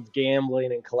 topic of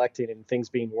gambling and collecting and things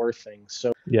being worth things,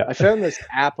 so Yeah. I found this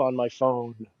app on my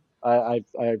phone. I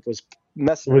was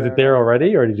messing Was it around there on it.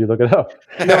 already, or did you look it up?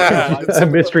 No. A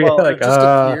mystery. Well, Like, just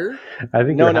appear? I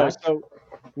think no, you're no. hacked.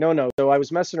 So I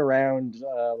was messing around,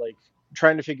 like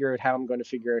trying to figure out how I'm going to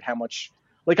figure out how much.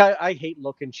 Like I hate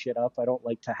looking shit up. I don't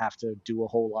like to have to do a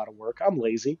whole lot of work. I'm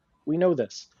lazy. We know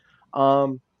this.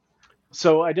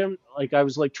 So I didn't like. I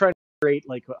was like trying to create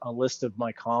like a list of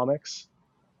my comics,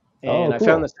 and Oh, I found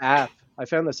cool. this app. I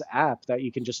found this app that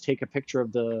you can just take a picture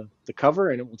of the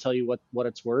cover, and it will tell you what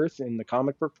it's worth in the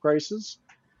comic book prices.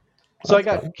 So I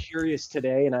That's got fun. curious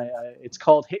today, and it's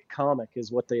called Hit Comic,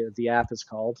 is what the app is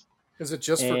called, Is it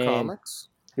just for and comics?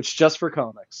 it's just for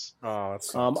comics. Oh, that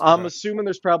sucks. I'm Okay. assuming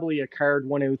there's probably a card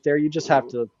one out there. You just have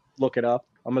to look it up.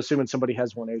 I'm assuming somebody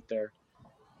has one out there.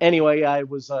 Anyway, I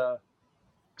was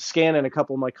scanning a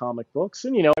couple of my comic books,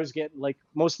 and I was getting like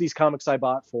most of these comics I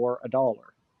bought for $1,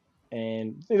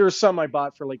 and there were some I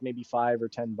bought for like maybe $5 or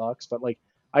 $10, but like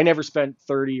I never spent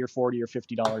 30 or 40 or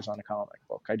 $50 on a comic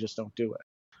book. I just don't do it.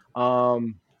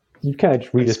 You kind of just I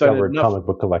spent rediscovered enough. comic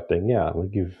book collecting. Yeah,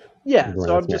 like you've Yeah, grown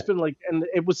so as I've man. just been like, and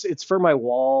it's for my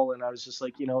wall, and I was just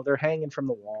like, they're hanging from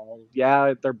the wall.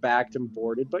 Yeah, they're backed and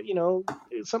boarded, but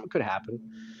something could happen.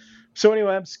 So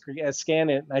anyway, I scan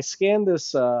it, and I scanned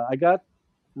this.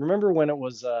 Remember when it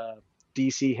was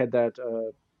DC had that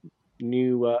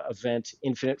new event,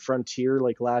 Infinite Frontier,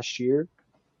 like last year?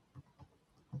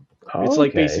 It's like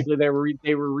Okay. basically they were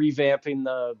revamping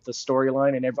the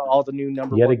storyline, and all the new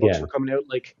number Yet one books again. were coming out,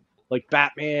 like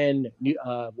Batman.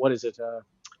 What is it?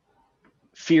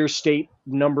 Fear State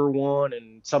 #1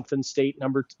 and something State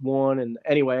 #1. And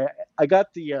anyway, I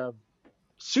got the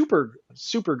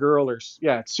Supergirl, it's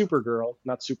Supergirl,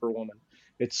 not Superwoman.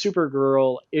 It's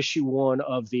Supergirl issue 1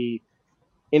 of the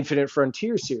Infinite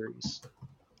Frontier series.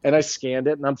 And I scanned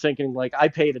it, and I'm thinking, like, I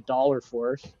paid $1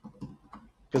 for it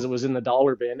because it was in the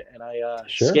dollar bin, and I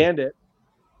Sure. scanned it,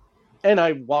 and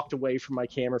I walked away from my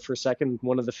camera for a second.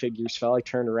 One of the figures fell. I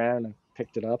turned around and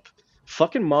picked it up.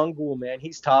 Fucking Mongol, man.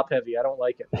 He's top heavy. I don't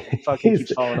like it. He fucking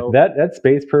keeps falling over. That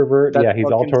space pervert. That Yeah, he's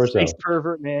all fucking torso. space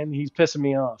pervert, man. He's pissing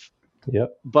me off.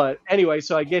 Yep. But anyway,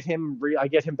 so I get him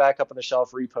back up on the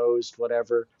shelf, reposed,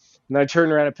 whatever. And I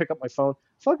turn around and pick up my phone.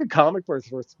 Fucking comic worth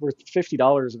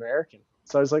 $50 American.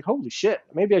 So I was like, holy shit,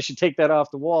 maybe I should take that off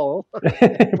the wall. Put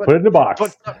it in a box.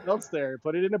 Put something else there.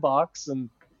 Put it in a box and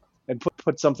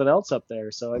put something else up there.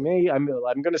 So I'm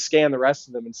going to scan the rest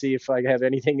of them and see if I have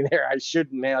anything there I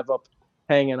shouldn't have up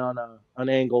hanging on an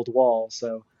angled wall.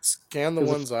 So scan the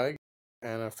ones I get,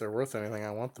 and if they're worth anything, I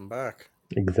want them back.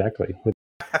 Exactly.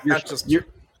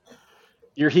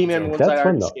 Your He-Man ones I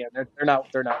already scanned. They're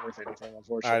not worth anything,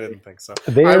 unfortunately. I didn't think so.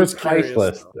 They are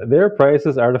priceless. They're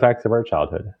priceless artifacts of our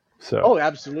childhood. So. Oh,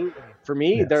 absolutely. For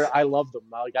me, I love them.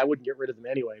 Like, I wouldn't get rid of them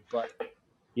anyway. But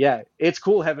yeah, it's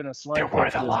cool having a slime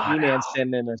worth a lot. He-Man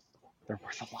standing in there. They're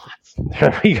worth a lot.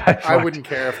 I wouldn't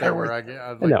care if they were.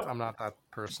 I'm not that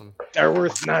person. They're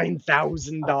worth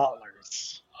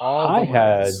 $9,000. I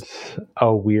had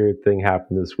a weird thing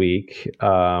happen this week,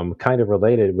 kind of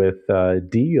related with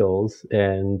deals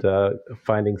and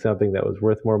finding something that was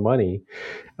worth more money.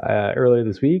 Earlier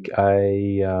this week,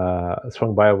 I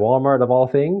swung by a Walmart of all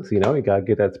things. You got to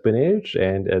get that spinach,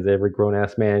 and as every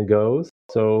grown-ass man goes,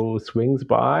 so swings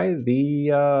by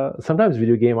the sometimes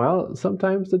video game aisle,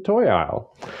 sometimes the toy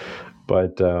aisle.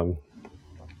 But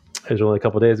it was only a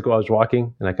couple of days ago I was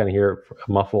walking, and I kind of hear it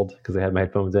muffled because I had my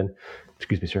headphones in.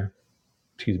 Excuse me, sir.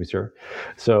 Excuse me, sir.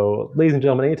 So, ladies and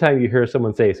gentlemen, anytime you hear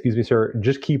someone say, excuse me, sir,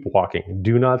 just keep walking.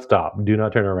 Do not stop. Do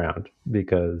not turn around,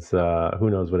 because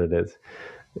who knows what it is.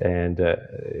 And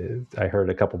I heard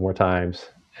it a couple more times.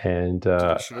 And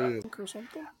or something?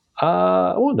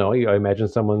 Well, no, I imagine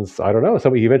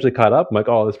somebody eventually caught up. I'm like,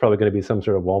 oh, this is probably going to be some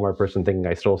sort of Walmart person thinking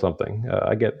I stole something.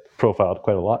 I get profiled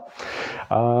quite a lot.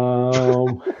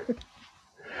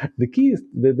 The key is,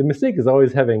 the mistake is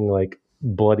always having like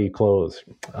bloody clothes.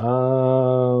 The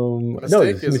No,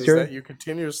 mistake is that you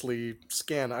continuously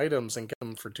scan items and get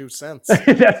them for 2 cents.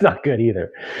 That's not good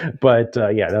either. But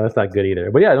yeah, no, that's not good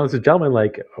either. But yeah, no, this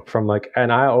gentleman from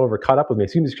an aisle over caught up with me.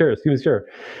 Excuse me, sir.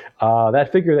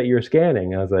 That figure that you're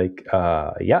scanning. I was like,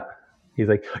 yeah. He's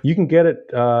like, you can get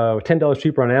it $10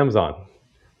 cheaper on Amazon.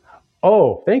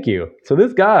 Oh, thank you. So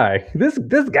this guy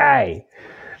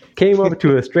came up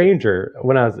to a stranger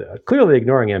when I was clearly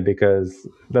ignoring him because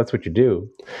that's what you do.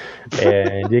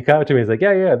 And he came up to me. He's like,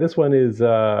 yeah, this one is,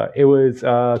 it was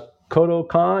Kodo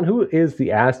Khan, who is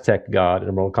the Aztec god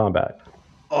in Mortal Kombat.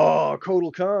 Oh,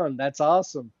 Kodo Khan. That's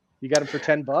awesome. You got him for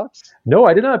 $10? No,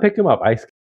 I did not pick him up. I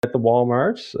at the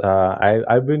Walmart.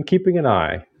 I've been keeping an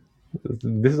eye.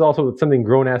 This is also something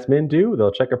grown-ass men do.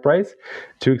 They'll check a price.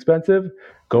 Too expensive?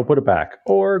 Go put it back.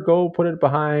 Or go put it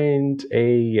behind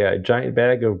a giant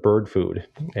bag of bird food.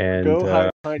 And go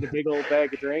hide behind a big old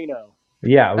bag of Drano.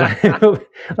 Yeah,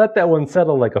 let that one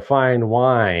settle like a fine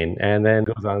wine, and then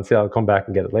goes on sale. Come back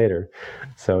and get it later.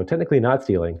 So technically not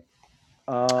stealing.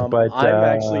 But I'm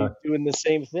actually doing the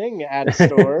same thing at a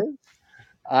store.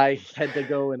 I had to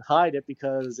go and hide it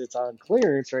because it's on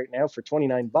clearance right now for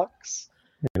 $29.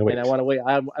 And I want to wait.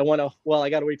 I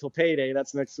got to wait till payday.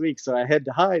 That's next week. So I had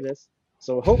to hide this.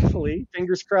 So hopefully,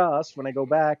 fingers crossed, when I go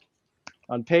back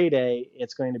on payday,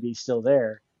 it's going to be still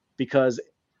there, because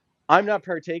I'm not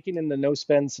partaking in the no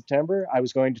spend September. I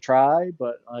was going to try,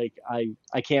 but like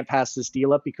I can't pass this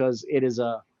deal up because it is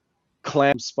a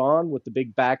clam spawn with the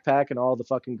big backpack and all the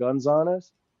fucking guns on it.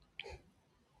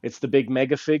 It's the big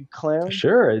mega fig clown.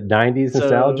 Sure, 90s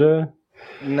nostalgia.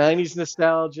 90s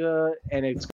nostalgia, and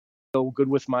it's so good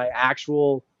with my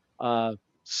actual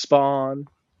spawn.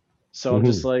 So I'm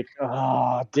just like,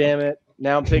 oh, damn it.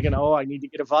 Now I'm thinking, I need to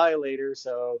get a Violator.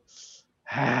 So,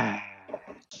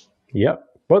 yep.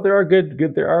 But there are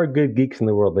good geeks in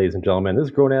the world, ladies and gentlemen. This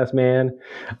grown-ass man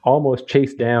almost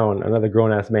chased down another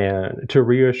grown-ass man to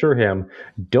reassure him,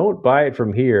 don't buy it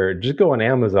from here. Just go on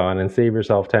Amazon and save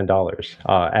yourself $10.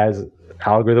 As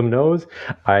algorithm knows,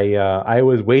 I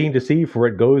was waiting to see for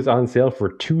it goes on sale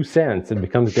for 2 cents and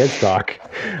becomes dead stock.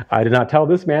 I did not tell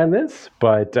this man this,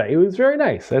 but it was very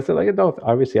nice. I said,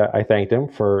 obviously, I thanked him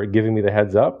for giving me the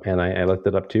heads up, and I looked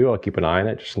it up too. I'll keep an eye on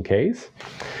it just in case.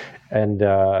 And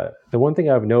the one thing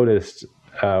I've noticed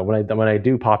when I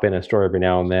do pop in a store every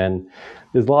now and then,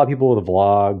 there's a lot of people with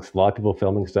vlogs, a lot of people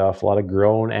filming stuff, a lot of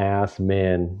grown-ass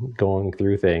men going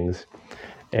through things,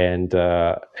 and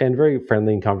very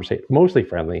friendly and mostly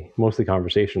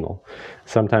conversational.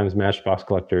 Sometimes Matchbox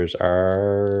collectors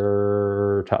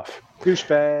are tough.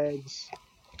 Douchebags.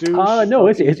 No,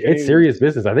 it's serious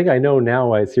business. I think I know now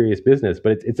why it's serious business,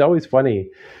 but it's always funny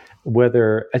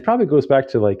whether it probably goes back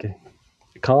to like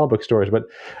comic book stores, but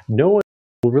no one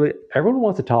will really. Everyone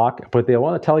wants to talk, but they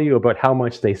want to tell you about how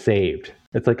much they saved.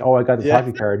 It's like, I got this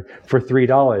hockey card for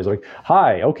 $3. Like,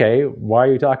 hi, okay, why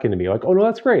are you talking to me? Like, oh no,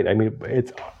 that's great. I mean,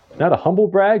 it's not a humble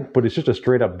brag, but it's just a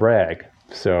straight up brag.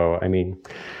 So, I mean,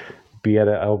 be at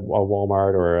a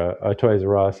Walmart or a Toys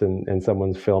R Us, and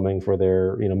someone's filming for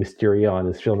their, Mysterion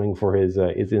is filming for his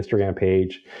Instagram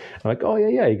page. I'm like, oh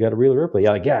yeah, you got a Rhea Ripley.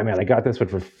 Yeah, like, yeah, man, I got this one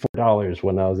for $4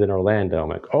 when I was in Orlando. I'm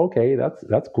like, okay,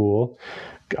 that's cool.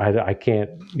 I can't,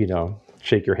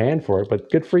 shake your hand for it,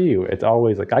 but good for you. It's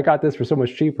always like, I got this for so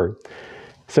much cheaper.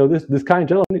 So this kind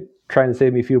gentleman trying to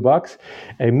save me a few bucks,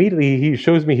 and immediately he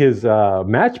shows me his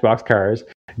Matchbox cars.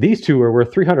 These two are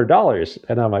worth $300,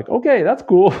 and I'm like, okay, that's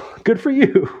cool. Good for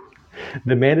you.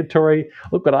 The mandatory,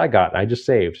 look what I got. I just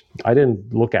saved. I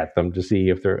didn't look at them to see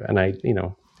if they're, and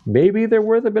maybe they're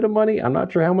worth a bit of money. I'm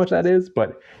not sure how much that is,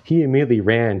 but he immediately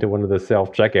ran to one of the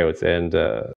self-checkouts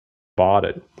and bought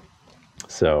it.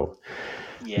 So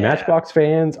Matchbox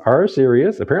fans are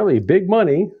serious. Apparently big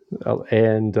money,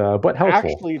 and but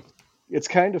helpful. Actually, it's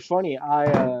kind of funny.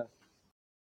 I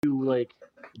do like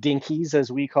dinkies,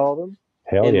 as we call them.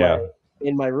 Hell yeah.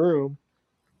 In my room,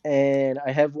 and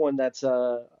I have one that's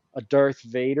a Darth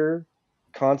Vader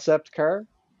concept car.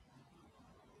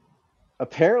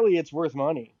 Apparently, it's worth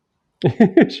money.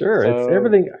 Sure, so, it's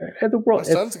everything in the world.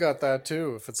 My son's got that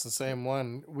too. If it's the same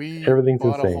one, everything's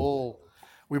insane.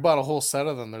 We bought a whole set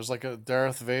of them. There's like a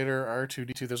Darth Vader,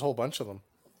 R2-D2. There's a whole bunch of them.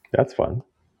 That's fun.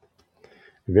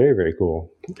 Very, very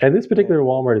cool. And this particular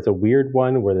Walmart is a weird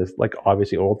one where there's like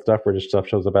obviously old stuff where just stuff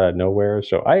shows up out of nowhere.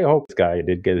 So I hope this guy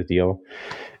did get a deal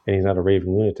and he's not a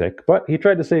raving lunatic, but he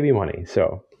tried to save me money.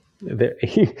 So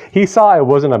he saw I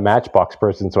wasn't a Matchbox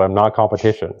person, so I'm not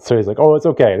competition. So he's like, oh, it's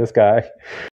okay. This guy.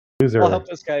 Loser. I'll help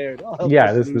this guy out.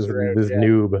 This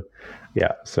noob.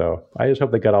 Yeah, so I just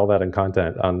hope they got all that in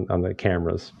content on the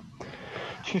cameras.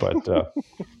 But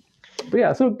But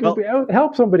yeah, so Well,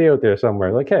 help somebody out there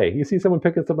somewhere. Like, hey, you see someone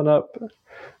picking something up?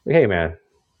 Like, hey, man,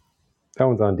 that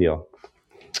one's on deal.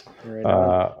 right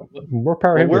on. More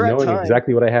power Well, him for we're at knowing time.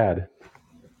 exactly what I had.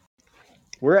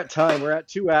 We're at time. We're at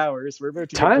 2 hours. We're about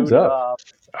to get Time's booted up. off.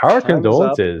 Our Time is up.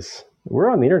 condolences. We're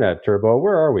on the internet, Turbo.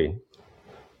 Where are we?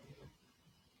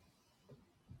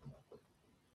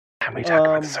 How many talk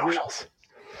about the socials?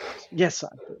 Yes,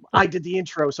 I did the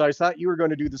intro, so I thought you were going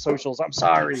to do the socials. I'm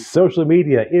sorry. Social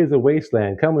media is a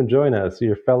wasteland. Come and join us,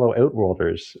 your fellow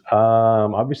Outworlders.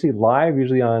 Obviously live,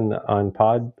 usually on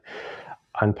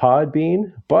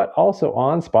Podbean, but also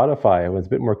on Spotify. It was a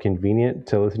bit more convenient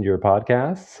to listen to your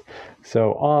podcasts.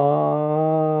 So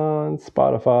on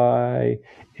Spotify,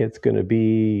 it's going to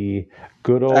be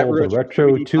good At old the Retro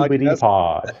Retro 2BD Tubity Podcast.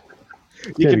 Pod.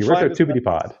 It's You going to can be Retro find us on Tubity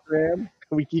Pod. Instagram.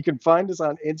 You can find us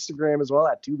on Instagram as well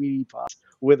at 2BD Pod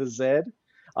with a Z.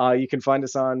 You can find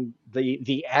us on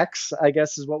the X, I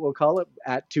guess is what we'll call it,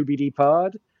 at 2BD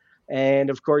Pod. And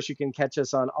of course, you can catch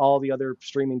us on all the other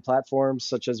streaming platforms,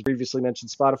 such as previously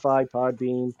mentioned Spotify,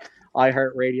 Podbean,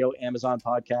 iHeartRadio, Amazon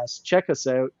Podcasts. Check us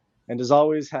out. And as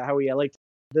always, how we like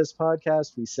this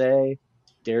podcast, we say,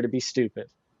 dare to be stupid.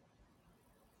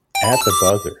 At the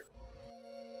buzzer.